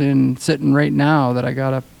orders in sitting right now that I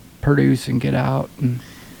got to produce and get out. And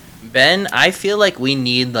Ben, I feel like we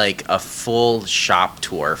need like a full shop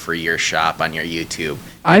tour for your shop on your YouTube.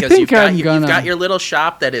 I think you've got your little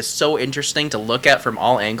shop that is so interesting to look at from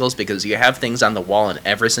all angles because you have things on the wall in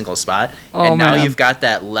every single spot. And now you've got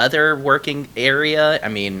that leather working area. I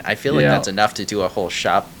mean, I feel like that's enough to do a whole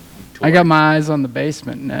shop tour. I got my eyes on the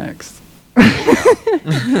basement next.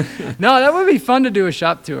 No, that would be fun to do a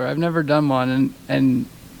shop tour. I've never done one, and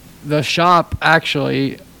the shop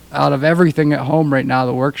actually, out of everything at home right now,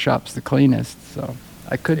 the workshop's the cleanest. So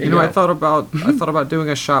I could. I thought about doing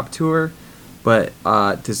a shop tour, but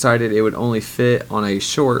decided it would only fit on a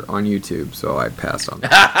short on YouTube, so I passed on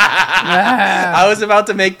that. I was about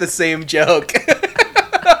to make the same joke.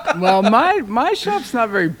 Well, my shop's not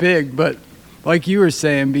very big, but like you were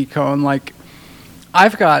saying, B-Cone, like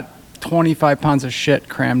I've got 25 pounds of shit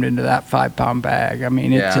crammed into that 5-pound bag. I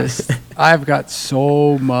mean, I've got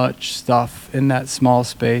so much stuff in that small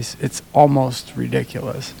space. It's almost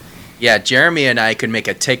ridiculous. Yeah, Jeremy and I could make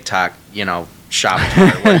a TikTok, shop tour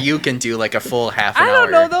where you can do like a full half an hour. I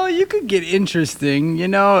don't know though. You could get interesting,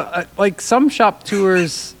 like some shop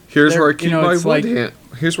tours. Here's where I keep my wood.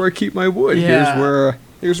 Here's where I keep my wood. Yeah.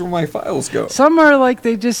 Here's where my files go. Some are like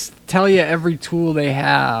they just tell you every tool they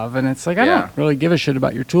have, and it's like I don't really give a shit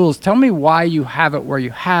about your tools. Tell me why you have it where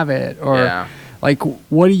you have it, or like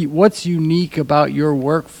what's unique about your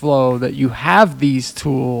workflow that you have these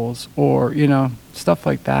tools, or stuff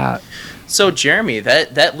like that. So Jeremy,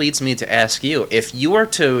 that leads me to ask you, if you were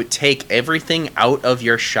to take everything out of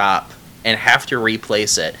your shop and have to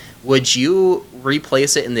replace it, would you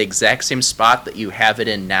replace it in the exact same spot that you have it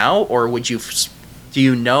in now, or would you? Do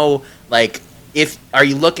you know, like, are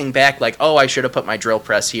you looking back like, oh, I should have put my drill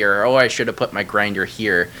press here, or oh, I should have put my grinder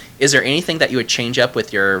here? Is there anything that you would change up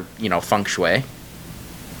with your, feng shui?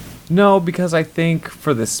 No, because I think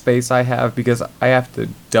for the space I have, because I have to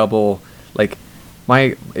double, like,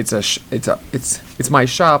 it's my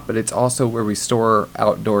shop, but it's also where we store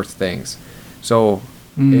outdoor things. So,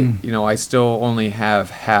 I still only have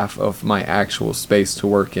half of my actual space to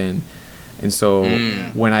work in, and so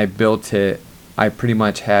when I built it, I pretty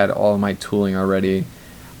much had all of my tooling already.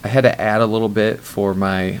 I had to add a little bit for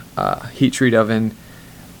my heat treat oven,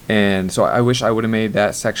 and so I wish I would have made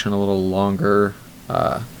that section a little longer.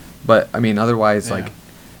 But I mean, otherwise, like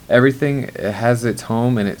everything, it has its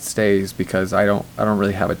home and it stays because I don't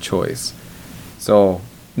really have a choice. So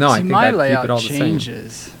no, I think I'd keep it all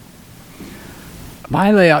changes. The same.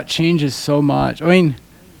 My layout changes so much. I mean,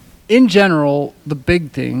 in general, the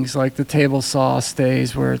big things like the table saw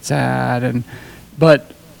stays where it's at,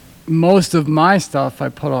 but most of my stuff I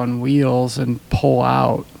put on wheels and pull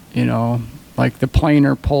out. Like the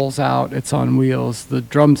planer pulls out, it's on wheels. The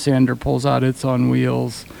drum sander pulls out, it's on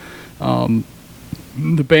wheels. The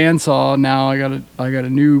bandsaw now, I got a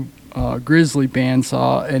new Grizzly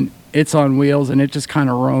bandsaw, and it's on wheels, and it just kind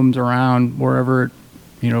of roams around wherever,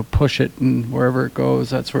 push it, and wherever it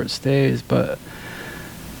goes, that's where it stays. But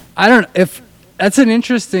I don't know if that's an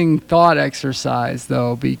interesting thought exercise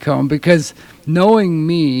though, because knowing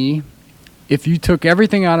me, if you took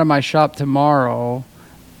everything out of my shop tomorrow,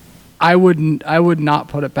 I would not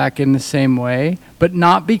put it back in the same way, but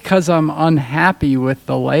not because I'm unhappy with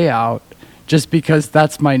the layout, just because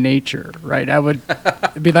that's my nature, right? I would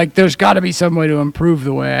be like, there's got to be some way to improve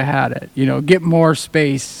the way I had it, get more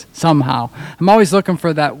space somehow. I'm always looking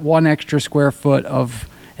for that 1 extra square foot of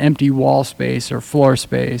empty wall space or floor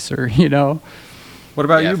space, or What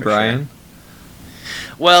about you, Brian?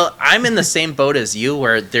 Sure. Well, I'm in the same boat as you,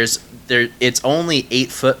 where it's only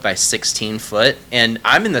 8 foot by 16 foot, and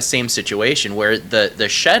I'm in the same situation where the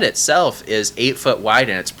shed itself is 8 foot wide,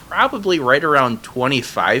 and it's probably right around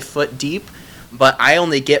 25 foot deep, but I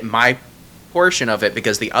only get my portion of it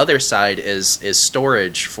because the other side is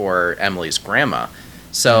storage for Emily's grandma.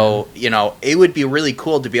 So, it would be really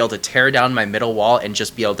cool to be able to tear down my middle wall and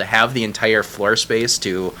just be able to have the entire floor space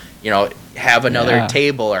to, have another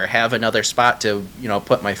table or have another spot to,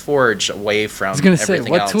 put my forge away from everything else. I was going to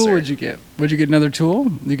say, what tool would you get? Would you get another tool?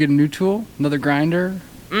 Did you get a new tool? Another grinder?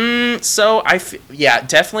 So,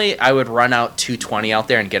 definitely I would run out 220 out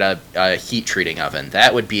there and get a heat treating oven.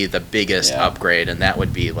 That would be the biggest upgrade, and that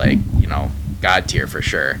would be like, God tier for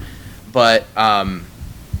sure. But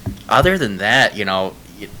other than that,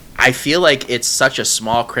 I feel like it's such a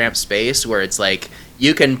small, cramped space where it's like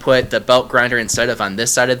you can put the belt grinder instead of on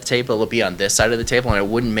this side of the table, it'll be on this side of the table, and it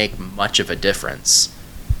wouldn't make much of a difference.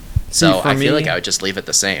 So I feel like I would just leave it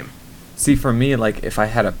the same. See, for me, like if I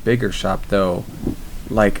had a bigger shop though,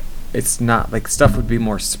 like it's not like stuff would be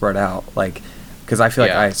more spread out, like because I feel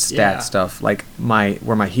like I stat stuff like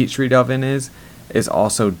where my heat treat oven is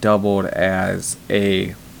also doubled as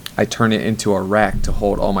a I turn it into a rack to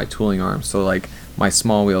hold all my tooling arms. So like my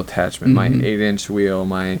small wheel attachment, my 8-inch wheel,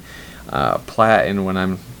 my platen when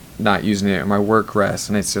I'm not using it, or my work rest,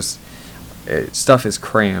 and it's just stuff is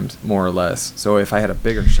crammed more or less. So if I had a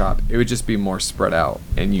bigger shop, it would just be more spread out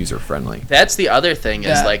and user friendly. That's the other thing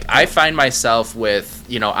is like I find myself with,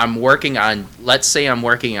 I'm working on, let's say I'm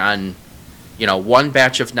working on, one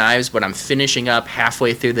batch of knives, but I'm finishing up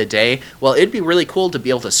halfway through the day. Well, it'd be really cool to be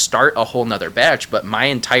able to start a whole nother batch, but my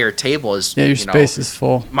entire table is, your space is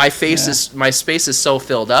full. My space is so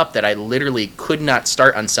filled up that I literally could not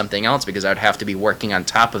start on something else because I would have to be working on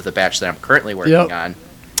top of the batch that I'm currently working on.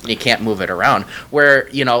 You can't move it around. Where,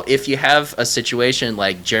 if you have a situation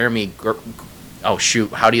like Jeremy,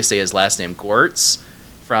 how do you say his last name? Gortz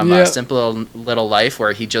from Simple Little Life,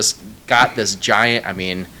 where he just got this giant,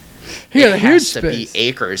 he got a huge space. To be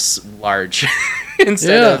acres large.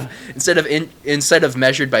 instead of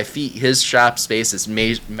measured by feet, his shop space is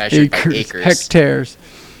measured by acres. Hectares.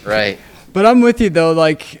 Right. But I'm with you though.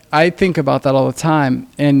 Like I think about that all the time,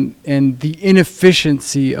 and the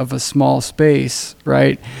inefficiency of a small space,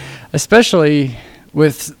 right? Especially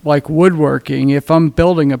with like woodworking. If I'm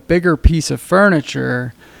building a bigger piece of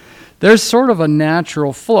furniture, there's sort of a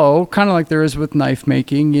natural flow, kind of like there is with knife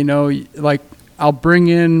making. Like I'll bring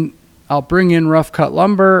in rough cut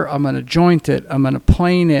lumber. I'm gonna joint it. I'm gonna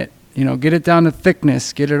plane it. Get it down to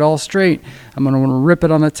thickness, get it all straight. I'm going to want to rip it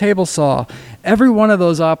on the table saw. Every one of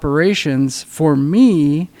those operations for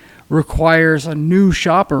me requires a new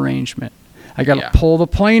shop arrangement. I got to pull the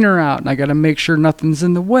planer out, and I got to make sure nothing's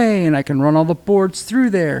in the way, and I can run all the boards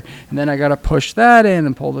through there. And then I got to push that in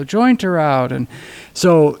and pull the jointer out. And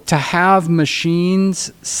so to have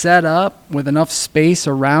machines set up with enough space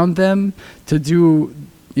around them to do,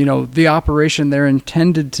 the operation they're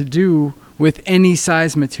intended to do with any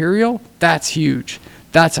size material, that's huge.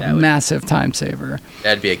 That's a massive time saver.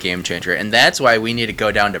 That'd be a game changer. And that's why we need to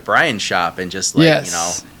go down to Brian's shop and just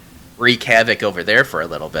wreak havoc over there for a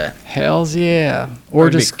little bit. Hells yeah. Or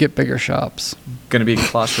just get bigger shops. Gonna be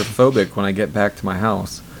claustrophobic when I get back to my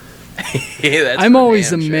house. I'm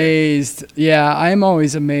always amazed. Yeah, I'm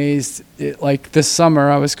always amazed. Like this summer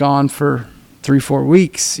I was gone for 3-4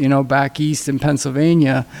 weeks, back east in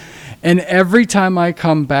Pennsylvania. And every time I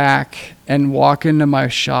come back and walk into my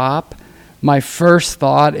shop, my first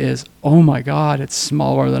thought is, oh my God, it's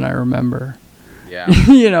smaller than I remember. Yeah.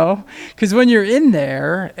 Because when you're in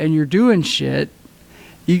there and you're doing shit,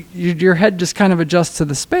 your head just kind of adjusts to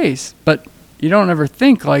the space. But you don't ever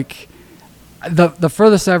think like the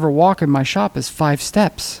furthest I ever walk in my shop is 5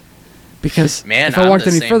 steps. Because if I walked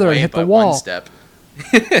any further, I'd hit the wall. 1 step.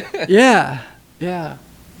 Yeah.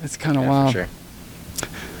 It's kind of wild. For sure.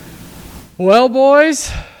 Well, boys,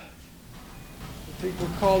 I think we'll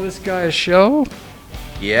call this guy a show.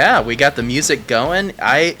 Yeah, we got the music going.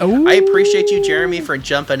 I appreciate you, Jeremy, for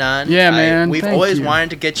jumping on. Yeah, man. We've always wanted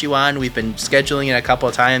to get you on. We've been scheduling it a couple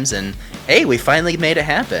of times, and hey, we finally made it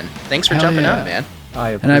happen. Thanks for jumping on, man. I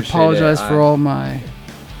appreciate and I apologize for all my.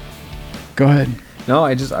 Go ahead. No,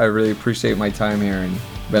 I really appreciate my time here and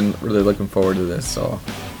been really looking forward to this. So,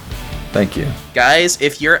 thank you, guys.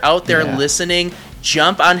 If you're out there listening,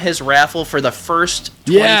 jump on his raffle for the first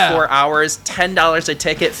 24 hours, $10 a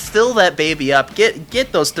ticket. Fill that baby up.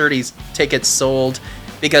 Get those 30 tickets sold,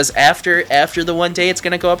 because after the one day, it's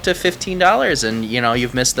going to go up to $15, and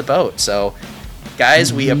you've missed the boat. So,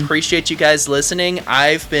 guys, we appreciate you guys listening.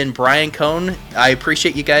 I've been Brian Cohn. I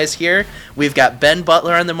appreciate you guys here. We've got Ben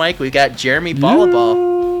Butler on the mic. We've got Jeremy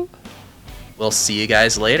Ballaball. We'll see you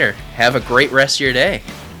guys later. Have a great rest of your day.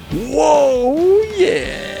 Whoa,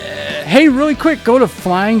 yeah. Hey, really quick, go to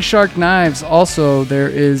Flying Shark Knives. Also, there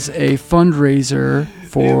is a fundraiser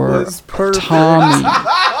for Tommy.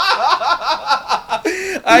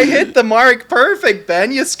 I hit the mark perfect,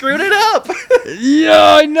 Ben. You screwed it up.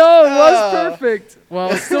 Yeah, I know. It was perfect.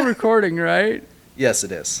 Well, it's still recording, right? Yes,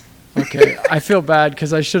 it is. Okay. I feel bad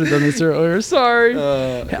because I should have done this earlier. Sorry.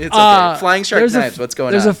 It's okay. Flying Shark Knives, what's going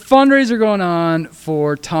on? There's a fundraiser going on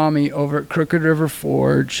for Tommy over at Crooked River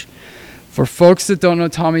Forge. For folks that don't know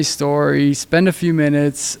Tommy's story, spend a few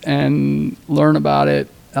minutes and learn about it.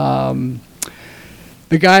 The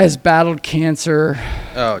guy has battled cancer.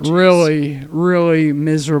 Oh, geez. Really, really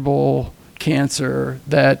miserable cancer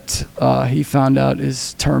that he found out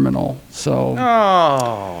is terminal. So,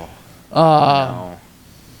 no.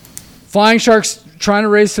 Flying Shark's trying to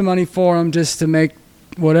raise some money for him just to make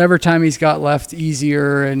whatever time he's got left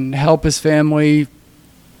easier and help his family,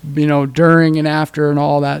 during and after and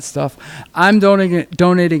all that stuff. I'm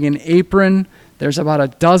donating an apron. There's about a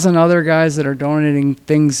dozen other guys that are donating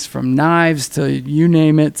things from knives to you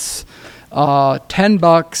name it.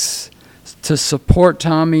 $10. to support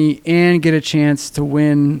Tommy and get a chance to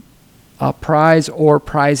win a prize or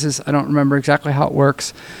prizes. I don't remember exactly how it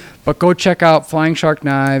works, but go check out Flying Shark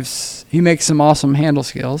Knives. He makes some awesome handle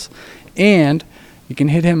skills, and you can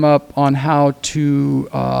hit him up on how to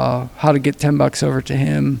get $10 over to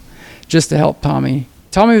him just to help Tommy.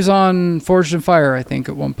 Tommy was on Forged in Fire, I think,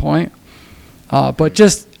 at one point, but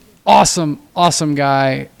just awesome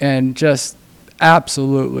guy, and just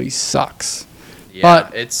absolutely sucks. Yeah,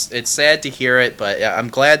 but it's sad to hear it, but I'm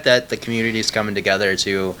glad that the community is coming together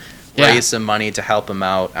to raise some money to help him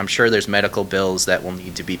out. I'm sure there's medical bills that will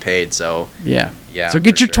need to be paid. So yeah. So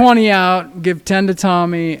get your 20 out, give 10 to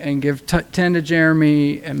Tommy, and give 10 to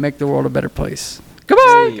Jeremy, and make the world a better place.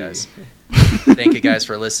 Goodbye, hey, guys. Thank you guys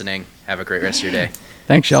for listening. Have a great rest of your day.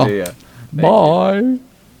 Thanks, y'all. See ya. Bye.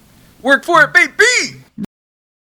 Work for it, baby.